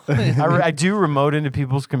Yeah, this point. I do remote into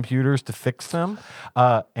people's computers to fix them.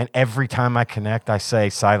 And every time I connect, I say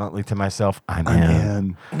silently to myself, I'm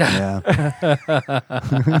in. Yeah.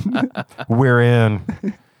 We're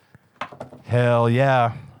in. Hell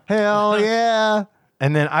yeah. Hell yeah.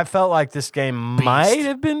 And then I felt like this game might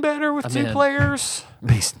have been better with I'm two in. players.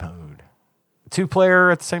 Beast mode. Two player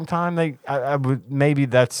at the same time. I would maybe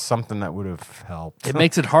that's something that would have helped. It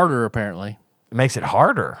makes it harder, apparently. It makes it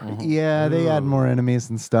harder. Yeah, they add more enemies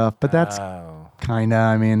and stuff, but that's Oh, kind of,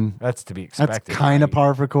 I mean, that's to be that's expected. kind of right?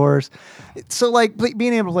 par for course. So, like,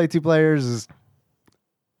 being able to play two players is,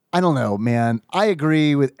 I don't know, man. I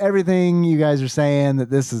agree with everything you guys are saying that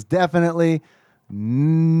this is definitely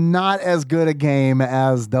not as good a game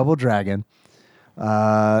as Double Dragon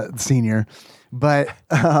Senior, but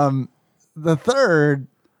the third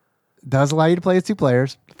does allow you to play as two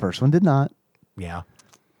players. The first one did not. Yeah.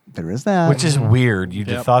 There is that. Which is weird. You'd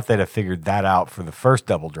Yep. have thought they'd have figured that out for the first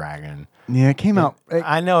Double Dragon. yeah, it came out.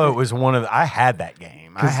 I know it was one of I had that game.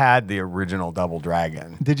 I had the original Double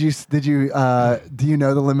Dragon. Did you do you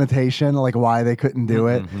know the limitation, like why they couldn't do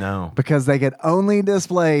it? No. Because they could only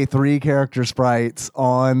display 3 character sprites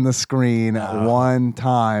on the screen at one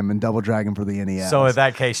time in Double Dragon for the NES. So in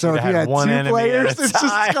that case, So you'd if have you had had one 2 enemy players, at a it's just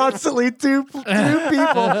time. constantly two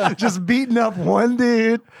people just beating up one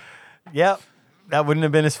dude. Yep. That wouldn't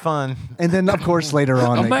have been as fun. And then, of course, later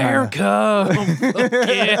on, America!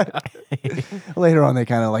 later on, they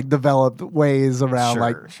kind of like developed ways around Sure,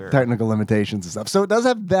 like sure. technical limitations and stuff. So it does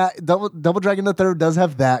have that. Double Dragon the Third does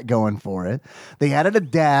have that going for it. They added a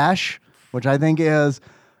dash, which I think is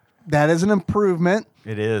that is an improvement.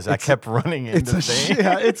 It is. I kept running into things.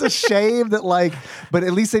 It's a shame that but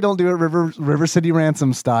at least they don't do it River City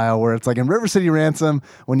Ransom style, where it's like in River City Ransom,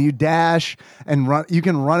 when you dash and run, you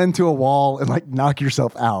can run into a wall and like knock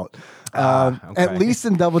yourself out. Okay. At least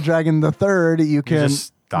in Double Dragon the Third, you can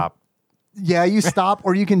just stop. Yeah, you stop,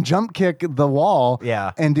 or you can jump kick the wall.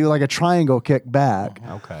 Yeah. And do like a triangle kick back.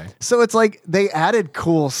 Okay. So it's like they added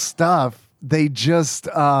cool stuff. They just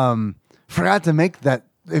forgot to make that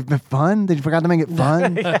fun. They forgot to make it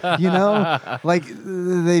fun. You know, like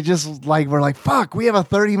they just were like, fuck, we have a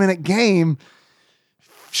 30-minute game.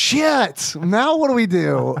 Shit. Now what do we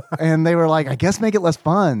do? And they were like, I guess make it less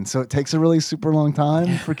fun. So it takes a really super long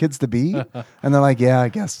time for kids to beat. And they're like, yeah, I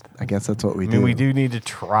guess that's what we do. I mean, we do need to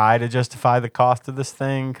try to justify the cost of this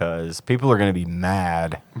thing because people are going to be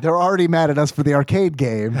mad. They're already mad at us for the arcade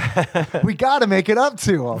game. We got to make it up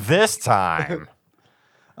to them. This time.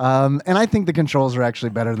 And I think the controls are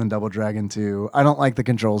actually better than Double Dragon 2. I don't like the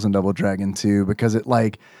controls in Double Dragon 2 because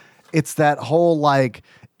it's that whole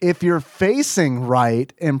if you're facing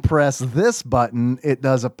right and press this button, it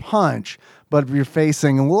does a punch. But if you're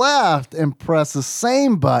facing left and press the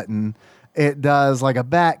same button, it does like a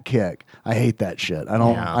back kick. I hate that shit.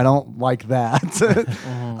 I don't like that.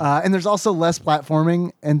 And there's also less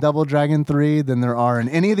platforming in Double Dragon 3 than there are in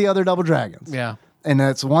any of the other Double Dragons. Yeah. And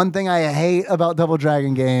that's one thing I hate about Double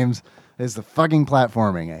Dragon games is the fucking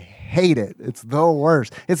platforming. I hate it. It's the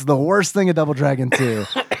worst. It's the worst thing of Double Dragon 2.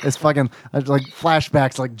 It's fucking like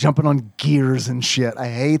flashbacks, like jumping on gears and shit. I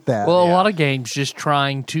hate that. Well, a lot of games just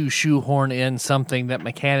trying to shoehorn in something that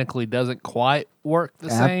mechanically doesn't quite work the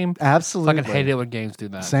same. Absolutely. Fucking hate it when games do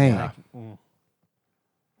that. Same. Yeah.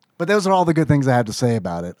 But those are all the good things I have to say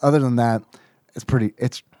about it. Other than that, it's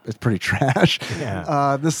pretty trash.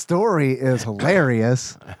 Yeah. The story is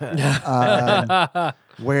hilarious.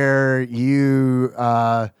 Where you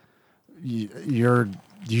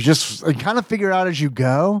just kind of figure out as you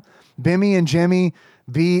go. Bimmy and Jimmy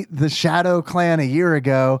beat the Shadow Clan a year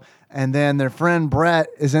ago, and then their friend Brett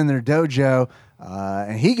is in their dojo,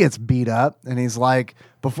 and he gets beat up, and he's like,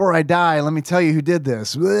 "Before I die, let me tell you who did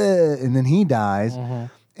this," and then he dies,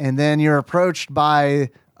 and then you're approached by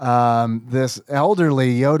this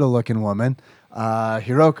elderly Yoda-looking woman,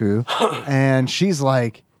 Hiroku, and she's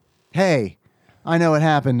like, "Hey, I know what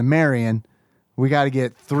happened to Marion. We got to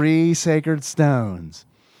get 3 sacred stones,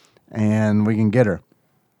 and we can get her."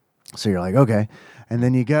 So you're like, okay. And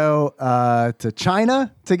then you go to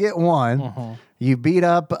China to get one. You beat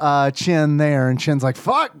up Chin there, and Chin's like,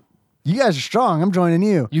 "Fuck, you guys are strong. I'm joining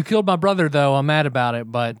you." You killed my brother, though. I'm mad about it,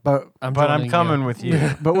 but I'm coming with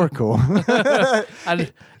you. But we're cool.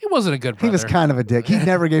 He wasn't a good brother. He was kind of a dick. He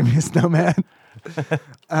never gave me a snowman.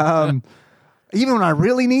 Even when I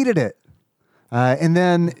really needed it. And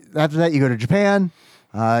then after that, you go to Japan.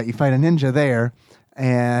 You fight a ninja there.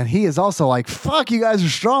 And he is also like, "Fuck, you guys are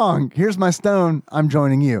strong. Here's my stone. I'm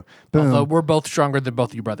joining you." Boom. Although we're both stronger than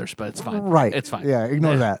both you brothers, but it's fine. Right. It's fine. Yeah,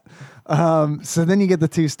 ignore that. So then you get the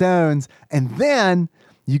 2 stones. And then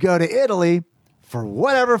you go to Italy for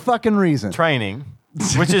whatever fucking reason. Training,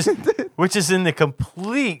 which is in the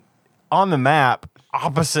complete, on the map,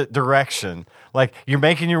 opposite direction. Like you're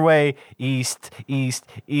making your way east, west,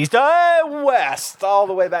 all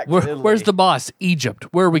the way back to Italy. Where's the boss? Egypt.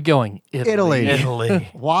 Where are we going? Italy.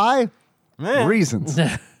 Why? Eh. Reasons.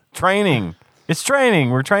 Training. It's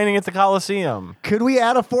training. We're training at the Coliseum. Could we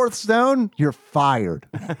add a 4th stone? You're fired.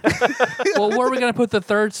 Well, where are we going to put the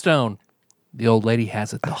 3rd stone? The old lady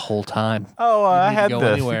has it the whole time. Oh, You I need to had go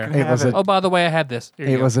this. anywhere. You can have it. Oh, by the way, I had this. Here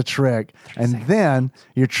you It go. was a trick. And then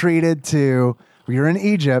you're treated to, you're in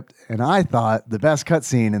Egypt, and I thought the best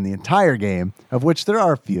cutscene in the entire game, of which there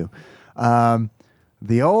are a few,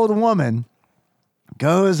 the old woman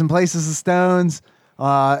goes and places the stones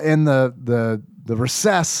in the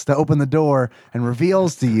recess to open the door and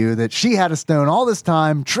reveals to you that she had a stone all this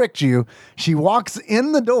time, tricked you. She walks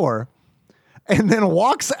in the door and then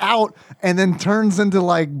walks out and then turns into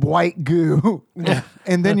like white goo.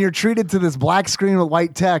 And then you're treated to this black screen with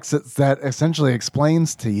white text that essentially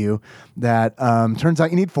explains to you that turns out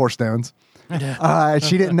you need 4 stones.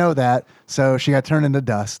 She didn't know that, so she got turned into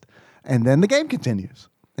dust. And then the game continues.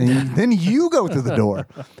 And then you go through the door.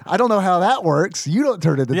 I don't know how that works. You don't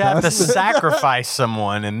turn into You have to dust. sacrifice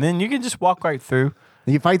someone, and then you can just walk right through.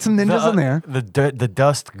 You fight some ninjas in there. The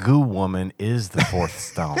dust goo woman is the 4th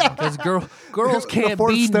stone. Because girls The can't 4th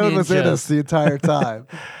be stone was in us ninjas. the entire time.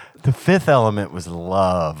 The 5th element was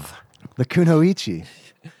love. The Kunoichi.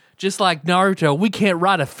 Just like Naruto, we can't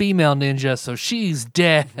ride a female ninja, so she's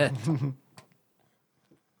dead.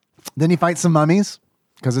 Then you fight some mummies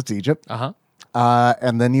because it's Egypt. Uh-huh.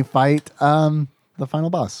 And then you fight the final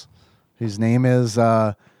boss. whose name is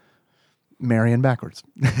Marion backwards.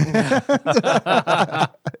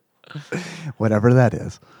 Whatever that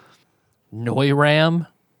is. Noiram.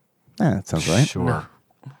 Yeah, that sounds right. Sure.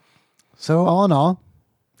 So all in all,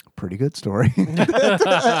 pretty good story.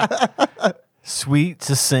 Sweet,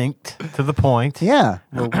 succinct, to the point. Yeah.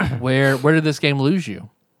 Where did this game lose you?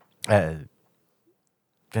 In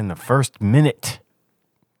the first minute,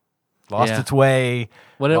 lost Yeah. its way,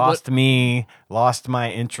 What- lost me, lost my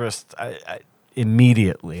interest.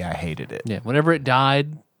 Immediately, I hated it. Yeah, whenever I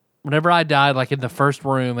died, like in the first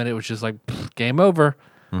room, and it was just like game over.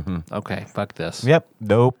 Okay, fuck this. Yep.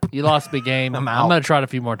 Nope. You lost me, game. I'm I'm out. gonna try it a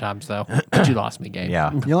few more times though, but you lost me, game.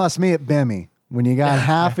 Yeah. You lost me at Bimmy when you got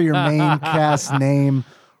half of your main cast name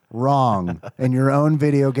wrong in your own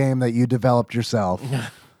video game that you developed yourself.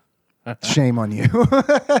 Shame on you.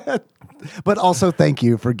 But also thank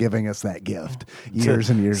you for giving us that gift years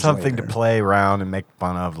and years Something later. to play around and make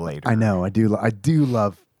fun of later. I know. I do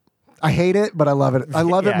love. I hate it, but I love it. I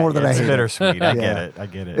love it more than I it's hate it. bittersweet. I Yeah.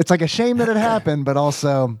 get it. It's like a shame that it happened, but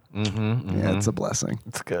also, yeah, it's a blessing.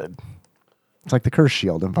 It's good. It's like the curse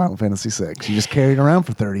shield in Final Fantasy VI. You just carry it around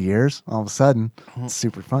for 30 years. All of a sudden, it's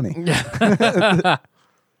super funny.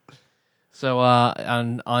 So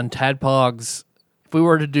on Tadpogs, if we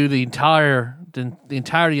were to do the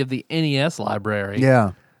entirety of the NES library,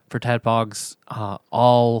 Yeah. for Tadpogs,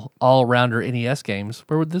 all rounder NES games,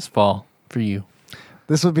 where would this fall for you?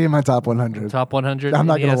 This would be in my top 100. Top 100. I'm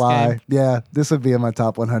not going NES to lie. game? Yeah, this would be in my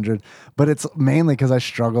top 100. But it's mainly because I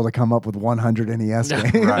struggle to come up with 100 NES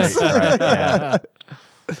games. Right.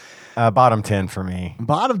 Yeah. Bottom 10 for me.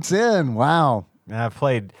 Bottom 10. Wow. And I've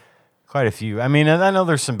played quite a few. I mean, I know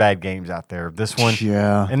there's some bad games out there. This one,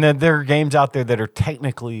 Yeah. and then there are games out there that are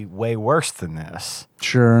technically way worse than this.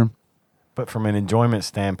 Sure. But from an enjoyment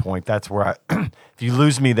standpoint, that's where if you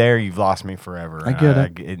lose me there, you've lost me forever. I get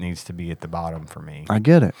it. It needs to be at the bottom for me. I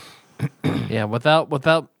get it. Yeah,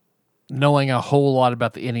 without knowing a whole lot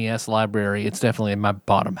about the NES library, it's definitely in my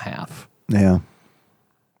bottom half. Yeah.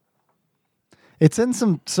 It's in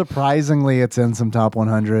some, surprisingly, it's in some top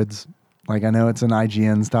 100s. Like, I know it's in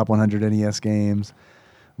IGN's top 100 NES games.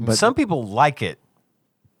 But Some people like it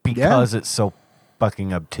because it's so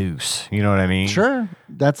fucking obtuse. You know what I mean? sure,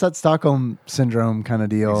 that's that Stockholm Syndrome kind of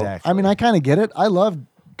deal. Exactly. I mean, I kind of get it. I love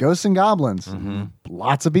Ghosts and Goblins.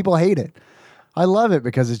 Lots of people hate it. I love it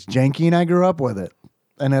because it's janky and I grew up with it.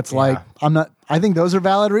 And it's like, I think those are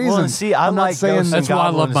valid reasons. and see, I I'm not like saying, Ghosts and That's why I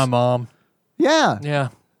love Goblins. my mom. yeah. Yeah.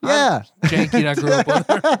 Yeah. Janky and I grew up with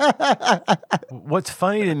her. What's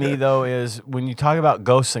funny to me though is when you talk about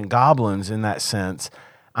Ghosts and Goblins in that sense,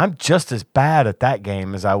 I'm just as bad at that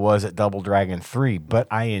game as I was at Double Dragon 3, but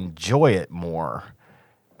I enjoy it more.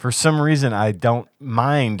 For some reason, I don't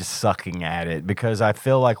mind sucking at it because I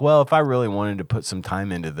feel like, well, if I really wanted to put some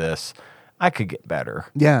time into this, I could get better.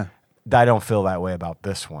 Yeah. I don't feel that way about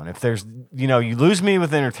this one. If there's, you lose me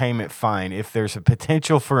with entertainment, fine. If there's a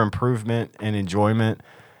potential for improvement and enjoyment,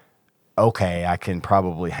 okay, I can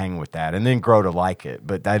probably hang with that and then grow to like it.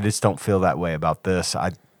 But I just don't feel that way about this.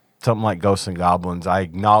 Something like Ghosts and Goblins, I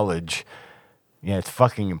acknowledge, it's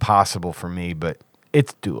fucking impossible for me, but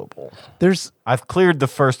it's doable. I've cleared the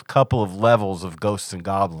first couple of levels of Ghosts and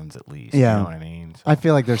Goblins at least. Yeah. You know what I mean? So, I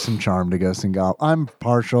feel like there's some charm to Ghosts and Goblins. I'm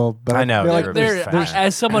partial, but I know, feel like they're- There, There's-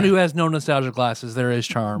 as someone who has no nostalgia glasses, there is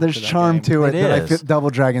charm. there's to that charm game. to it, It that I is. feel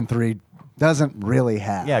Double Dragon 3 doesn't really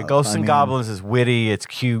have. yeah, Ghosts I and mean, Goblins is witty, it's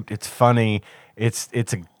cute, it's funny, it's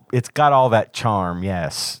got all that charm,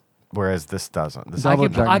 yes. Whereas this doesn't. This I Double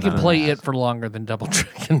can Dragon I can doesn't play have. it for longer than Double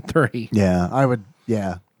Dragon 3. Yeah, I would.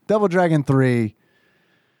 Yeah. Double Dragon 3.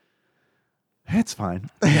 It's fine.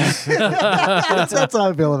 that's how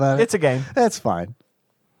I feel about it. it's a game. It's fine.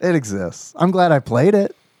 It exists. I'm glad I played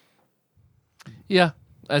it. Yeah,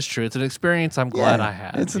 that's true. It's an experience I'm glad Yeah, I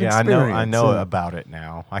had. it's an Yeah, I know experience. about it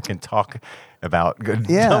now. I can talk about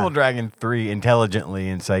Yeah. Double Dragon 3 intelligently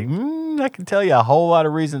and say, I can tell you a whole lot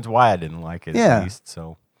of reasons why I didn't like it Yeah. at least.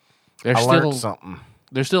 So There's I still learned something.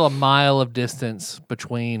 there's still a mile of distance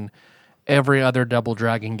between every other Double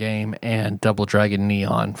Dragon game and Double Dragon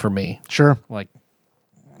Neon for me. Sure. Like,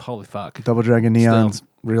 holy fuck. Double Dragon Neon's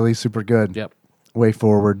really super good. Yep. Way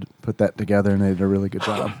Forward put that together and they did a really good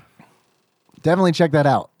job. Definitely check that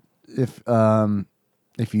out if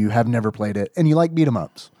you have never played it and you like beat 'em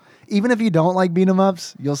ups. Even if you don't like beat 'em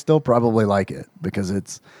ups, you'll still probably like it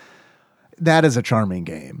because that is a charming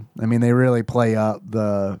game. I mean, they really play up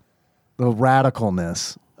the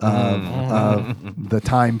radicalness of the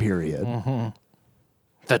time period.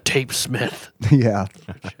 The Tape Smith. Yeah.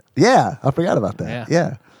 Yeah, I forgot about that.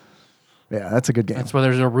 Yeah. Yeah, that's a good game. That's why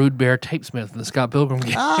there's a Rude Bear Tape Smith in the Scott Pilgrim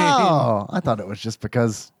game. Oh, I thought it was just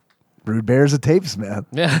because Brood Bear's a tapesmith.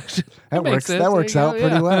 Yeah, That makes works. sense. That works There you out go,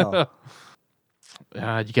 pretty yeah.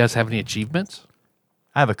 well. You guys have any achievements?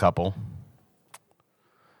 I have a couple.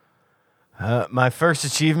 My first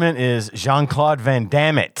achievement is Jean-Claude Van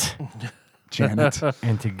Damme it. Janet.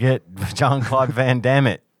 And to get Jean-Claude Van Damme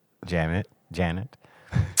it, Janet,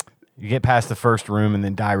 you get past the first room and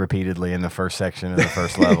then die repeatedly in the first section of the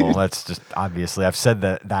first level. That's just obviously, I've said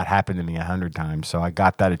that happened to me 100 times, so I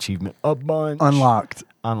got that achievement a bunch. Unlocked.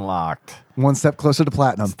 Unlocked. One step closer to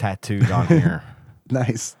platinum. It's tattooed on here.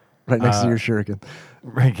 Nice. Right next to your shuriken.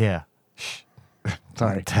 Right, yeah. Shh.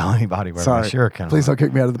 Sorry. Don't tell anybody where Sorry. my shuriken Please don't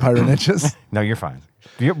kick me out of the Pyro Ninjas. No, you're fine.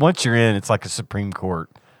 Once you're in, it's like a Supreme Court.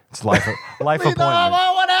 It's life appointment.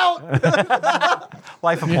 one out.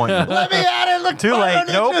 Life appointment. Let me at it. Look, Too late.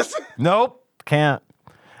 Pyro Nope. Ninjas. Nope. Can't.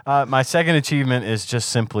 My second achievement is just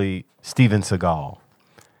simply Steven Seagal.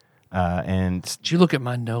 And Did you look at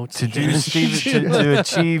my notes? to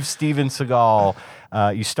achieve Steven Seagal,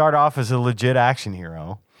 you start off as a legit action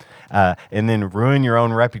hero. And then ruin your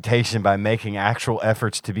own reputation by making actual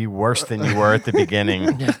efforts to be worse than you were at the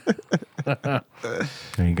beginning.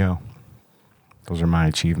 There you go. Those are my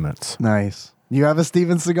achievements. Nice. You have a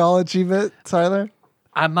Steven Seagal achievement, Tyler?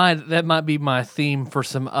 That might be my theme for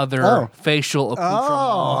some other Oh. facial accoutrement.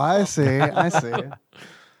 Oh, I see. I see.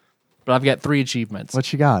 But I've got 3 achievements.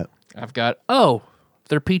 What you got? I've got,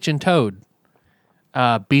 they're Peach and Toad.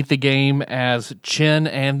 Beat the game as Chin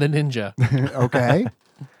and the Ninja. Okay.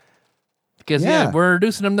 Because, Yeah. we're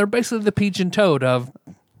introducing them. They're basically the Peach and Toad of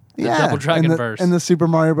the Double Dragon verse. And the Super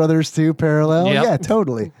Mario Brothers 2 parallel. Yep. Yeah,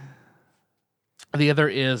 totally. The other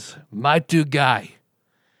is Might Do Guy.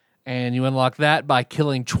 And you unlock that by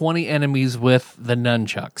killing 20 enemies with the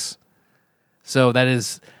nunchucks. So that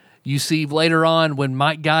is, you see later on when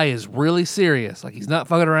Might Guy is really serious, like he's not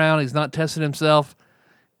fucking around, he's not testing himself,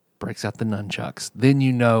 breaks out the nunchucks. Then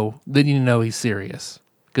you know he's serious.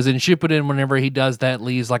 Because in Shippuden, whenever he does that,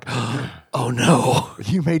 Lee's like, oh no.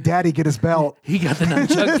 You made Daddy get his belt. He got the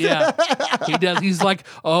nunchuck. Yeah, he does. He's like,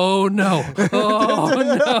 oh no, oh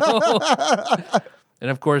no. And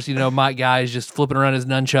of course, Mike Guy is just flipping around his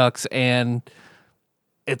nunchucks, and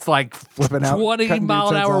it's like Flipping out, 20 cutting mile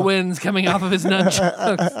an dudes' heads hour off. winds coming off of his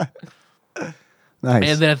nunchucks. Nice.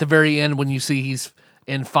 And then at the very end, when you see he's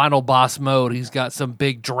in final boss mode, he's got some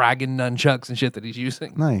big dragon nunchucks and shit that he's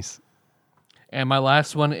using. Nice. And my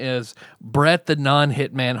last one is Brett the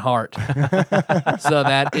non-Hitman Heart. So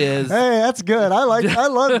that is, Hey, that's good. I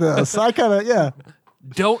love this. I kind of, yeah.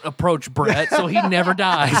 don't approach Brett so he never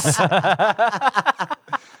dies.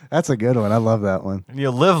 That's a good one. I love that one. And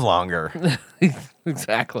you'll live longer,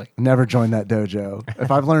 Exactly. Never join that dojo. If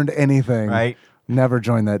I've learned anything, right? never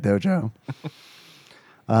join that dojo.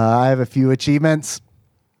 I have a few achievements.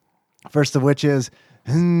 First of which is,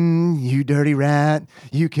 you dirty rat,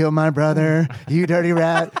 you killed my brother, you dirty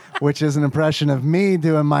rat, which is an impression of me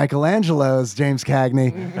doing Michelangelo's James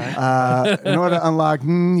Cagney. In order to unlock,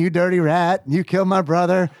 you dirty rat, you killed my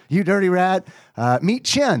brother, you dirty rat, meet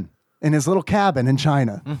Chin in his little cabin in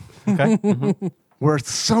China. Okay. Where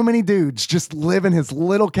so many dudes just live in his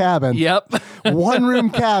little cabin. Yep. One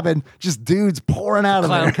room cabin, just dudes pouring out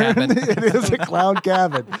of Clown there. cabin. It is a clown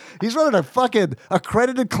cabin. He's running a fucking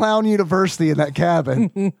accredited clown university in that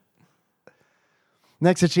cabin.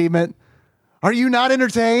 Next achievement. Are you not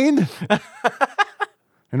entertained?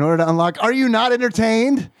 In order to unlock, are you not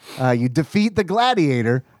entertained? You defeat the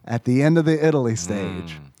gladiator at the end of the Italy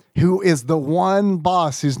stage. Who is the one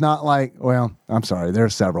boss who's not like, well, I'm sorry, there are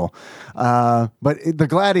several. But the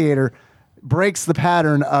gladiator breaks the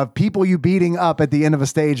pattern of people you beating up at the end of a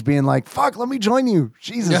stage being like, fuck, let me join you.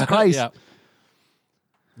 Jesus Christ. Yeah.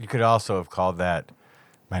 You could also have called that,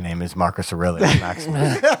 my name is Marcus Aurelius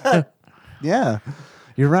Maximus. Yeah,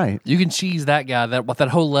 you're right. You can cheese that guy. That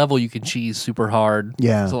whole level you can cheese super hard.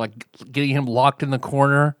 Yeah. So like getting him locked in the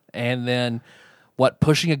corner and then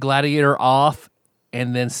pushing a gladiator off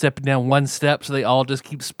and then stepping down one step so they all just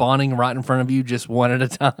keep spawning right in front of you just one at a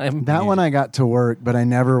time. That one I got to work, but I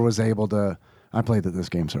never was able to. I played this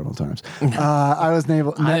game several times. I was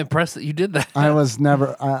able. I'm impressed that you did that. I was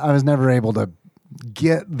never able to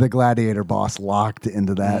get the gladiator boss locked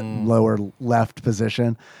into that lower left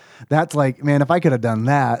position. That's like, man, if I could have done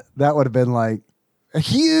that, that would have been like a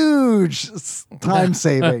huge time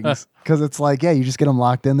savings. Because it's like, yeah, you just get them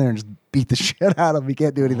locked in there and just beat the shit out of them. You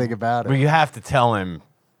can't do anything about Well, it. you have to tell him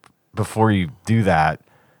before you do that,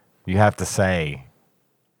 you have to say,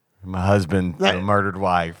 my husband to a murdered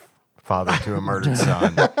wife, father to a murdered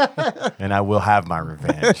son, and I will have my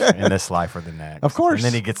revenge in this life or the next. Of course. And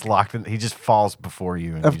then he gets locked in. He just falls before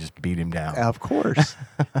you and you just beat him down. Of course.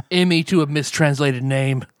 Emmy to a mistranslated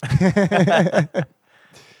name.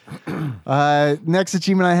 Next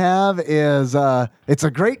achievement I have is it's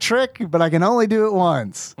a great trick, but I can only do it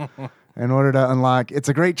once. In order to unlock, it's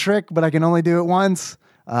a great trick, but I can only do it once.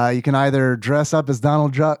 You can either dress up as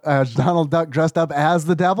Donald Duck dressed up as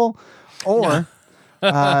the devil, or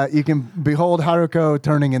you can behold Haruko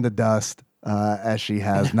turning into dust as she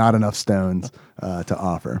has not enough stones to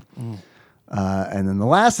offer. And then the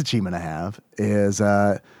last achievement I have is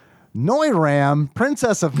Noiram,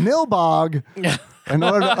 Princess of Nilbog. In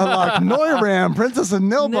order to unlock Noiram, Princess of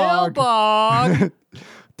Nilbog, Nilbog.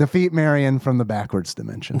 defeat Marion from the backwards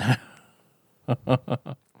dimension.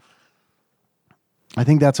 I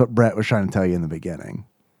think that's what Brett was trying to tell you in the beginning.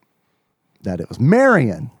 That it was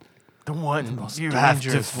Marion. The one you have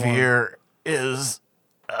to fear is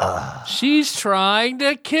She's trying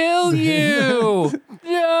to kill you.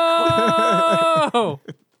 No.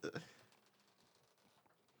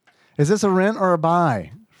 Is this a rent or a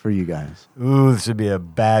buy for you guys? ooh, this would be a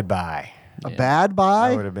bad buy. A bad I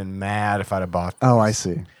buy? would have been mad if I'd have bought. Oh, I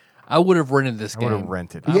see. I would have rented this I game. would have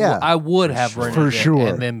rented. Yeah. I would have rented For it sure.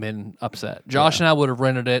 and then been upset. Josh and I would have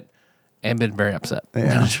rented it and been very upset.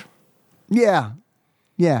 Yeah. Yeah.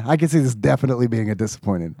 Yeah, I can see this definitely being a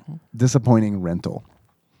disappointing rental.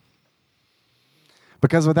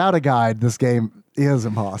 Because without a guide, this game is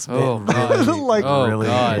impossible. Oh, God. like, Oh, really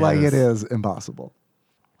God. like it is impossible.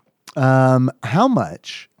 How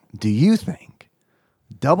much do you think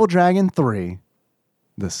Double Dragon 3,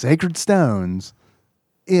 The Sacred Stones,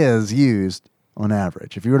 is used on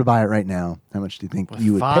average? If you were to buy it right now, how much do you think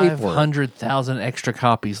you would pay for it? 500,000 extra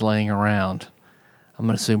copies laying around. I'm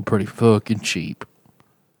going to assume pretty fucking cheap.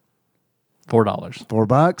 $4.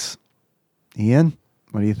 $4? Ian,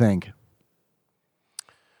 what do you think?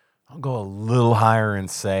 I'll go a little higher and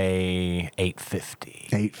say $850.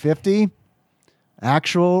 $850.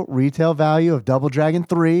 Actual retail value of Double Dragon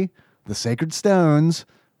 3, The Sacred Stones,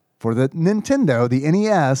 for the Nintendo, the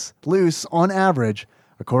NES, loose on average,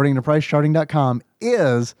 according to PriceCharting.com,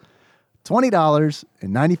 is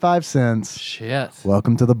 $20.95. Shit.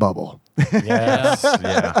 Welcome to the bubble. Yes,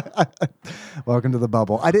 yeah. Welcome to the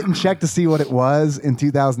bubble. I didn't check to see what it was in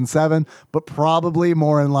 2007, but probably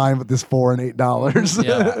more in line with this $4 and $8.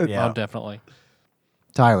 Yeah, Yeah. Oh, definitely.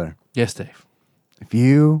 Tyler, Yes, Dave. if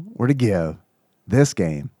you were to give this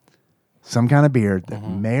game some kind of beard that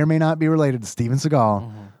may or may not be related to Steven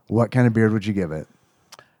Seagal, what kind of beard would you give it?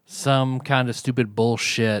 Some kind of stupid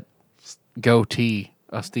bullshit goatee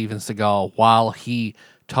of Steven Seagal while he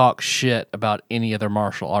talks shit about any other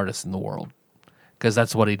martial artist in the world. Because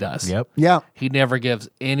that's what he does. Yep. Yeah. He never gives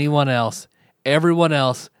anyone else. Everyone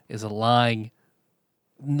else is a lying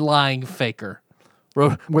faker.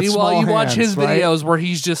 Meanwhile, small you watch his hands, right? videos where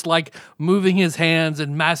he's just like moving his hands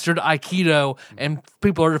and mastered Aikido, and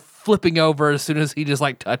people are flipping over as soon as he just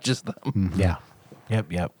like touches them. Yeah.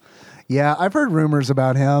 Yep. Yeah, I've heard rumors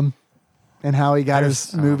about him and how he got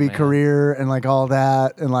his movie man. career and like all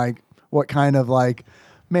that, and like what kind of like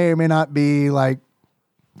may or may not be like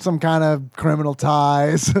some kind of criminal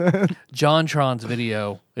ties. John Tron's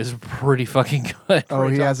video is pretty fucking good. Oh, where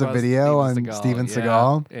he talks has a about video on Steven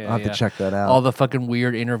Seagal? Yeah, I'll have to check that out. All the fucking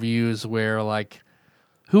weird interviews where like,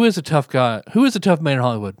 who is a tough guy? Who is a tough man in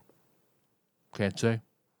Hollywood? Can't say.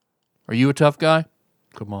 Are you a tough guy?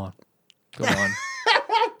 Come on. What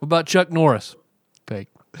about Chuck Norris? Fake.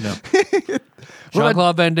 No.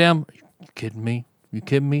 Jean-Claude Van Damme? Are you kidding me?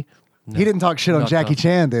 No. He didn't talk shit on Not Jackie tough.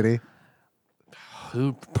 Chan, did he?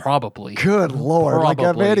 Who? Probably. Good Lord. Like, of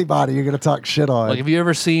Probably. anybody you're going to talk shit on. Like, have you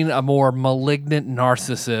ever seen a more malignant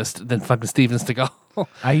narcissist than fucking Steven Seagal?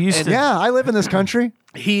 I used to. yeah, I live in this country.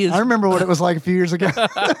 He is. I remember what it was like a few years ago.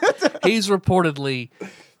 He's reportedly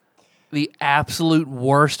the absolute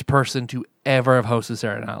worst person to ever have hosted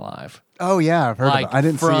Saturday Night Live. Oh, yeah, I've heard Like, about it. I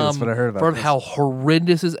didn't see this, but I heard about from this. how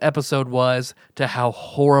horrendous his episode was to how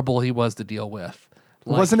horrible he was to deal with.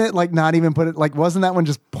 Like, Wasn't it like not even put it, like, wasn't that one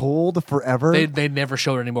just pulled forever? They never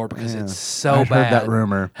showed it anymore because it's so I'd bad. heard that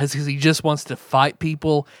rumor. Because he just wants to fight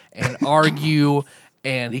people and argue,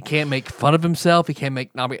 and he can't make fun of himself. He can't make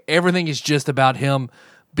everything is just about him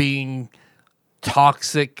being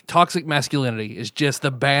toxic. Toxic masculinity is just the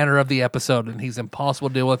banner of the episode, and he's impossible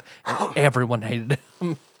to deal with. And everyone hated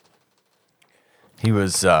him. He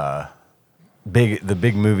was big. The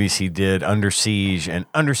big movies he did, Under Siege and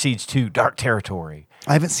Under Siege 2, Dark Territory.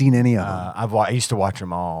 I haven't seen any of them. I used to watch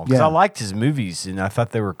them all because Yeah. I liked his movies and I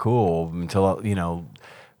thought they were cool until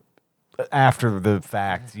after the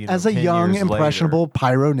fact. As a 10 young, years later. impressionable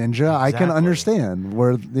pyro ninja, I can Exactly. understand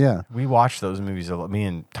where, yeah. We watched those movies a lot. Me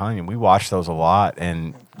and Tanya, we watched those a lot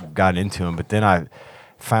and got into them. But then I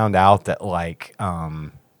found out that like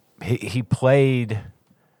he played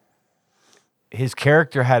his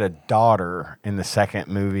character had a daughter in the second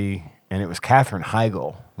movie, and it was Katherine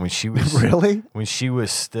Heigl when she was Really? when she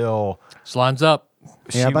was still. This lines up.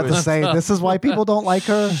 Yeah, about to say this is why people don't like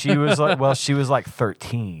her. She was like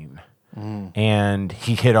 13, and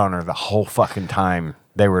he hit on her the whole fucking time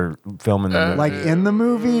they were filming the movie. Like in the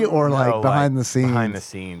movie or No, like behind the scenes? Behind the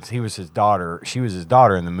scenes. He was his daughter. She was his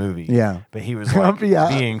daughter in the movie. Yeah. But he was like Yeah.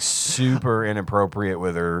 being super inappropriate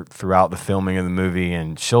with her throughout the filming of the movie,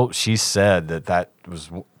 and she said that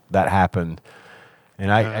happened,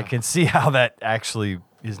 and I can see how that actually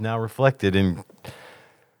is now reflected in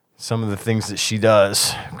some of the things that she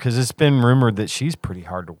does, because it's been rumored that she's pretty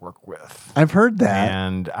hard to work with. I've heard that.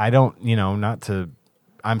 And I don't,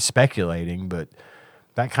 I'm speculating, but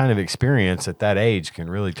that kind of experience at that age can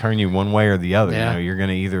really turn you one way or the other. Yeah. You're going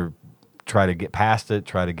to either try to get past it,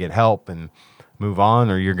 try to get help and move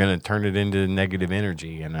on, or you're going to turn it into negative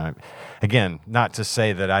energy. And again, not to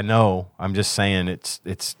say that I know, I'm just saying it's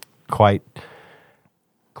quite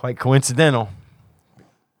coincidental.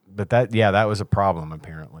 But that was a problem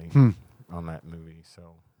apparently on that movie.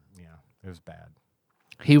 So yeah, it was bad.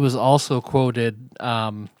 He was also quoted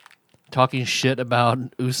talking shit about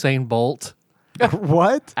Usain Bolt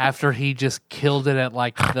What? after he just killed it at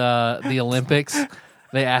like the Olympics.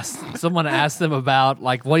 Someone asked him about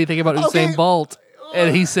like, what do you think about Usain Okay. Bolt?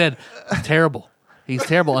 And he said, terrible. He's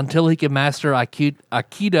terrible. Until he can master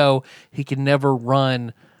Aikido, he can never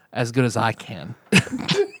run as good as I can.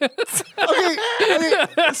 Okay,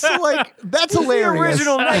 so like that's hilarious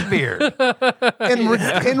Original Nightbeard.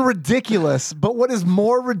 and ridiculous. But what is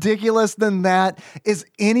more ridiculous than that is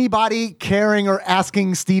anybody caring or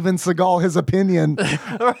asking Steven Seagal his opinion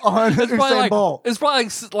on Usain Bolt. It's probably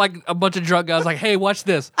like a bunch of drunk guys like, hey, watch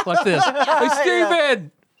this. Hey,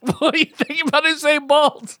 Steven, what do you think about Usain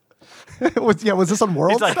Bolt? was this on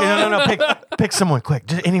World? It's like, no, pick someone quick.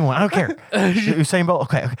 Just anyone. I don't care. Usain Bolt.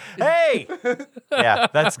 Okay. Hey! Yeah,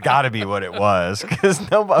 that's got to be what it was. Because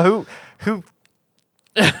nobody, who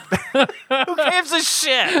gives a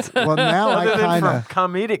shit? Well, now Other I than kind for of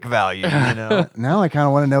comedic value, now I kind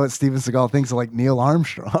of want to know what Steven Seagal thinks of like Neil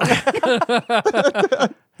Armstrong. I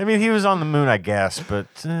mean, he was on the moon, I guess, but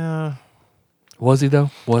Was he though?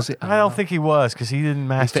 Was he? I don't think he was, because he didn't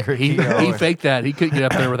master He Aikido. faked that. He couldn't get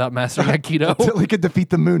up there without mastering Aikido. Until he could defeat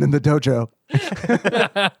the moon in the dojo.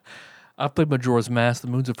 I played Majora's Mask. The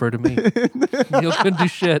moon's afraid of me. Neil couldn't do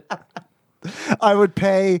shit. I would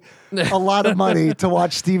pay a lot of money to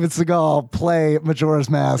watch Steven Seagal play Majora's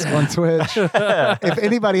Mask on Twitch. If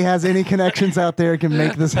anybody has any connections out there can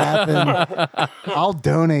make this happen, I'll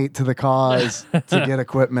donate to the cause to get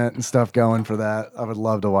equipment and stuff going for that. I would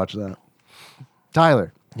love to watch that.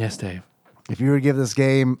 Tyler, Yes, Dave. if you were to give this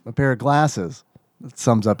game a pair of glasses, that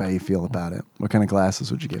sums up how you feel about it. What kind of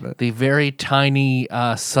glasses would you give it? The very tiny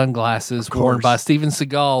sunglasses worn by Steven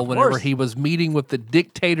Seagal whenever course. he was meeting with the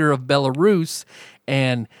dictator of Belarus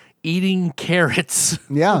and eating carrots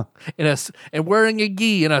Yeah. and wearing a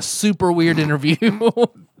gi in a super weird interview.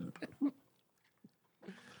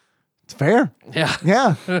 It's fair. Yeah.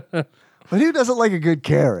 Yeah. But who doesn't like a good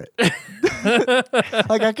carrot?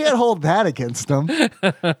 Like, I can't hold that against them.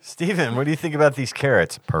 Steven, what do you think about these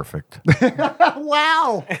carrots? Perfect.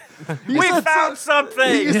 Wow. We found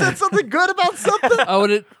something. You said something good about something?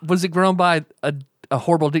 Oh, was it grown by a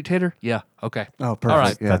horrible dictator? Yeah. Okay. Oh, perfect. All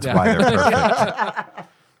right. Yeah. That's why they're perfect.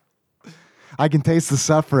 I can taste the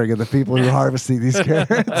suffering of the people who are harvesting these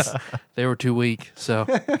carrots. They were too weak, so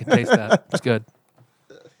I can taste that. It's good.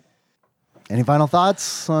 Any final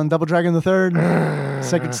thoughts on Double Dragon the Third?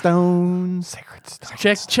 Sacred Stones? Sacred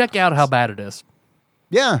stuff. Check out how bad it is.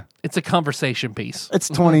 Yeah. It's a conversation piece. It's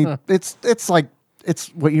 20. It's like,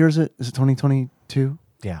 what year is it? Is it 2022?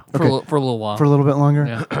 Yeah. For, Okay. for a little while. For a little bit longer?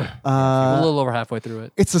 Yeah. a little over halfway through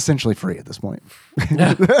it. It's essentially free at this point.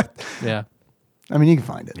 Yeah. I mean, you can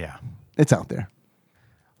find it. Yeah. It's out there.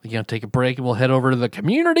 We're going to take a break and we'll head over to the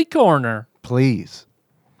community corner. Please.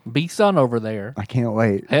 Beast on over there. I can't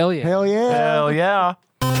wait. Hell yeah. Hell yeah. Hell yeah.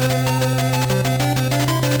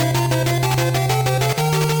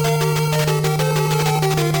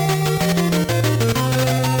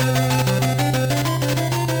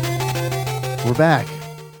 We're back.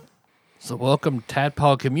 So welcome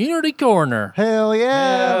Tadpole Community Corner. Hell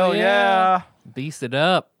yeah. Hell yeah. Beast it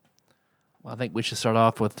up. Well, I think we should start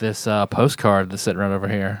off with this postcard that's sitting right over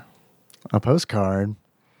here. A postcard.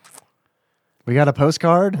 We got a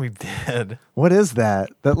postcard? We did. What is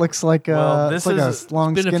that? That looks like Well, it's this like is- a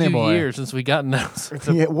long It's been a skinny few boy. years since we gotten those.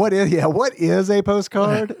 Yeah, what is a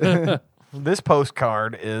postcard? This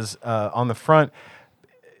postcard is on the front.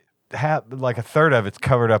 Like a third of it's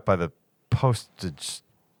covered up by the postage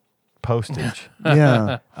postage.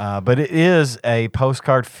 Yeah. But it is a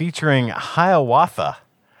postcard featuring Hiawatha,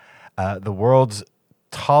 the world's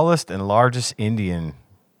tallest and largest Indian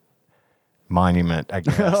monument, I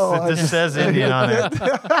guess. It just says Indian on it.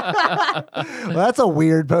 Well, that's a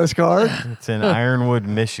weird postcard. It's in Ironwood,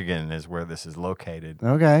 Michigan is where this is located.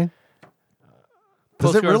 Okay.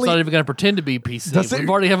 Does it Postcard's really? not even going to pretend to be PC. Does it- We've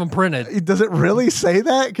already have them printed. Does it really say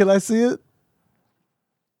that? Can I see it?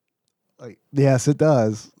 Yes, it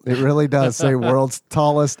does. It really does say world's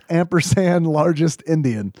tallest ampersand largest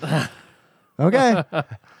Indian. Okay.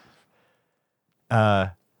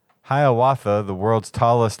 Hiawatha, the world's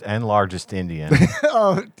tallest and largest Indian,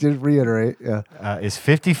 Oh, to reiterate. Yeah. is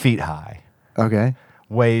 50 feet high, Okay.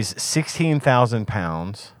 weighs 16,000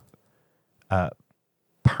 pounds,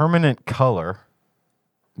 permanent color.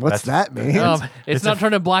 What's that mean? It's It's not a-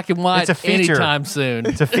 turning black and white it's a feature. anytime soon.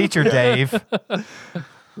 It's a feature, Dave.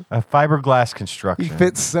 A fiberglass He construction.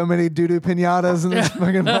 fits so many doo-doo pinatas in this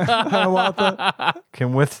fucking Hiawatha.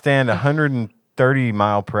 Can withstand 130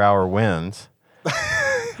 mile per hour winds.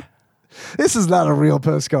 This is not a real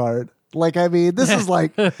postcard. Like, I mean, this is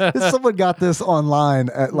like someone got this online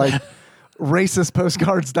at like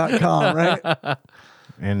racistpostcards.com, right?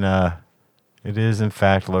 And it is, in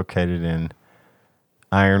fact, located in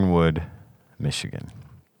Ironwood, Michigan.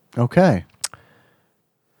 Okay.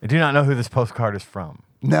 I do not know who this postcard is from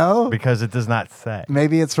No? because it does not say.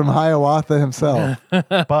 Maybe it's from Hiawatha himself.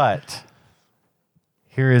 But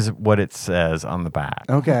here is what it says on the back.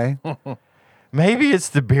 Okay. Maybe it's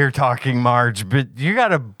the beer talking Marge, but you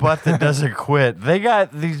got a butt that doesn't quit. They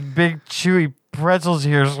got these big chewy pretzels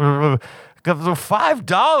here.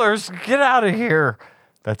 $5. Get out of here.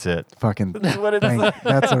 That's it. Fucking What it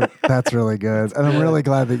that's really good. And I'm really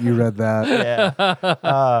glad that you read that.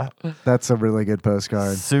 Yeah. That's a really good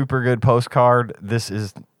postcard. Super good postcard. This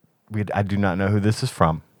is, I do not know who this is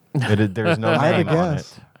from. There's no I have a name on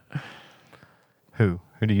guess. it. Who?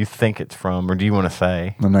 Who do you think it's from, or do you want to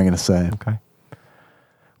say? I'm not going to say. Okay.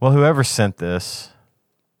 Well, whoever sent this,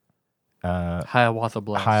 Hiawatha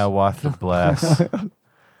bless. Hiawatha bless.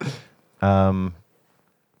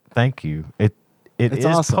 Thank you. It It's is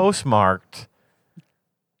awesome. postmarked.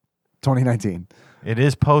 2019. It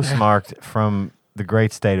is postmarked from the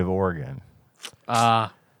great state of Oregon.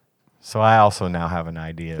 So I also now have an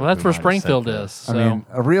idea. Well, that's who where might have Springfield sent is. this. So, I mean,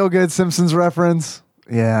 a real good Simpsons reference.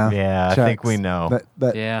 Yeah. Yeah, I think checks. we know.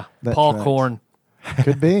 That yeah. that Paul tracks. Korn.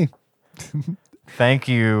 could be. Thank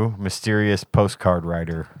you, mysterious postcard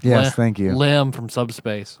writer. Yes, thank you. Lim from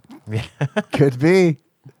Subspace. Could be.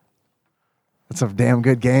 That's a damn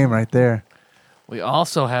good game right there. We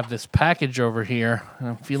also have this package over here.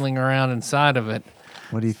 I'm feeling around inside of it.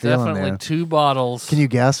 What are you feeling Definitely there? 2 bottles. Can you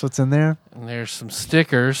guess what's in there? And there's some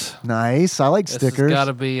stickers. Nice. I like This stickers. has got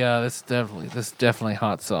to be this is definitely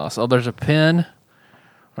hot sauce. Oh, there's a pin.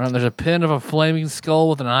 All right, there's a pin of a flaming skull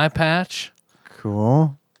with an eye patch.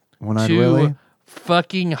 Cool. One-eyed 2 Willie.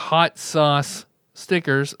 fucking hot sauce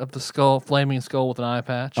stickers of the flaming skull with an eye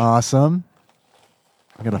patch. Awesome.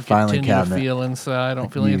 I got a filing Continue to cabinet. feel inside. I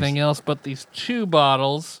don't feel Use. anything else but these 2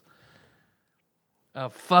 bottles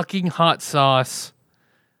of fucking hot sauce.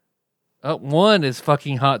 One is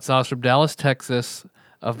fucking hot sauce from Dallas, Texas.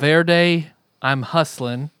 A Verde, I'm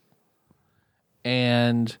hustling.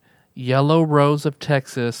 And Yellow Rose of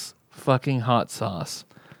Texas, fucking hot sauce.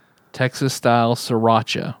 Texas style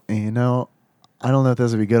sriracha. And you know, I don't know if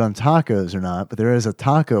this would be good on tacos or not, but there is a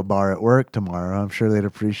taco bar at work tomorrow. I'm sure they'd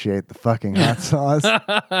appreciate the fucking hot sauce.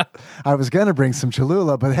 I was going to bring some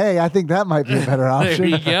Cholula, but hey, I think that might be a better There option.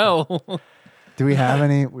 you go. Do we have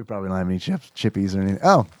any? We probably don't have any chippies or anything.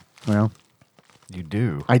 Oh, well, You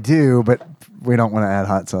do. I do, but we don't want to add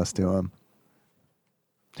hot sauce to them.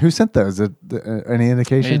 Who sent those? Any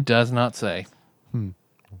indication? It does not say.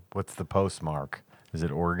 What's the postmark? Is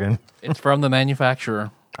it Oregon? It's from the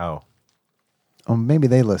manufacturer. Oh. Oh, maybe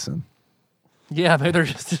they listen. Yeah, maybe they're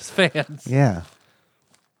just fans. Yeah.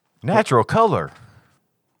 Natural color.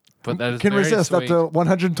 But that is Can very resist sweet. up to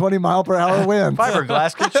 120 mile per hour winds.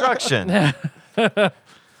 Fiberglass construction. Yeah,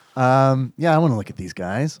 I want to look at these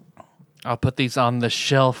guys. I'll put these on the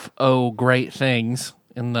shelf. Oh, great things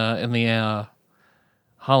in the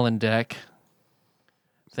Holland deck.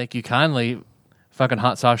 Thank you kindly, fucking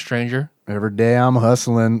hot sauce stranger. Every day I'm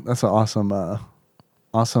hustling. That's an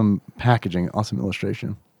awesome packaging, awesome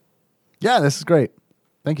illustration. Yeah, this is great.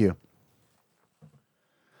 Thank you.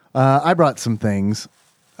 I brought some things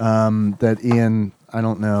that Ian, I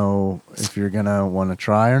don't know if you're going to want to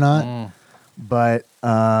try or not, but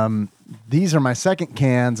these are my second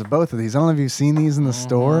cans of both of these. I don't know if you've seen these in the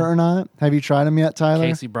store or not. Have you tried them yet, Tyler?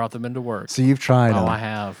 Casey brought them into work. So you've tried them. I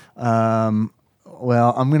have.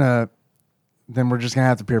 well, then we're just gonna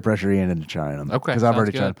have to peer pressure Ian into trying them. Okay, because I've sounds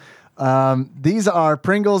already good. tried them. These are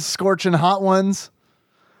Pringles Scorchin' Hot Ones.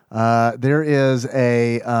 There is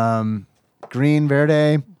a green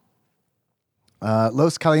verde,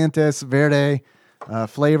 Los Calientes verde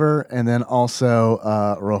flavor, and then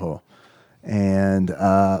also rojo and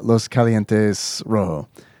Los Calientes rojo.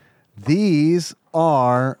 These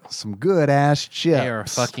are some good ass chips. They are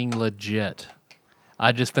fucking legit.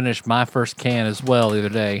 I just finished my first can as well the other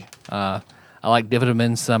day. I like dipping them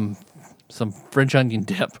in some French onion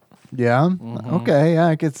dip. Yeah. Okay. Yeah,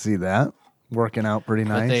 I could see that working out pretty But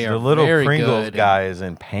nice. they are The little very Pringles good. guy is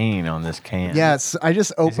in pain on this can. Yes, I just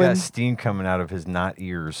He's got opened. steam coming out of his not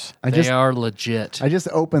ears. They are legit. I just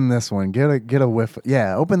opened this one. Get a whiff.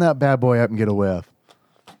 Yeah, open that bad boy up and get a whiff.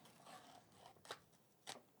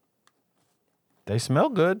 They smell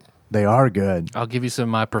good. They are good. I'll give you some of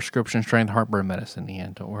my prescription strength heartburn medicine,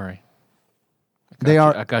 Ian. Don't worry.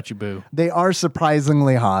 I got you, boo. They are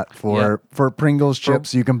surprisingly hot for Pringles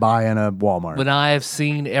chips you can buy in a Walmart. When I have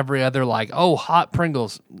seen every other hot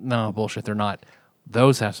Pringles. No, bullshit, they're not.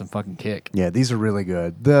 Those have some fucking kick. Yeah, these are really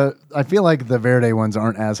good. I feel like the verde ones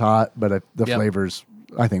aren't as hot, but the Yep. flavors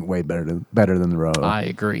I think way better than the rojo. I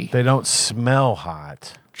agree. They don't smell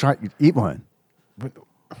hot. Eat one.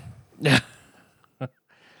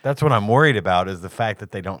 That's what I'm worried about is the fact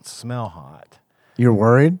that they don't smell hot. You're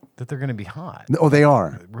worried? That they're going to be hot. Oh, they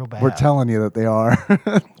are. Real bad. We're telling you that they are.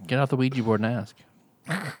 Get off the Ouija board and ask.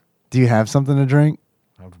 Do you have something to drink?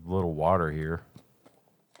 I have a little water here.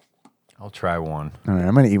 I'll try one. All right,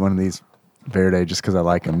 I'm gonna eat one of these verde just because I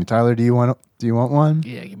like them. Tyler, do you want one?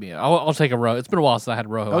 Yeah, give me. I'll take a rojo. It's been a while since I had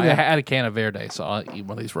rojo. Okay. I had a can of Verde, so I'll eat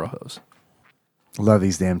one of these rojos. Love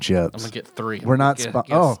these damn chips. I'm gonna get 3. We're not. Get a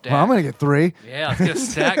Well, I'm stack. gonna get 3. Yeah, let's get a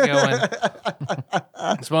stack going.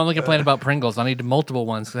 That's my only complaint about Pringles. I need multiple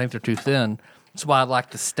ones because I think they're too thin. That's why I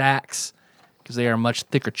like the stacks because they are a much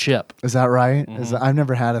thicker chip. Is that right? I've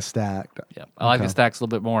never had a stacked. Yeah, I like Okay. the stacks a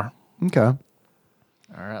little bit more. Okay, All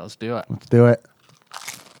right, let's do it. let's do it.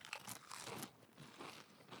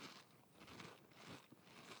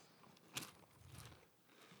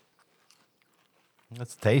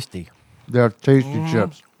 That's tasty. They're tasty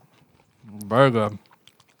chips. Very good.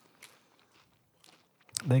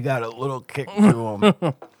 They got a little kick to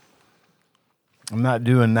them. I'm not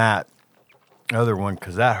doing that other one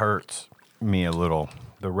because that hurts me a little.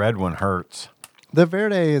 The red one hurts. The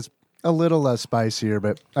verde is a little less spicier,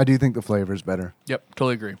 but I do think the flavor is better. Yep,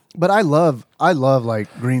 totally agree. But I love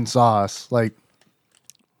like green sauce, like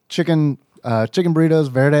chicken burritos,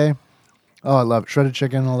 verde. Oh, I love shredded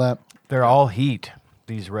chicken, all that. They're all heat,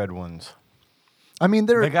 these red ones. I mean,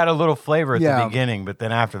 They got a little flavor at Yeah. the beginning, but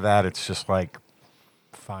then after that, it's just like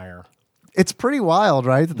fire. it's pretty wild,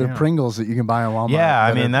 right? That they're Yeah. Pringles that you can buy in Walmart. Yeah,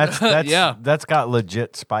 I that mean are- that's Yeah. that's got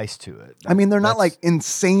legit spice to it. I mean, they're not That's- like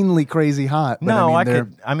insanely crazy hot. But No, they're-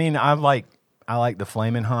 I like the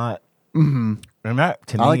flaming hot. Mm-hmm. And that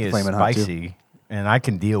to I like me the is Flamin' Hot, too. spicy, and I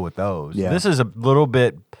can deal with those. Yeah. This is a little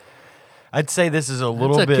bit. I'd say this is a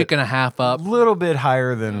little It's a bit, kick and a half up. little bit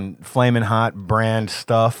higher than Flamin' Hot brand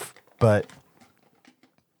stuff, but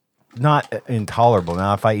not intolerable.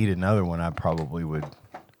 Now, if I eat another one, I probably would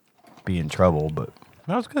be in trouble. But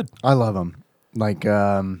that was good. I love them. Like,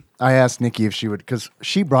 I asked Nikki if she would, because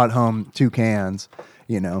she brought home 2 cans.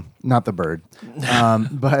 You know, not the bird,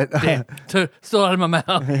 but Damn, still out of my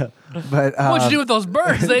mouth. but What'd you do with those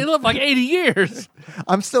birds? They live like 80 years.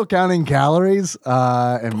 I'm still counting calories.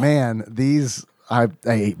 And man, I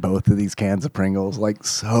ate both of these cans of Pringles like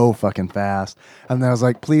so fucking fast. And then I was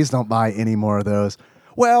like, please don't buy any more of those.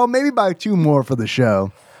 Well, maybe buy 2 more for the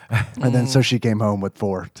show. And then so she came home with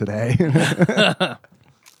 4 today.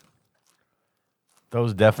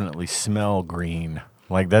 Those definitely smell green.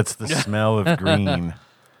 Like that's the smell of green.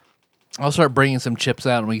 I'll start bringing some chips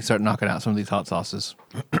out and we can start knocking out some of these hot sauces.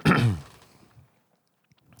 I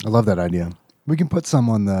love that idea. We can put some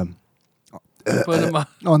on the Put them on-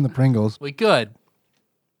 on the Pringles. we could.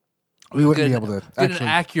 We wouldn't be Get- able to get actually. an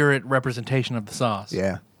accurate representation of the sauce.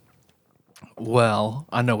 Yeah. Well,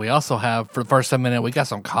 I know we also have, for the first time in it, we got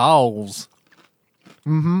some calls.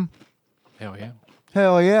 Mm-hmm. Hell yeah.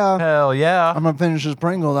 Hell yeah. Hell yeah! I'm gonna finish this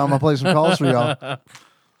Pringle. Now I'm gonna play some calls for y'all.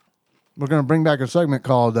 We're gonna bring back a segment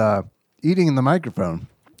called "Eating in the Microphone"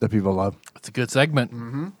 that people love. It's a good segment.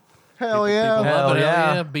 Hell yeah! People love it. yeah.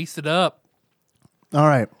 Hell yeah. Beast it up. All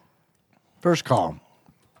right, first call.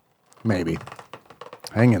 Maybe.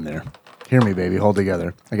 Hang in there. Hear me, baby. Hold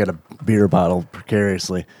together. I got a beer bottle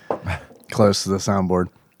precariously close to the soundboard.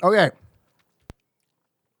 Okay.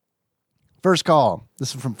 First call.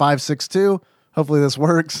 This is from 562. Hopefully this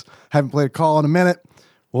works. Haven't played a call in a minute.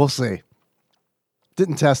 We'll see.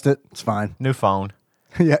 Didn't test it. It's fine. New phone.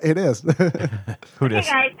 Yeah, it is. Who Hey dis?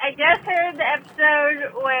 guys, I just heard the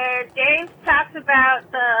episode where Dave talks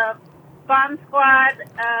about the bomb squad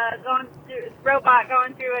robot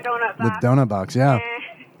going through a donut The box. donut box, yeah.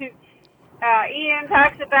 And Ian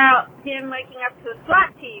talks about him waking up to a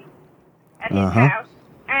SWAT team at his house.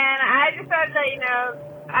 And I just thought that,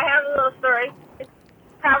 I have a little story. It's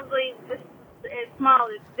probably just as small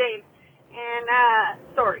as Dave's and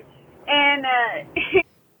story. And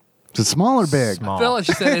Is it small or big? Small. I feel like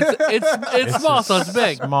she said it's small, so it's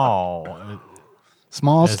big. Small.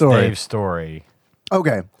 Small That's story. Dave's story.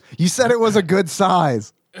 Okay. You said it was a good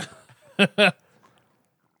size. it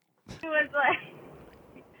was like,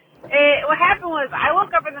 what happened was I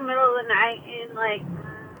woke up in the middle of the night in like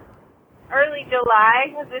early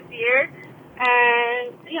July of this year,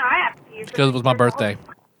 and I have to use Because it was my birthday.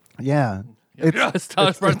 Yeah. It's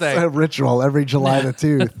Tyler's birthday. It's a ritual every July the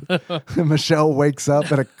 2th. Michelle wakes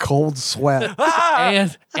up in a cold sweat.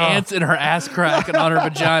 And ants in her ass crack and on her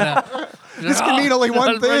vagina. This can mean only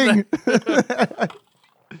one thing. lights.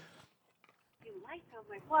 I was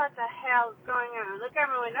like, what the hell is going on? I look out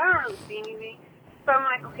my window, I don't really see anything. So I'm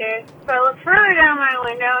like, okay. So I look further down my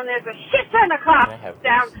window, and there's a shit ton of cops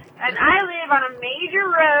down. And I live on a major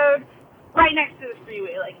road right next to the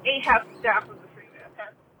freeway, like 8 houses down from the freeway. Okay?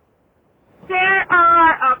 There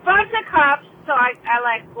are a bunch of cops, so I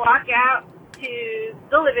walk out to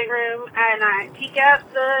the living room, and I peek out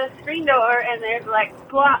the screen door, and there's 2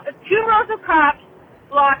 rows of cops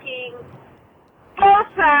blocking both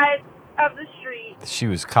sides of the street. She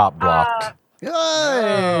was cop blocked.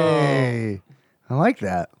 Yay! I like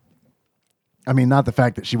that. I mean, not the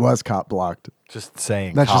fact that she was cop blocked. Just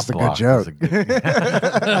saying. That's cop just a good blocked joke. is a good-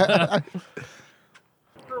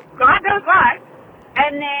 God knows why.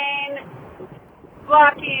 And then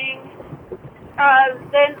blocking,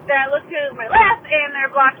 then I look to my left, and they're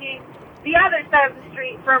blocking the other side of the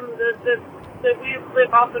street from the we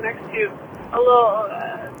live also next to a little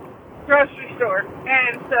grocery store.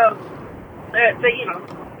 And so, they're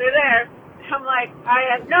there. I'm like, I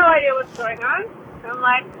have no idea what's going on. I'm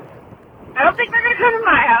like, I don't think they're going to come to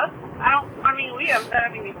my house. We haven't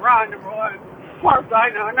done anything wrong, number one. As far as I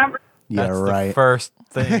know. Number Yeah, That's right. the first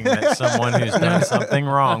thing that someone who's done something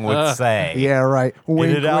wrong would say. Yeah, right.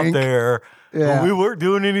 Wink, Get it out wink. there. Yeah. We weren't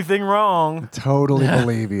doing anything wrong. Totally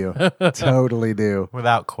believe you. Totally do.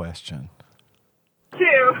 Without question. 2,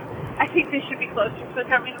 I think they should be closer to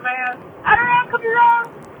coming to my house. I don't know, could be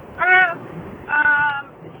wrong. I don't know.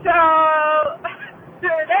 So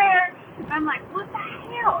they're there. I'm like, what the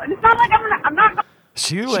hell? And it's not like I'm not.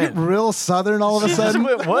 She She went. get real southern all of a She just sudden.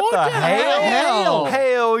 went, what the hell? hell?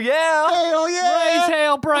 Hell yeah. Hell yeah! Praise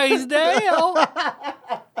hell, praise Dale.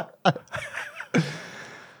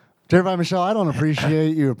 Terrified Michelle, I don't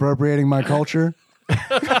appreciate you appropriating my culture.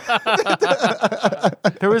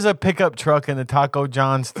 There was a pickup truck in the Taco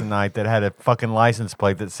John's tonight that had a fucking license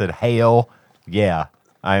plate that said "Hail." Yeah,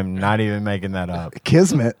 I'm not even making that up.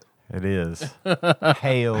 Kismet. It is.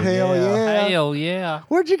 Hail, Hell yeah. Hell yeah.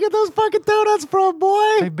 Where'd you get those fucking donuts from,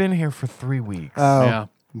 boy? They've been here for 3 weeks. Oh, Yeah.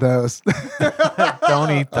 those.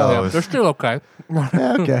 Don't eat those. They're still okay.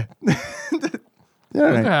 Okay. All You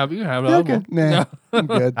right. can have Okay. them. Nah, I'm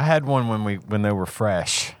good. I had one when they were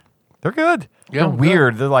fresh. They're good. Yeah, They're good.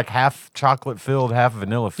 weird. They're like half chocolate filled, half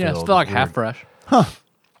vanilla filled. Yeah, it's still like Weird. half fresh.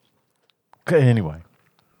 Okay, anyway,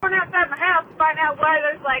 Going outside my house to find out why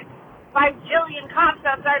there's 5 jillion cops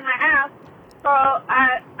outside my house. So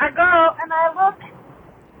I go and I look.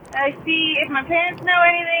 I see if my parents know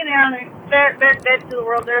anything. They're dead to the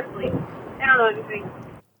world. They're asleep. They don't know anything.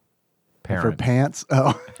 For parents. pants?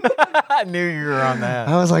 Oh. I knew you were on that.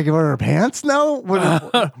 I was like, what are pants? No? What,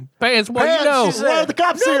 Pants, what pants? you know? She said, why are the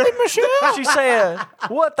cops here? She said,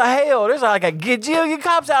 "What the hell? There's like a gajillion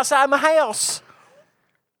cops outside my house."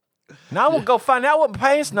 Now I'm gonna go find out what my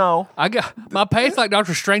pants know. I got my pants like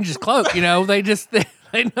Doctor Strange's cloak. They know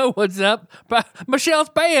what's up. But Michelle's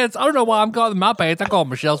pants. I don't know why I'm calling them my pants. I call them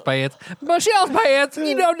Michelle's pants. Michelle's pants.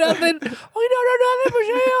 You know nothing. We don't know nothing,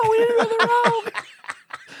 Michelle. We didn't do nothing wrong.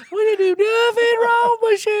 We didn't do nothing wrong,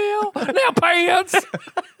 Michelle. Now pants.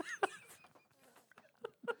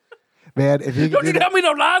 Man, if you Don't could you do tell that me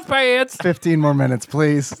no lies, pants. 15 more minutes,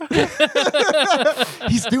 please.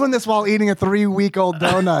 He's doing this while eating a 3-week-old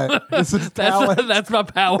donut. This is talent. That's my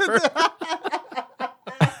power.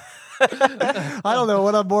 I don't know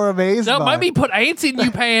what I'm more amazed No, by. make me put ants in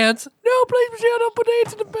you pants. No, please, Michelle, don't put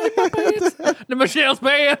ants in my pants. The Michelle's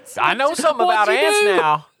pants. I know something about What'd you ants do?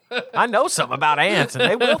 now. I know something about ants, and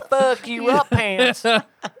they will fuck you up, pants.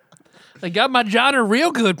 They got my John are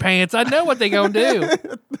real good pants. I know what they gonna do.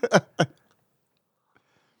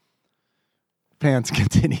 Pants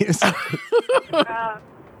continues.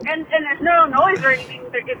 And there's no noise or anything.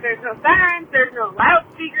 There's no sirens. There's no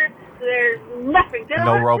loudspeakers. There's nothing. There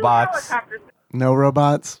No are 2 robots. helicopters. No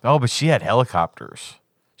robots. Oh, but she had helicopters.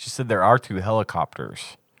 She said there are 2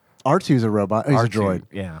 helicopters. R2's a robot. He's a R2, droid.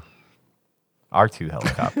 Yeah. R2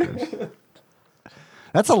 helicopters.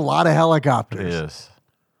 That's a lot of It helicopters is.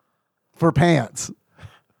 for Pants.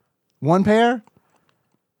 One pair?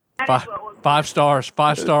 That is Five, what was- 5 stars,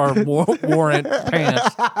 5-star warrant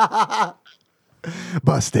pants.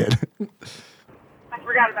 Busted. I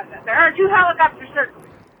forgot about that. There are 2 helicopters circling.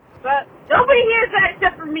 But nobody hears that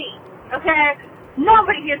except for me. Okay?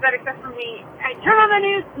 Nobody hears that except for me. I turn on the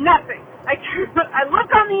news, nothing. I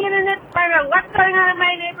look on the internet to find out what's going on in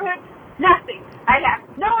my neighborhood, nothing. I have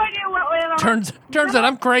no idea what went on. Turns out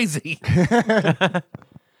I'm crazy.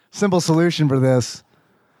 Simple solution for this.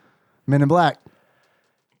 Men in Black.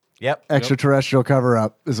 Yep. Extraterrestrial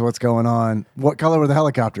cover-up is what's going on. What color were the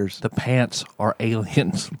helicopters? The pants are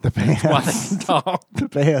aliens. The Why they pants. can talk. The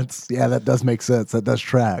pants. Yeah, that does make sense. That does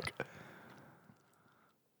track.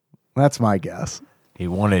 That's my guess. He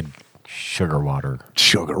wanted sugar water.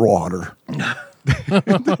 Sugar water. Why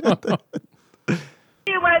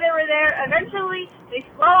they were there. Eventually, they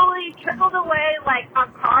slowly trickled away like a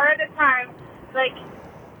car at a time. Like,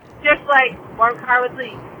 just like one car would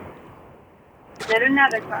leave. Then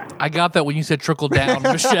another car. I got that when you said trickle down,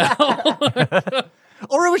 Michelle.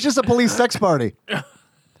 Or it was just a police sex party.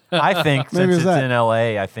 I think Maybe since it's it's that. in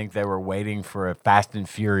LA, I think they were waiting for a Fast and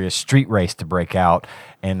Furious street race to break out,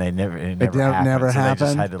 and it never happened. never so They just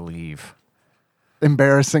happened? had to leave.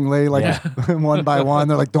 Embarrassingly, like Yeah. one by one.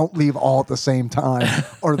 They're like, don't leave all at the same time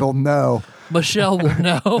or they'll know. Michelle will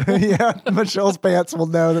know. Yeah, Michelle's pants will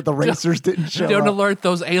know that the racers didn't show Don't up. alert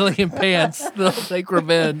those alien pants. They'll take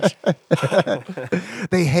revenge.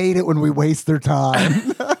 They hate it when we waste their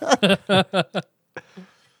time.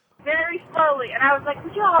 Very slowly. And I was like,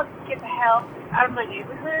 would you all get the hell out of my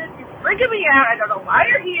neighborhood? You're freaking me out. I don't know why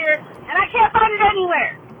you're here. And I can't find it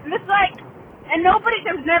anywhere. And it's like, and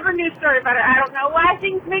there's never a news story about it. I don't know why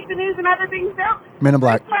things make the news and other things don't. Men in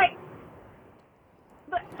Black. It's like,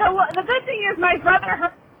 but the good thing is my brother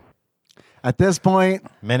heard. At this point,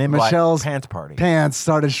 Men in Black Michelle's pants party. pants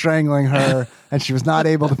started strangling her and she was not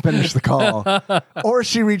able to finish the call. Or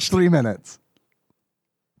she reached 3 minutes.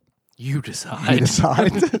 You I decide.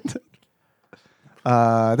 decide.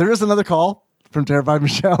 There is another call from Terrified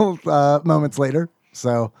Michelle moments later.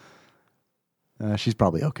 So she's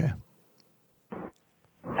probably okay.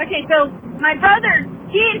 Okay, so my brother,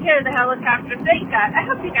 he didn't hear the helicopter. Thank God. I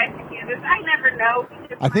hope you guys can hear this. I never know.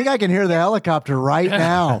 I think I can hear the helicopter right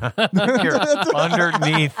now. You're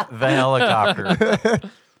underneath the helicopter,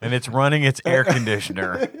 and it's running its air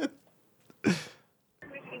conditioner. Which can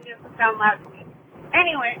just sound loud to me.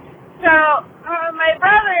 Anyway, so my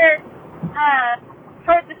brother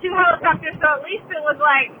heard the 2 helicopters, so at least it was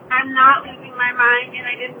like, I'm not losing my mind and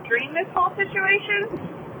I didn't dream this whole situation.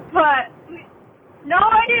 But no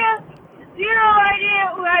idea, 0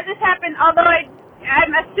 idea why this happened, although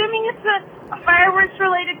I'm assuming it's a fireworks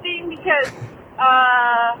related thing because,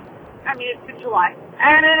 it's in July.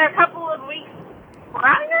 And in a couple of weeks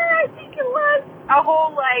prior, I think it was, a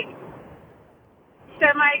whole,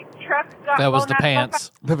 semi-truck got That was blown the up.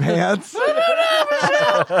 pants. The pants.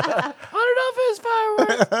 I don't know if it's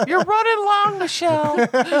fireworks. You're running long, Michelle.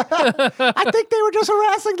 I think they were just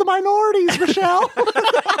harassing the minorities, Michelle.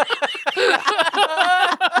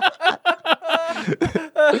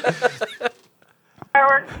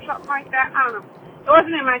 Fireworks or something like that. I don't know. It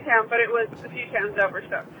wasn't in my town, but it was a few towns over,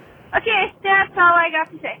 so. Okay, that's all I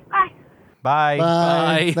got to say. Bye. Bye.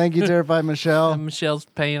 Bye. Bye. Thank you, Terrified Michelle. Michelle's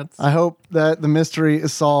pants. I hope that the mystery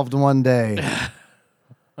is solved one day.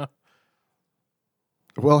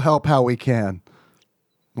 We'll help how we can.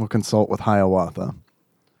 We'll consult with Hiawatha.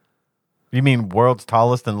 You mean world's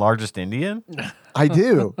tallest and largest Indian? I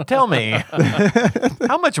do. Tell me,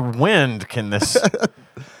 how much wind can this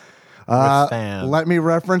withstand? Let me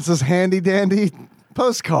reference this handy dandy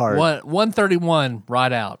postcard. 131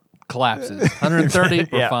 right out. Collapses. 130,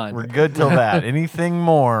 we're yeah, fine. we're good till that. Anything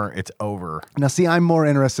more, it's over. Now, see, I'm more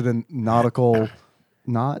interested in nautical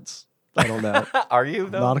knots. I don't know. Are you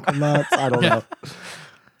though? Nautical knots? I don't know.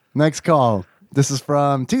 Next call. This is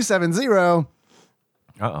from 270.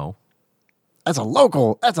 Uh-oh. That's a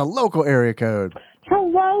local area code.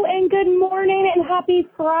 Hello and good morning and happy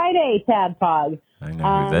Friday, Tadpog. I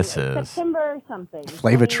know who this is. September something.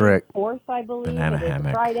 Flava Trick. 4th, I believe. Banana it is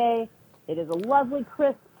hammock. a Friday. It is a lovely,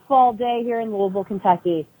 crisp fall day here in Louisville,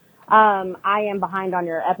 Kentucky. I am behind on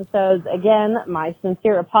your episodes. Again, my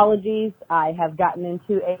sincere apologies. I have gotten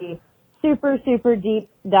into a super, super deep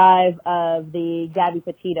dive of the Gabby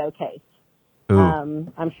Petito case. Ooh.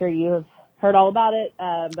 I'm sure you have heard all about it,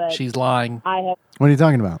 but She's lying. I have. What are you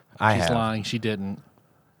talking about? She's lying. She didn't.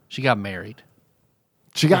 She got married.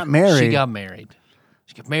 She got married. She got married.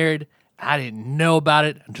 She got married. I didn't know about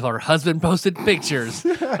it until her husband posted pictures.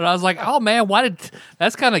 And I was like, oh man,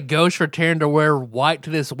 that's kind of gauche for Taryn to wear white to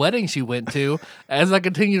this wedding she went to. As I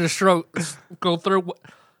continue to go through.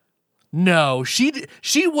 No, she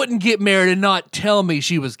wouldn't get married and not tell me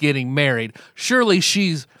she was getting married. Surely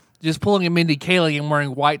she's just pulling a Mindy Kaling and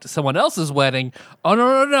wearing white to someone else's wedding. Oh,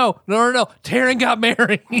 no. Taryn got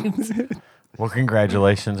married. Well,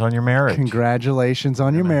 congratulations on your marriage. Congratulations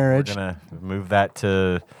on your marriage. We're going to move that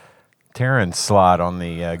to Taryn's slot on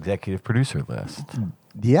the executive producer list.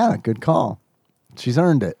 Yeah, good call. She's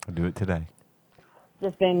earned it. I'll do it today.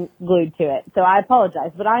 Just been glued to it. So I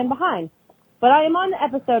apologize, but I am behind. But I am on the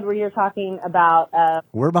episode where you're talking about...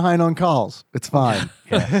 We're behind on calls. It's fine.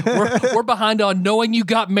 We're behind on knowing you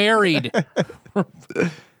got married.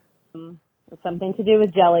 something to do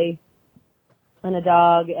with jelly and a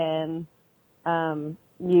dog, and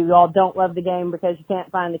you all don't love the game because you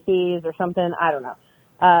can't find the keys or something. I don't know.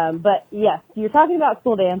 But yes, you're talking about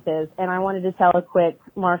school dances, and I wanted to tell a quick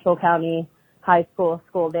Marshall County High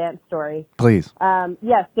School dance story. Please.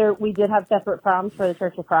 Yes, we did have separate proms for the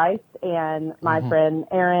Church of Christ, and my friend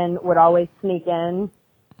Erin would always sneak in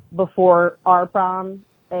before our prom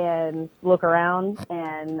and look around,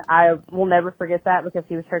 and I will never forget that because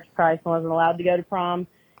he was Church of Christ and wasn't allowed to go to prom.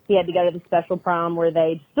 He had to go to the special prom where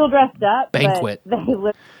they still dressed up. Banquet.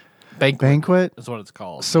 But they Banquet? Is what it's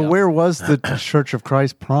called. So yeah. where was the Church of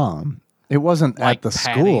Christ prom? It wasn't Like at the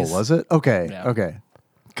Patty's. school, was it? Okay, Yeah. okay.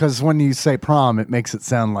 Because when you say prom, it makes it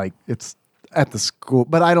sound like it's at the school.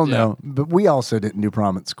 But I don't Yeah. know. But we also didn't do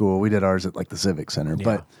prom at school. We did ours at like the Civic Center.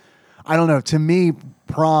 But I don't know. To me,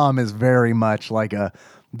 prom is very much like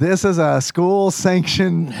this is a school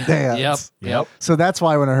sanctioned dance. Yep. So that's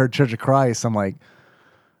why when I heard Church of Christ, I'm like,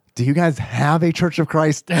 do you guys have a Church of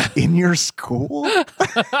Christ in your school?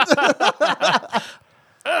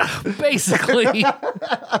 Basically.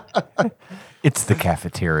 It's the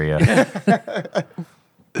cafeteria.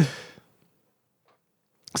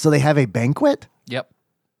 So they have a banquet? Yep.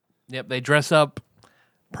 They dress up,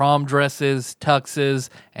 prom dresses, tuxes,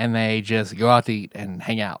 and they just go out to eat and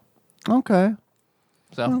hang out. Okay.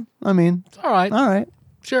 So I mean, it's all right. all right.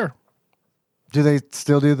 Sure. Do they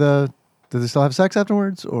still do they still have sex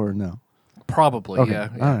afterwards or no? Probably. Okay. Yeah.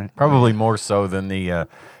 All right. Probably more so than the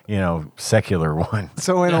secular one.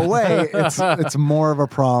 So in a way, it's more of a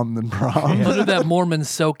prom than prom. They'll do that Mormon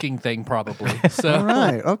soaking thing probably. So All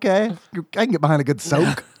right. Okay. I can get behind a good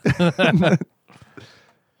soak.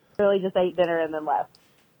 really just ate dinner and then left.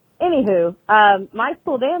 Anywho, my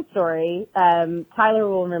school dance story, Tyler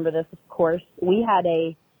will remember this, of course. We had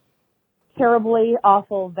a terribly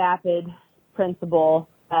awful, vapid principal,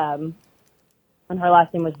 and her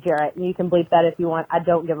last name was Jarrett. And you can bleep that if you want. I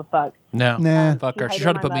don't give a fuck. no. Nah. Fuck her. She hated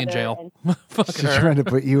tried to my put me in mother jail. and- Fuck She's her. trying to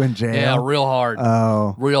put you in jail. Yeah, real hard.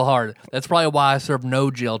 Oh. Real hard. That's probably why I served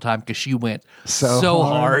no jail time because she went So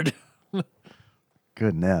hard.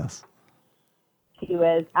 Goodness. She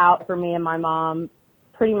was out for me and my mom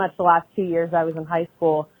pretty much the last 2 years I was in high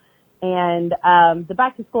school. And the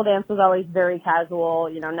back-to-school dance was always very casual,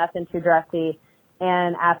 nothing too dressy.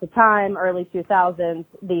 And at the time, early 2000s,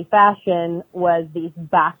 the fashion was these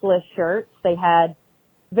backless shirts. They had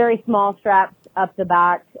very small straps up the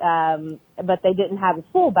back, but they didn't have a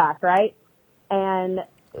full back, right? And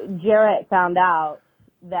Jarrett found out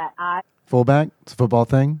that Fullback? It's a football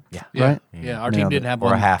thing? Yeah. Right? Yeah, our team Nailed didn't it. have Or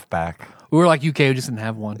one. a halfback. We were like UK, we just didn't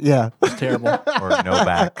have one. Yeah. It's terrible. Or no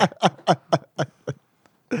back.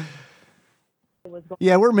 was going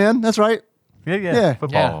Yeah, we're men. That's right. Yeah.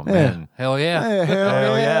 Football, Yeah. man. Hell yeah. Hey,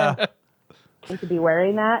 hell yeah. to be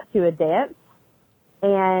wearing that to a dance.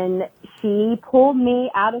 And she pulled me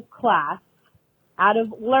out of class, out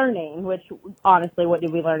of learning, which honestly, what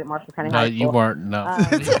did we learn at Marshall County No, High School? you weren't. No.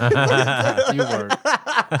 You weren't.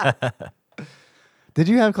 Did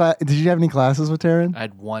you have any classes with Taryn? I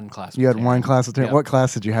had one class. You with had one Taryn. class with Taryn. Yep. What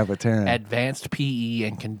class did you have with Taryn? Advanced PE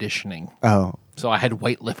and conditioning. Oh. So I had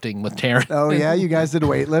weightlifting with Taryn. Oh yeah, you guys did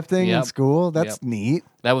weightlifting in Yep. school. That's Yep. neat.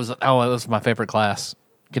 That was my favorite class.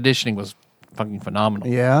 Conditioning was fucking phenomenal.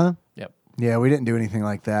 Yeah. Yep. Yeah, we didn't do anything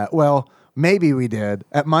like that. Well, maybe we did.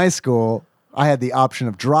 At my school, I had the option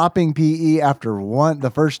of dropping PE after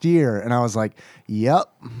the first year, and I was like, "Yep,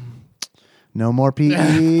 no more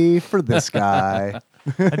PE for this guy."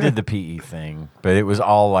 I did the PE thing, but it was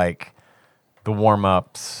all like the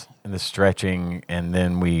warm-ups and the stretching, and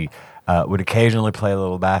then we would occasionally play a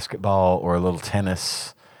little basketball or a little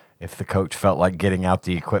tennis, if the coach felt like getting out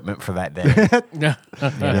the equipment for that day. Yeah.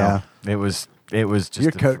 Yeah. It was just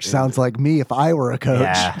Your coach sounds like me if I were a coach.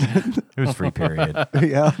 Yeah. It was free period.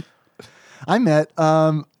 Yeah. I met,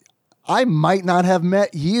 I might not have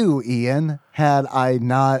met you, Ian, had I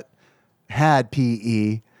not had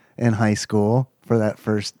PE in high school for that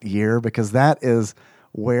first year, because that is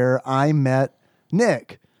where I met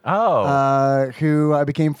Nick. Oh. Who I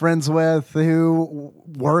became friends with, who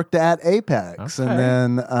worked at Apex, Okay. and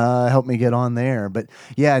then helped me get on there. But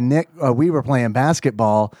yeah, Nick, we were playing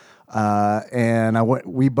basketball, and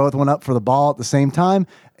we both went up for the ball at the same time,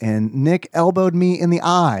 and Nick elbowed me in the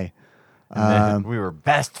eye. And then we were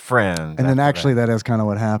best friends. And then after actually that is kind of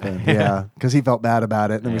what happened. Yeah, because he felt bad about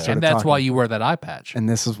it, and then we started And that's talking. why you wear that eye patch. And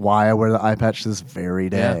this is why I wear the eye patch this very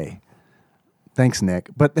day. Thanks, Nick.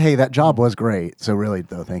 But hey, that job was great. So really,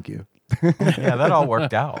 though, thank you. that. Yeah, that all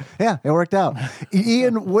worked out. Yeah, it worked out.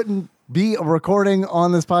 Ian wouldn't be recording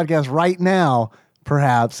on this podcast right now,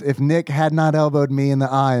 perhaps, if Nick had not elbowed me in the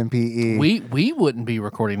eye in PE. We wouldn't be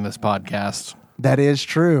recording this podcast. That is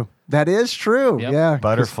true. That is true. Yep. Yeah. 'cause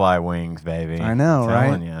Butterfly wings, baby. I know, I'm right?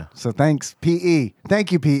 telling you. So thanks, PE.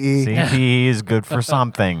 Thank you, PE. CPE is good for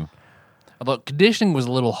something. Although conditioning was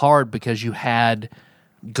a little hard because you had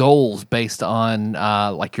goals based on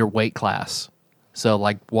like your weight class. So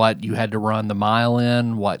like what you had to run the mile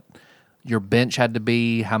in, what your bench had to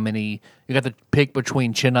be, how many you got to pick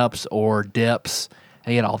between chin ups or dips.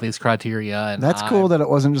 And you had all these criteria. And That's cool that it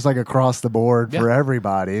wasn't just like across the board for Yeah.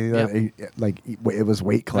 everybody. Like it was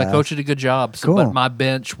weight class. the coach did a good job. So, Cool. But my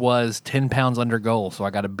bench was 10 pounds under goal, so I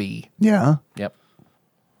got a B. Yeah. Yep.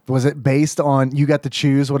 Was it based on, you got to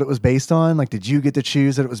choose what it was based on? Like, did you get to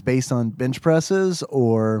choose that it was based on bench presses,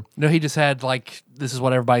 or? No, he just had like, this is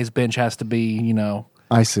what everybody's bench has to be,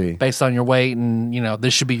 I see. based on your weight, and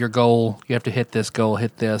this should be your goal. You have to hit this goal,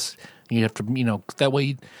 hit this. You have to, that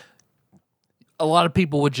way. A lot of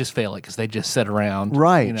people would just fail it because they just sit around,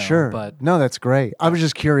 Right, sure. But no, that's great. I was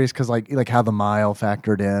just curious because like how the mile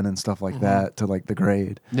factored in and stuff like that to like the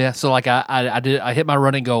grade. yeah, so like I hit my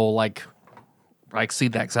running goal like I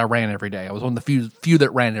exceed that because I ran every day. I was one of the few that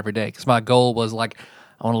ran every day because my goal was like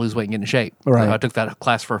I want to lose weight and get in shape. Right. So I took that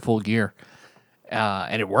class for a full year,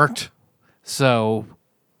 and it worked. So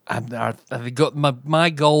I think my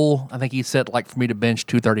goal, I think he set like for me to bench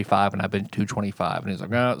 235, and I've been 225, and he's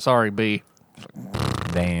like, "Oh, sorry, B."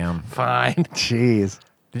 Damn. Fine. Jeez.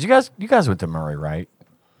 Did you guys went to Murray, right?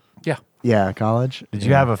 Yeah. Yeah, college. Did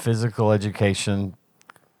you have a physical education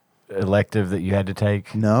elective that you had to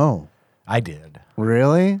take? No. I did.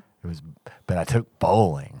 Really? It was, but I took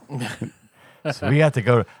bowling. So I got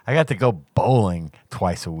to go bowling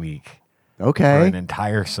twice a week for Okay. an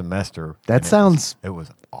entire semester. That and sounds it was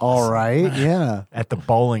awesome. all right. Yeah. At the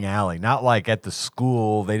bowling alley, not like at the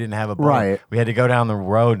school. They didn't have a bowling. Right. We had to go down the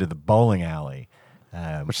road to the bowling alley.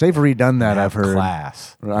 Which they've redone that, and I've have heard.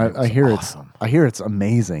 class. I It was hear awesome. I hear it's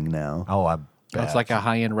amazing now. Oh, I bet. It's like a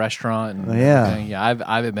high end restaurant. And Yeah. everything. Yeah.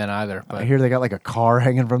 I haven't been either, but I hear they got like a car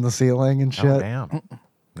hanging from the ceiling and shit. Oh, damn.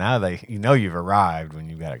 Now you've arrived when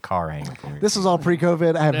you've got a car hanging from your This is all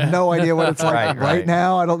pre-COVID. I have no idea what it's like Right, right right.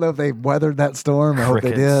 now. I don't know if they weathered that storm. I hope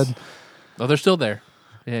they Crickets. did. oh, they're still there.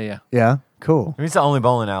 Yeah. Yeah, cool. I mean, it's the only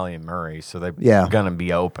bowling alley in Murray, so they're Yeah. gonna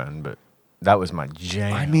be open. But that was my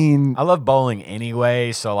jam. I mean, I love bowling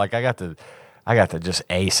anyway, so like I got to just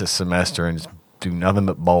ace a semester and just do nothing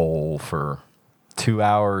but bowl for 2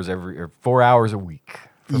 hours or 4 hours a week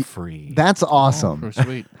for free. that's awesome. Pretty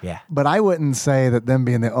sweet. Yeah. But I wouldn't say that them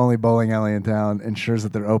being the only bowling alley in town ensures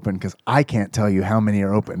that they're open, because I can't tell you how many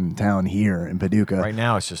are open in town here in Paducah. Right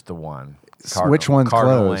now it's just the one. Which one's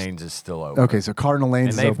Cardinal closed? Lanes is still open. Okay, so Cardinal Lanes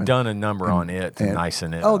And is they've open. done a number on it to And-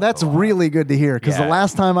 nicen it Oh, up that's a lot. really good to hear, because the Yeah.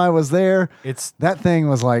 last time I was there, It's that thing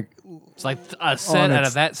was like, It's like a set out its-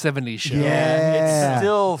 of that 70s show. Yeah. It's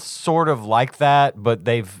still sort of like that, but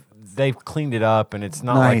they've cleaned it up, and it's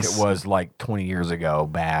not like Nice. it was like 20 years ago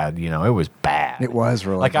bad. It was bad. it was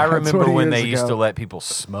really Like I bad remember 20 when they years used to ago. let people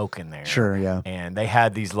smoke in there. Sure, yeah. And they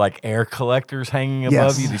had these like air collectors hanging above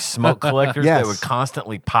Yes. you, these smoke collectors Yes. that would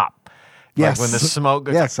constantly pop. Yes. Like when the smoke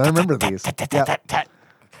goes Yes, I remember these. Yeah.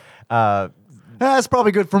 That's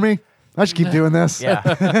probably good for me. I should keep doing this. Yeah.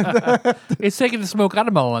 It's taking the smoke out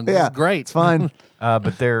of my lungs. Yeah, It's great. It's fine.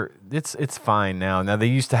 But it's fine now. Now they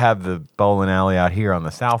used to have the bowling alley out here on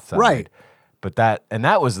the south side. Right. But that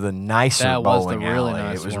was the nicer That was the bowling really alley.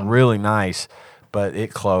 nice It was one. really nice, but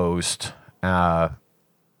it closed.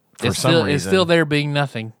 For It's some still, reason. it's still there being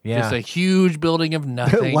nothing. Yeah. Just a huge building of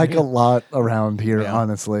nothing. Like a lot around here, Yeah.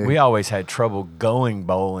 honestly. We always had trouble going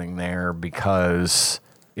bowling there because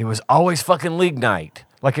it was always fucking league night.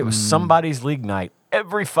 Like it was somebody's league night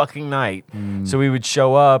every fucking night. So we would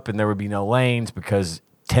show up and there would be no lanes because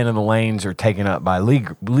 10 of the lanes are taken up by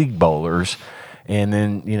league bowlers. And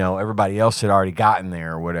then, everybody else had already gotten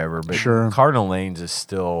there or whatever. But Sure. Cardinal Lanes is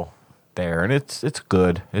still there, and it's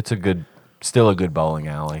good. It's still a good bowling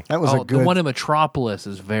alley. That was a The good one in Metropolis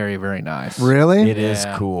is very, very nice. Really? It is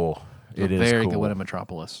Yeah. cool. It's It a is very cool. good one in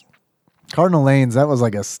Metropolis. Cardinal Lanes, that was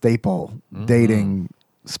like a staple dating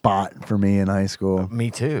spot for me in high school. Me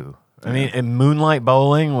too. I mean, and Moonlight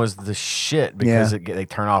Bowling was the shit because Yeah. they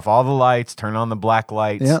turn off all the lights, turn on the black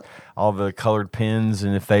lights, Yep. all the colored pins,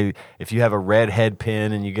 and if you have a red head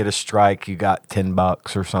pin and you get a strike, you got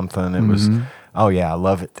 $10 or something. It was, oh yeah, I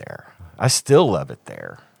love it there. I still love it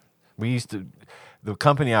there. The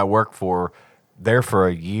company I work for, there for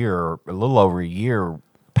a year, a little over a year,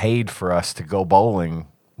 paid for us to go bowling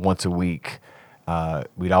once a week.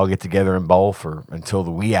 We'd all get together and bowl until the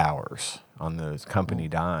wee hours on the company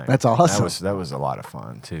dime. That's awesome. That was a lot of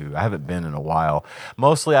fun too. I haven't been in a while,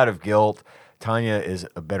 mostly out of guilt. Tanya is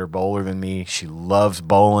a better bowler than me. She loves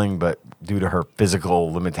bowling, but due to her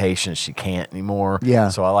physical limitations, she can't anymore. Yeah.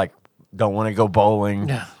 So I don't want to go bowling.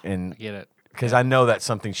 Yeah. And I get it. because I know that's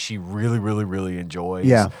something she really, really, really enjoys.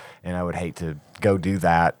 Yeah. And I would hate to go do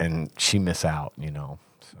that and she miss out,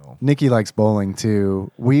 So Nikki likes bowling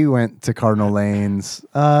too. We went to Cardinal Lanes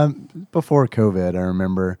before COVID, I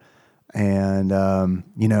remember. And,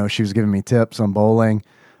 she was giving me tips on bowling.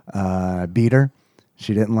 I beat her.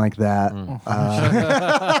 She didn't like that.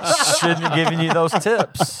 shouldn't have given you those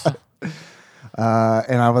tips.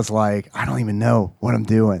 And I was like, I don't even know what I'm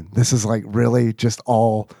doing. This is like really just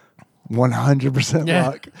all 100% Yeah.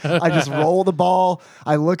 luck. I just roll the ball.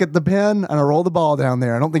 I look at the pin and I roll the ball down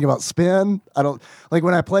there. I don't think about spin. I don't like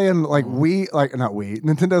when I play in like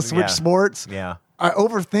Nintendo Switch Yeah. Sports. Yeah. I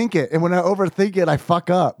overthink it. And when I overthink it, I fuck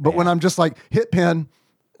up. But when I'm just like hit pin,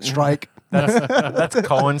 strike. That's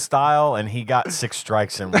Cohen style, and he got 6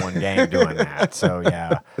 strikes in one game doing that. So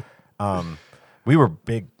yeah, we were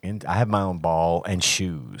big. I have my own ball and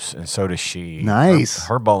shoes, and so does she. Nice.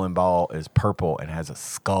 Her bowling ball is purple and has a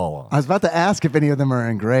skull on I it. was about to ask if any of them are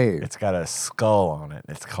engraved. It's got a skull on it.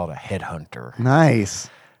 It's called a headhunter. Nice.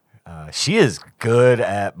 She is good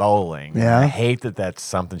at bowling. Yeah. I hate that that's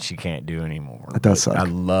something she can't do anymore. It does but suck. I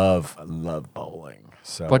love bowling.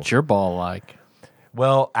 So What's your ball like?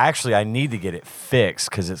 Well, actually, I need to get it fixed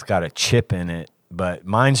because it's got a chip in it. But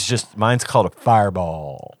mine's called a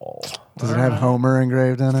Fireball. Does it have Homer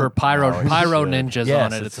engraved on it? For pyro should. ninjas Yes,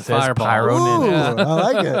 on it. it It's a says fireball. Pyro Ooh, Ninja. I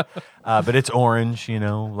like it. But it's orange,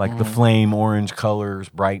 like the flame orange colors,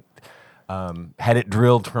 bright. Had it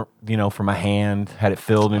drilled, for my hand. Had it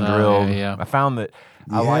filled and Oh, drilled. yeah. I found that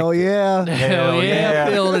I Hell liked it. yeah. Hell yeah,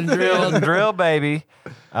 filled and drilled. Filled and drilled, baby.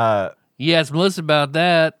 Yes, Melissa about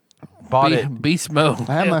that. Bought it. Beast mode.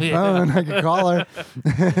 I have my Hell yeah. phone. I could call her.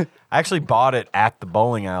 I actually bought it at the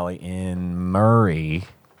bowling alley in Murray.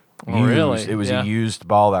 Oh, really? It was Yeah. a used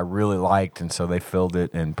ball that I really liked, and so they filled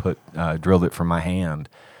it and drilled it for my hand.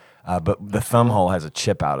 But the thumb hole has a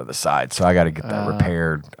chip out of the side, so I got to get that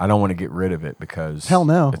repaired. I don't want to get rid of it because Hell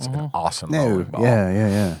no. it's an awesome No. bowling ball.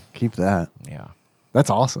 Yeah. Keep that. Yeah, That's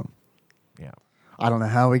awesome. yeah. I don't know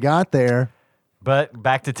how we got there. But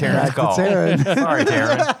back to Taryn's Back to call. Taryn. Sorry,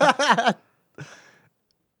 Taryn.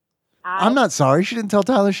 I'm not sorry. She didn't tell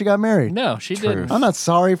Tyler she got married. No, she Truth. didn't. I'm not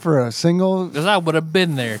sorry for a single. Because I would have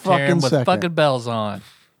been there, Fucking Taryn, with second. fucking bells on.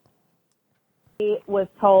 Was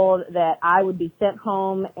told that I would be sent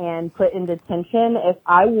home and put in detention if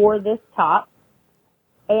I wore this top.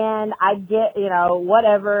 And I get,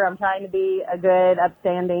 whatever. I'm trying to be a good,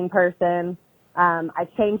 upstanding person. I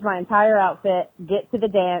changed my entire outfit, get to the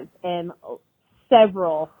dance, and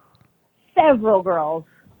several girls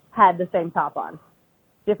had the same top on.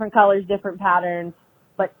 Different colors, different patterns,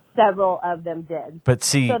 but several of them did. But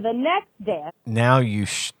see, So the next dance, now you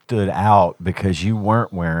stood out because you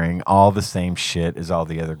weren't wearing all the same shit as all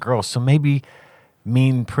the other girls. So maybe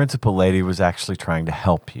mean principal lady was actually trying to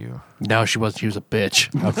help you. No, she wasn't. She was a bitch.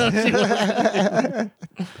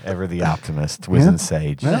 Ever the optimist, Wizen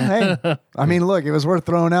Sage. Well, hey, I mean, look, it was worth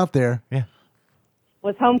throwing out there. Yeah.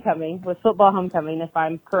 was football homecoming, if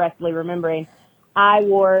I'm correctly remembering. I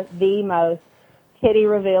wore the most titty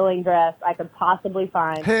revealing dress I could possibly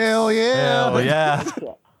find. Hell yeah. Hell yeah.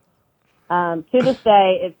 To this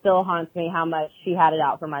day, it still haunts me how much she had it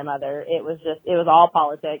out for my mother. It was all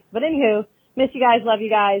politics. But anywho, miss you guys, love you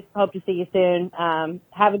guys. Hope to see you soon.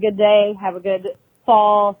 Have a good day. Have a good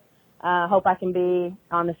fall. Hope I can be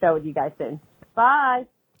on the show with you guys soon. Bye.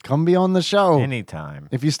 Come be on the show. Anytime.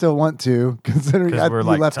 If you still want to, considering 'Cause we're, you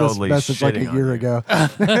like, left totally this message like a shitting on year you. ago.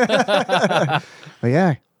 But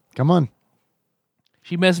yeah, come on.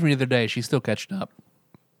 She messaged me the other day. She's still catching up.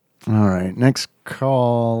 All right. Next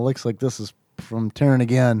call. Looks like this is from Taryn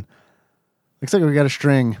again. Looks like we got a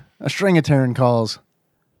string of Taryn calls.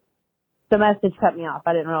 The message cut me off.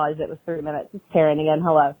 I didn't realize it was 3 minutes. It's Taryn again.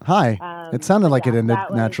 Hello. Hi. It sounded like it ended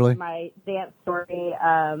that was naturally. My dance story.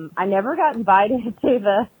 I never got invited to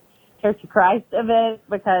the Church of Christ event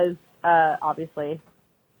because obviously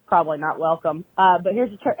probably not welcome. But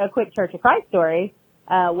here's a quick Church of Christ story.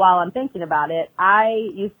 While I'm thinking about it, I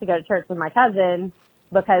used to go to church with my cousin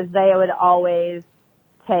because they would always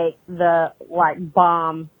take the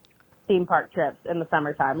bomb theme park trips in the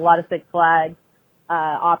summertime. A lot of Six Flags,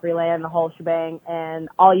 Opryland, the whole shebang. And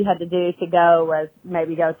all you had to do to go was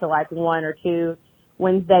maybe go to 1 or 2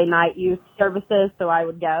 Wednesday night youth services. So I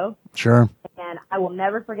would go. Sure. And I will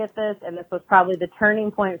never forget this. And this was probably the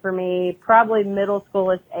turning point for me, probably middle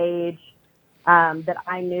schoolish age, that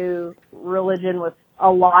I knew religion was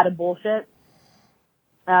a lot of bullshit.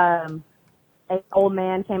 An old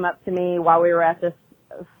man came up to me while we were at this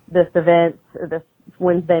event, or this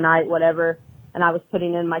Wednesday night, whatever, and I was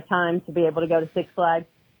putting in my time to be able to go to Six Flags,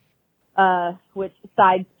 which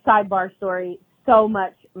sidebar story, so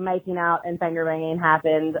much making out and finger banging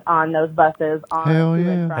happened on those buses. Hell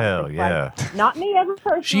yeah. Hell yeah. Not me ever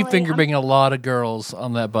personally. She finger banging a lot of girls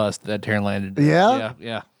on that bus that Taryn landed. Yeah?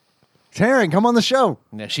 Yeah. Taryn, come on the show.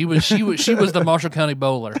 Yeah, she was the Marshall County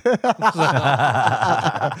bowler. The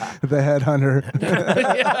headhunter.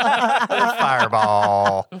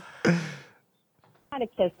 Fireball. Trying to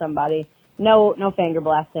kiss somebody. No finger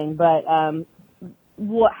blasting, but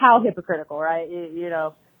how hypocritical, right?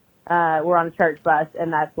 We're on a church bus,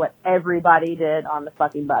 and that's what everybody did on the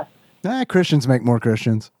fucking bus. Christians make more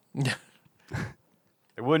Christians. God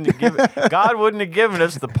wouldn't have given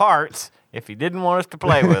us the parts if he didn't want us to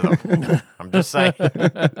play with them. I'm just saying.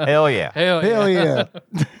 Hell yeah. Hell yeah.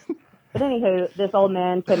 But anywho, this old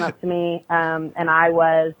man came up to me, and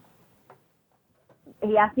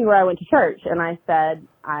he asked me where I went to church, and I said,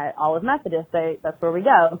 Olive Methodist, that's where we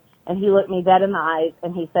go. And he looked me dead in the eyes,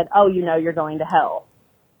 and he said, oh, you're going to hell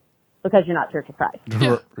because you're not Church of Christ.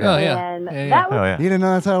 Yeah. Oh, yeah. And Yeah. that was You didn't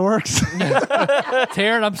know that's how it works.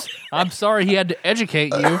 Taryn, I'm sorry he had to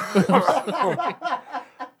educate you.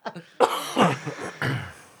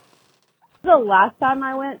 the last time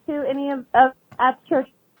I went to any of at church,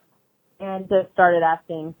 and just started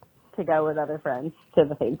asking to go with other friends to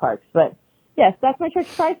the theme parks. But yes, that's my Church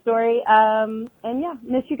of Christ story. And yeah,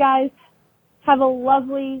 miss you guys. Have a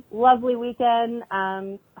lovely, lovely weekend.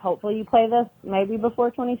 Hopefully you play this maybe before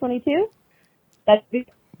 2022. That'd be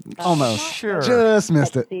Almost. Sure. Just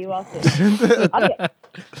missed it. See you all soon. Okay.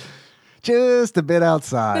 Just a bit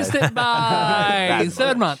outside. Missed it by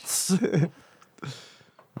 7 months.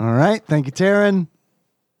 All right. Thank you, Taryn.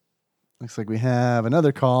 Looks like we have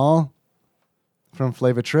another call from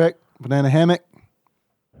Flava Trick, Banana Hammock.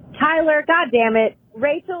 Tyler, God damn it.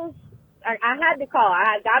 Rachel's, I had to call.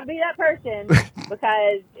 I got to be that person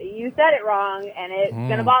because you said it wrong, and it's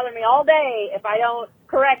going to bother me all day if I don't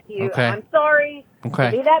correct you. Okay. I'm sorry.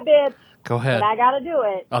 Okay. Be that bitch. Go ahead. But I got to do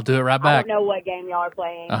it. I'll do it right I back. don't know what game y'all are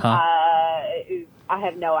playing. Uh-huh. I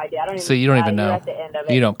have no idea. I don't even. So you don't even you're know. At the end of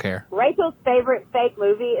it. You don't care. Rachel's favorite fake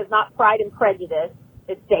movie is not Pride and Prejudice.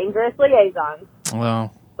 It's Dangerous Liaisons.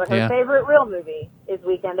 Well, But her yeah. favorite real movie is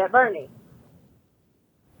Weekend at Bernie's.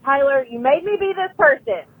 Tyler, you made me be this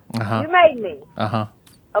person. Uh-huh. You made me. Uh-huh.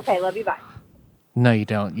 Okay, love you. Bye. No, you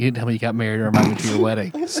don't. You tell me you got married to remind me to your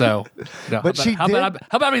wedding. So, But how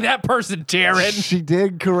about me that person, Taryn? She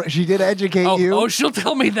did educate you. Oh, she'll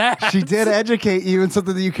tell me that. She did educate you in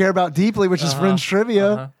something that you care about deeply, which is Friends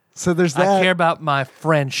Trivia. So there's that. I care about my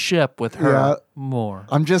friendship with her Yeah. more.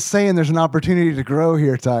 I'm just saying there's an opportunity to grow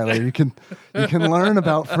here, Tyler. You can learn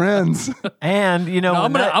about Friends. And, No,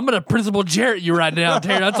 I'm gonna Principal Jarrett you right now,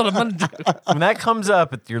 Taryn. That's what I'm gonna do. when that comes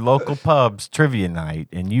up at your local pub's trivia night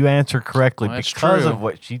and you answer correctly Well, that's because true. of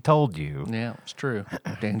what she told you, Yeah, it's true.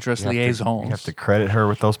 Dangerous you have liaisons. to, credit her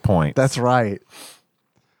with those points. That's right.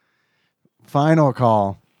 Final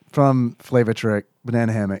call from Flava Trick,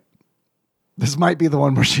 Banana Hammock. This might be the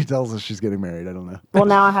one where she tells us she's getting married. I don't know. Well,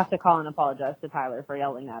 now I have to call and apologize to Tyler for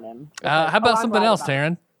yelling at him. How about I'm something right else, about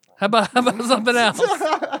Taryn? How about something else?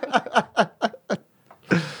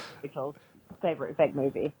 Rachel's favorite fake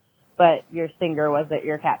movie. But your stinger was that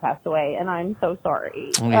your cat passed away, and I'm so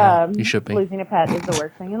sorry. Oh, yeah, you should be. Losing a pet is the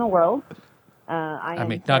worst thing in the world. I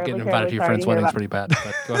mean, not getting invited to your friend's wedding wedding is pretty bad.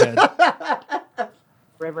 But go ahead.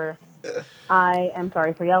 River. I am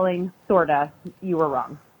sorry for yelling. Sorta. You were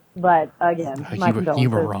wrong. But again, my You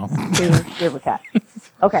were condolences wrong. to River Cat.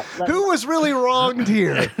 Okay. Who was really wronged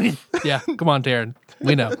here? Yeah, come on, Taryn.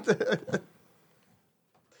 We know.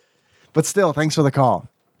 But still, thanks for the call.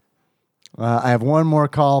 I have one more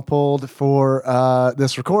call pulled for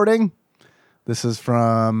this recording. This is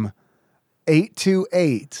from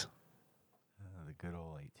 828. The good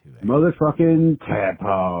old 828. Motherfucking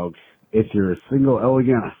tadpogs. It's your single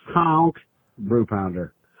elegant honk brew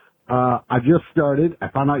pounder. I just started. I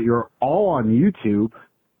found out you're all on YouTube.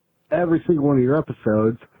 Every single one of your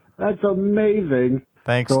episodes. That's amazing.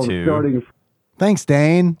 Thanks So I'm to starting. Thanks,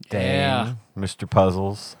 Dane. Dane, Yeah. Mr.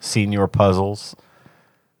 Puzzles, Senior Puzzles,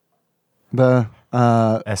 The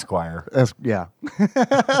Esquire. yeah,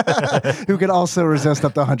 who can also resist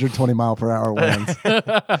up to 120 mile per hour winds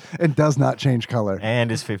and does not change color.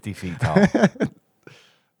 And is 50 feet tall.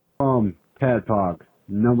 Tadpog,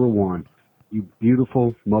 number one. You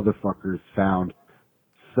beautiful motherfuckers sound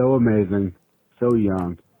so amazing, so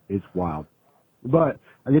young. It's wild. But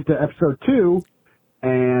I get to episode 2,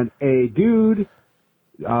 and a dude,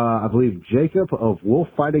 I believe Jacob of Wolf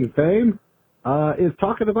Fighting fame, is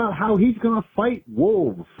talking about how he's going to fight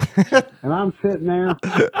wolves. And I'm sitting there,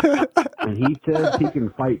 and he says he can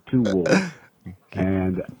fight 2 wolves.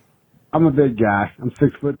 And I'm a big guy. I'm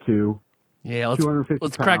 6'2". Yeah, 250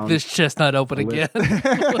 let's crack pounds. this chestnut open again.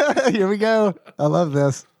 Here we go. I love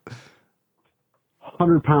this.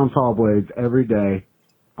 100-pound saw blades every day.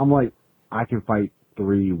 I'm like, I can fight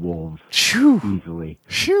 3 wolves Shoo, easily.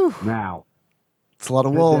 shoo. Now, It's a lot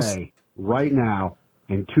of wolves. today, right now,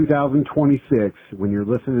 in 2026, when you're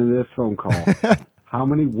listening to this phone call, how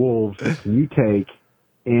many wolves can you take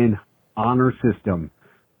in honor system?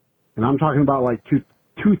 And I'm talking about like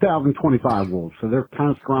 2025 wolves. So they're kind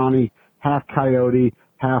of scrawny, half coyote,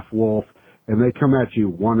 half wolf, and they come at you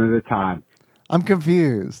one at a time. I'm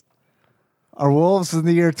confused. Are wolves in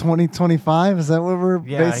the year 2025? Is that what we're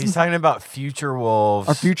Yeah, basing? he's talking about future wolves.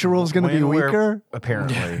 Are future wolves gonna be When we're- weaker?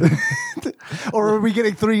 Apparently. Or are we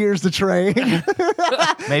getting 3 years to train?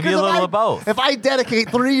 Maybe a little of both. If I dedicate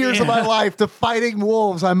 3 years of my life to fighting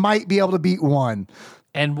wolves, I might be able to beat one.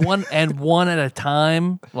 and one at a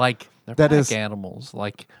time, like they're That pack is- animals.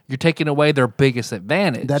 Like you're taking away their biggest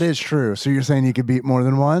advantage. That is true. So you're saying you could beat more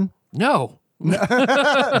than one? No.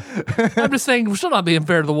 I'm just saying we're still not being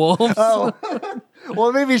fair to the wolves. Oh.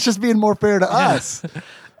 Well, maybe it's just being more fair to us,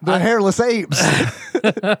 the hairless apes.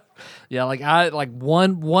 Yeah, like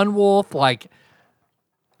one wolf, like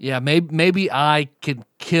yeah, maybe I could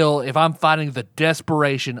kill if I'm fighting the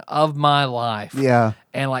desperation of my life. Yeah.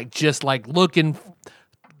 And like just like looking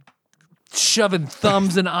shoving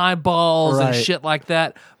thumbs in eyeballs and Right. shit like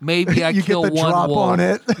that. Maybe I You get kill the one drop wolf. on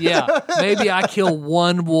it. Yeah, maybe I kill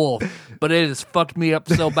one wolf, but it has fucked me up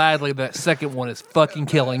so badly that second one is fucking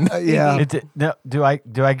killing me. Yeah. Now, do I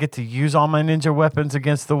get to use all my ninja weapons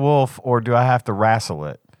against the wolf, or do I have to wrestle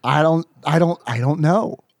it? I don't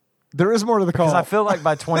know. There is more to the call. Because I feel like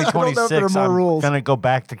by I don't know if there are 2026, more I'm rules. gonna go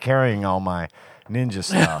back to carrying all my ninja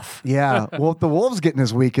stuff. Yeah. Well, if the wolves getting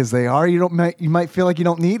as weak as they are, you might feel like you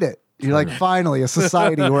don't need it. You're like, finally, a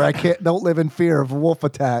society where I don't live in fear of wolf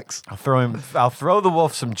attacks. I'll throw the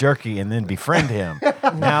wolf some jerky and then befriend him.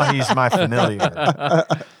 Now he's my familiar.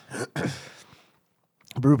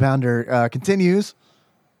 Brew Pounder continues.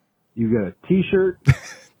 You get a T-shirt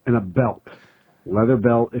and a belt, leather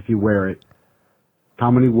belt if you wear it. How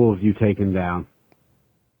many wolves you taking down?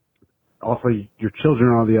 Also, your children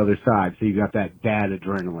are on the other side, so you got that dad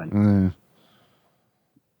adrenaline.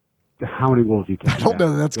 How many wolves you taking down? I don't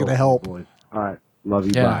know that that's Go gonna for it, help. boys. All right, love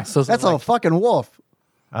you. Yeah, Bye. so That's like, a fucking wolf.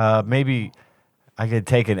 Maybe I could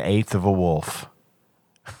take an eighth of a wolf.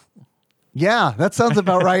 Yeah, that sounds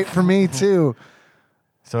about right for me too.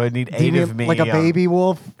 So I'd need Do you 8 mean of me. like a baby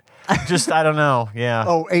wolf? Just, I don't know. Yeah.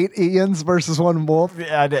 Oh, 8 Ians versus one wolf?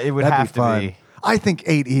 Yeah, it would That'd have be to fun. be. I think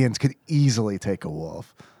 8 Ians could easily take a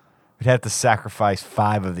wolf. We'd have to sacrifice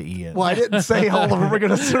 5 of the Ians. Well, I didn't say all of them are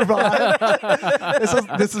going to survive.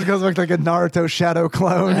 This goes like a Naruto shadow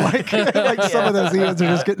clone. Like some of those Ians are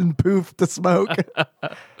just getting poofed to smoke.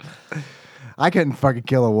 I couldn't fucking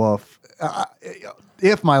kill a wolf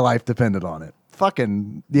if my life depended on it.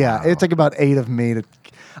 Fucking yeah, it'd take about 8 of me to.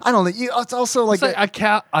 I don't know. It's also like say a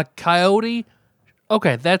coyote.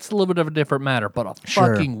 Okay, that's a little bit of a different matter, but a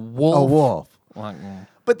Sure. fucking wolf. A wolf. Like,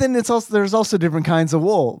 But then there's also different kinds of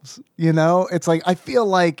wolves. You know, it's like I feel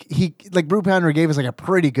like Brew Pounder gave us like a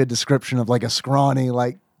pretty good description of like a scrawny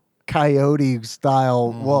like coyote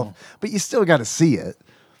style wolf, but you still got to see it.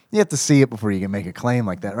 You have to see it before you can make a claim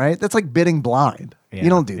like that, right? That's like bidding blind. Yeah. You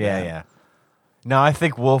don't do Yeah, that. yeah. No, I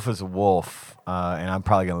think wolf is a wolf, and I'm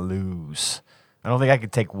probably going to lose. I don't think I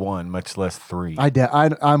could take one, much less three.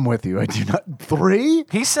 I'm with you. I do not. 3?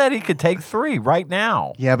 He said he could take 3 right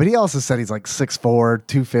now. Yeah, but he also said he's like 6'4",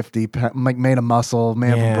 250, like made of muscle,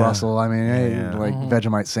 man Yeah. from Brussels. I mean, hey, like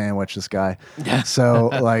Vegemite sandwich, this guy. So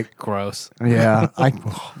like, Gross. yeah,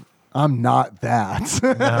 I'm not that.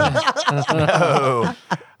 No.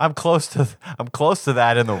 I'm close to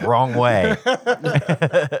that in the wrong way.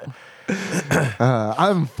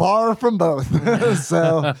 I'm far from both.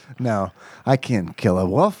 So no, I can't kill a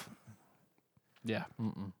wolf. Yeah.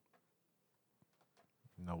 Mm-mm.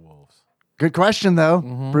 No wolves. Good question, though.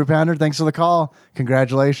 Brew Pounder, thanks for the call.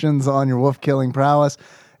 Congratulations on your wolf killing prowess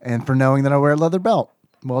and for knowing that I wear a leather belt.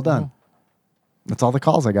 Well done. That's all the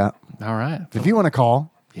calls I got. All right. If you want to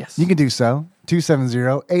call, Yes. you can do so.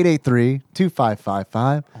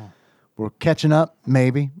 270-883-2555. We're catching up,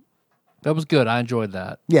 maybe. That was good. I enjoyed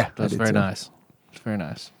that. Yeah, That was I did very too. nice. It's very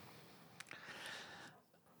nice.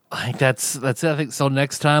 I think that's it. I think so.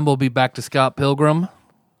 Next time we'll be back to Scott Pilgrim.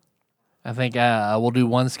 I think we'll do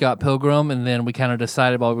one Scott Pilgrim, and then we kind of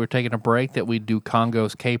decided while we were taking a break that we'd do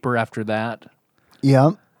Congo's Caper after that.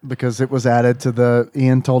 Yeah, because it was added to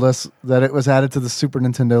Ian told us that it was added to the Super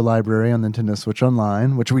Nintendo library on Nintendo Switch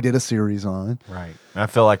Online, which we did a series on. Right. I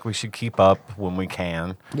feel like we should keep up when we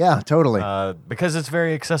can. Yeah, totally. Because it's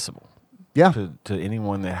very accessible. Yeah. To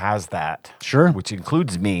anyone that has that. Sure. Which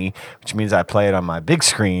includes me, which means I play it on my big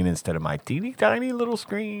screen instead of my teeny tiny little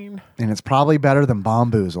screen. And it's probably better than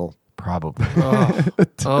Bomboozle. Probably.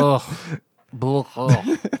 Oh,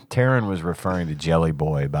 Taryn was referring to Jelly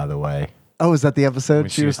Boy, by the way. Oh, is that the episode? When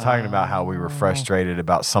she was talking about how we were frustrated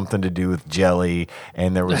about something to do with jelly,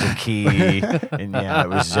 and there was a key, and yeah, it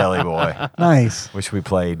was Jelly Boy, Nice. which we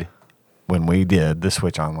played when we did the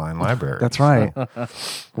Switch Online library. That's right.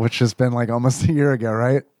 Which has been like almost a year ago,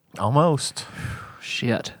 right? Almost.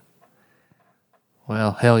 shit.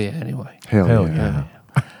 Well, hell yeah. Anyway. Hell yeah.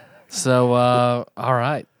 So, all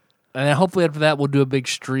right. And then hopefully after that, we'll do a big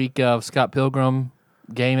streak of Scott Pilgrim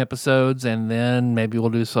game episodes, and then maybe we'll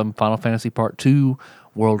do some Final Fantasy Part 2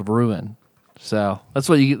 World of Ruin. So that's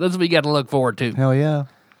what you got to look forward to. Hell yeah.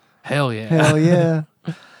 Hell yeah. Hell yeah.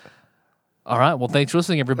 All right. Well, thanks for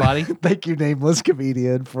listening, everybody. Thank you, nameless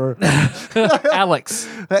comedian, for Alex.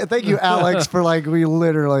 thank you, Alex, for like we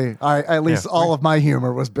literally at least all of my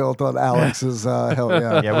humor was built on Alex's hell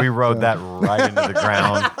yeah. Yeah, we rode that right into the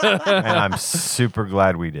ground, and I'm super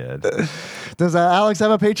glad we did. Does Alex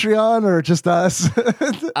have a Patreon or just us?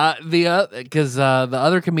 Because the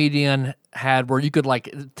other comedian had where you could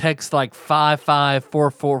like text like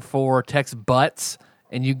 55444 text butts,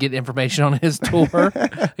 and you get information on his tour.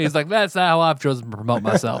 He's like, that's not how I've chosen to promote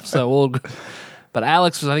myself. But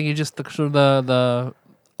Alex was, I think, he just the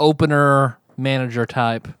opener manager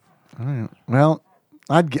type. Well,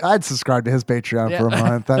 I'd subscribe to his Patreon for a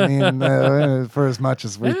month. I mean, for as much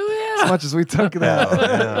as we took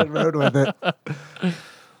that and rode with it.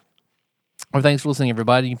 Well, thanks for listening,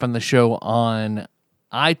 everybody. You can find the show on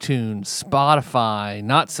iTunes, Spotify,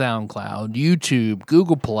 not SoundCloud, YouTube,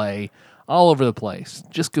 Google Play, all over the place.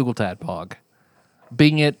 Just Google Tadpog.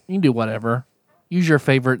 Bing it. You can do whatever. Use your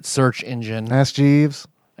favorite search engine. Ask Jeeves.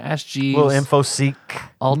 Ask Jeeves. Little InfoSeek,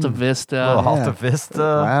 Alta Vista. little Yeah. Alta Vista.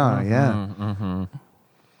 Wow, yeah.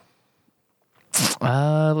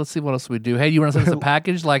 Let's see what else we do. Hey, you want to send us a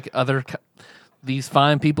package like these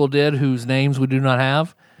fine people did whose names we do not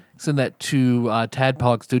have? Send that to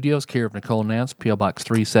Tadpog Studios, care of Nicole Nance, P.O. Box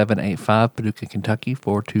 3785, Paducah, Kentucky,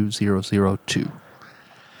 42002.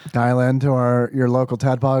 Dial into your local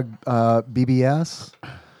Tadpog BBS.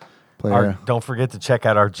 Don't forget to check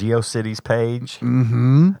out our GeoCities page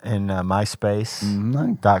and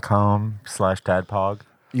myspace.com/Tadpog.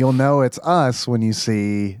 You'll know it's us when you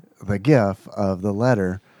see the GIF of the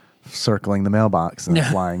letter circling the mailbox and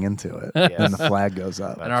flying into it, and the flag goes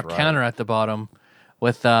up. And our right. counter at the bottom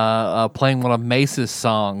with playing one of Mace's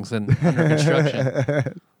songs and under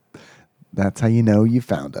construction. That's how you know you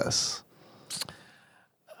found us.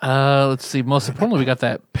 Let's see. Most importantly, we got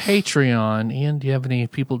that Patreon. Ian, do you have any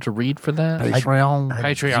people to read for that? Patreon.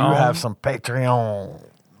 Patreon. You have some Patreon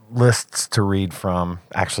lists to read from.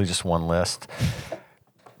 Actually, just one list.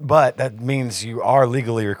 But that means you are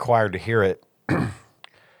legally required to hear it. But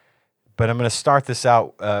I'm going to start this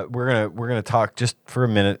out. We're going to talk just for a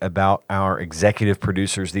minute about our executive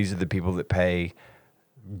producers. These are the people that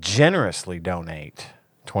generously donate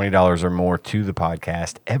 $20 or more to the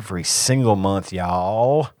podcast every single month,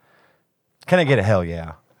 y'all. Can I get a hell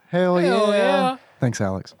yeah? Hell yeah. yeah. Thanks,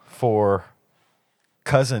 Alex. For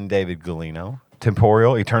cousin David Galino,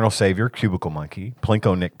 Temporal Eternal Savior Cubicle Monkey,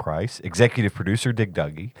 Plinko Nick Price, Executive Producer Dig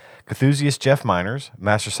Duggy, Cthusiast Jeff Miners,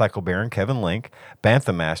 Master Cycle Baron Kevin Link,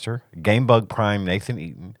 Bantha Master, Gamebug Prime Nathan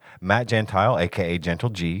Eaton, Matt Gentile aka Gentle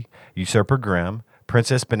G, Usurper Grimm,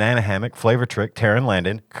 Princess Banana Hammock, Flavor Trick, Taryn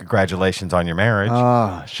Landon. Congratulations on your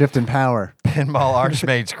marriage. Shift in power. Pinball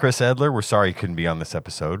Archmage Chris Edler. We're sorry you couldn't be on this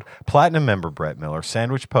episode. Platinum member Brett Miller.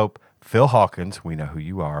 Sandwich Pope Phil Hawkins. We know who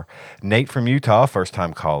you are. Nate from Utah, first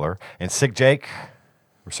time caller. And Sick Jake.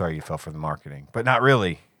 We're sorry you fell for the marketing, but not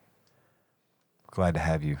really. Glad to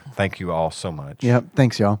have you. Thank you all so much. Yep.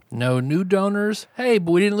 Thanks, y'all. No new donors. Hey,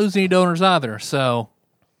 but we didn't lose any donors either. So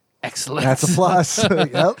excellent. That's a plus.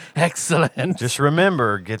 Yep. Excellent. Just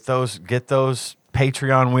remember, get those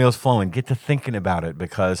Patreon wheels flowing. Get to thinking about it,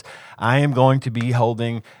 because I am going to be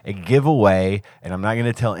holding a giveaway, and I'm not going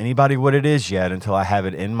to tell anybody what it is yet until I have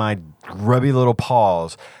it in my grubby little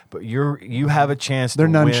paws. But you have a chance. They're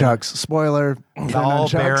to nunchucks. Spoiler. They're all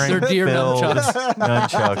nunchucks. bearing They're deer filled nunchucks.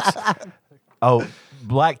 nunchucks. Oh,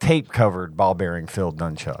 black tape covered ball bearing filled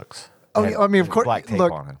nunchucks. Oh, Had I mean, of course. black tape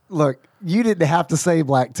Look, on it. look. You didn't have to say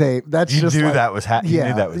black tape. That's You just knew like, that was you yeah,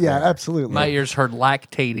 knew that was yeah, there. absolutely. My ears heard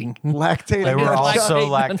lactating. Lactating. They were Lactating also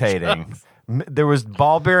nunchucks. lactating. There was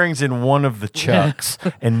ball bearings in one of the chucks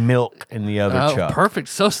and milk in the other Oh, chuck. perfect.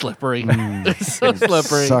 So slippery. so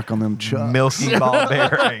slippery. Suck on them chucks. Milky ball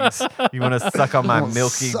bearings. You want to suck on my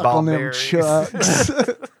milky Suck ball on them bearings? chucks.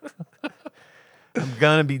 I'm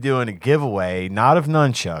going to be doing a giveaway, not of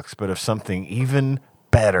nunchucks, but of something even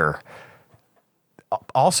better.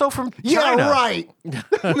 Also from China. Yeah, right.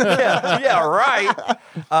 yeah,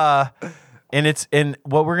 right. And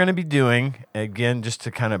what we're going to be doing, again, just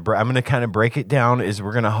to kind of, I'm going to kind of break it down, is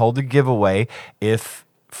we're going to hold a giveaway if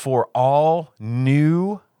for all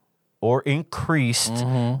new or increased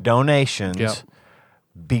donations, Yep.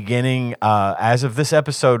 beginning as of this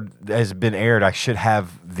episode has been aired, I should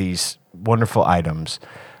have these wonderful items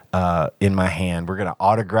in my hand. We're going to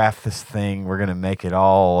autograph this thing. We're going to make it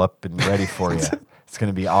all up and ready for you. It's going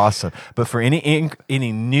to be awesome. But for any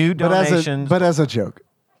new donations, But as a joke.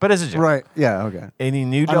 but as a joke, Right. Yeah, okay. any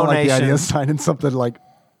new I don't like the idea of donations, signing something like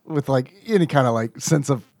with like any kind of like sense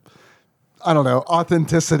of, I don't know,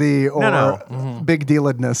 authenticity or big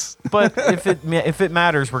dealedness. but if it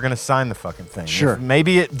matters, we're going to sign the fucking thing. Sure.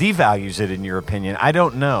 Maybe it devalues it in your opinion. I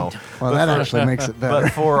don't know. Well, that actually makes it better.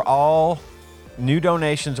 But for all new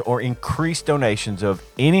donations or increased donations of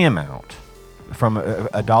any amount from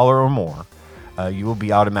 $1 or more, you will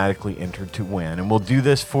be automatically entered to win. And we'll do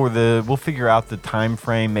this we'll figure out the time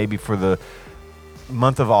frame maybe for the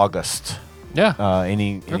month of August. Yeah.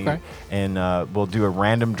 Okay. And we'll do a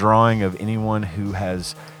random drawing of anyone who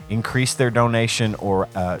has increased their donation or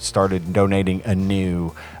started donating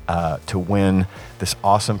anew to win this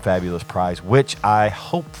awesome, fabulous prize, which I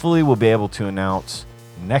hopefully will be able to announce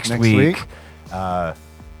next week.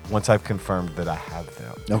 Once I've confirmed that I have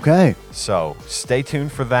them. Okay. So stay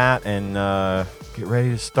tuned for that and get ready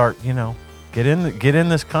to start. Get in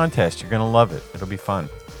this contest. You're gonna love it. It'll be fun.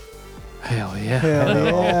 Hell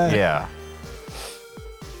yeah. Yeah.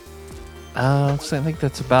 So I think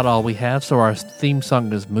that's about all we have. So our theme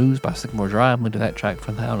song is Moves by Sycamore Drive. I'm going to do that track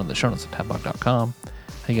from the out in the show notes at tablock.com.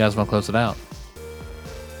 How you guys want to close it out?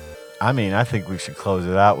 I mean, I think we should close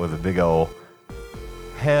it out with a big old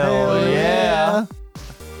hell yeah.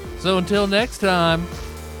 So until next time,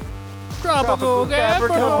 Tropical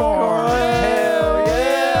Capricorn. Hell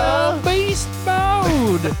yeah. Beast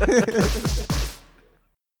mode.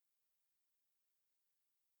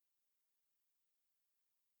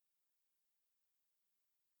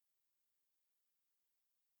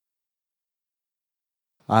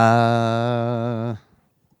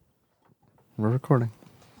 We're recording.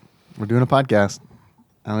 We're doing a podcast.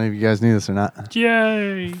 I don't know if you guys knew this or not.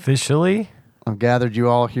 Yay. Officially? I've gathered you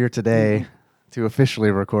all here today to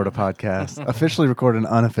officially record a podcast. Officially record an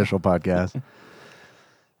unofficial podcast.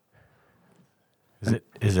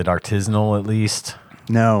 Is it artisanal at least?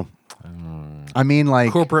 No. I mean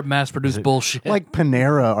like Corporate mass-produced bullshit. like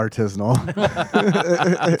Panera artisanal.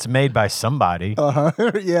 It's made by somebody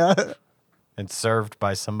Yeah. and served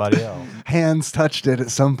by somebody else. Hands touched it at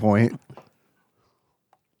some point.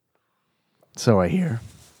 So I hear.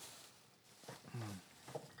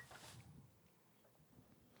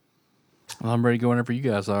 Well, I'm ready to go whenever you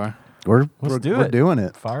guys are. We're do we're it. doing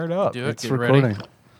it. Fire it up. Do it. It's Get recording. ready.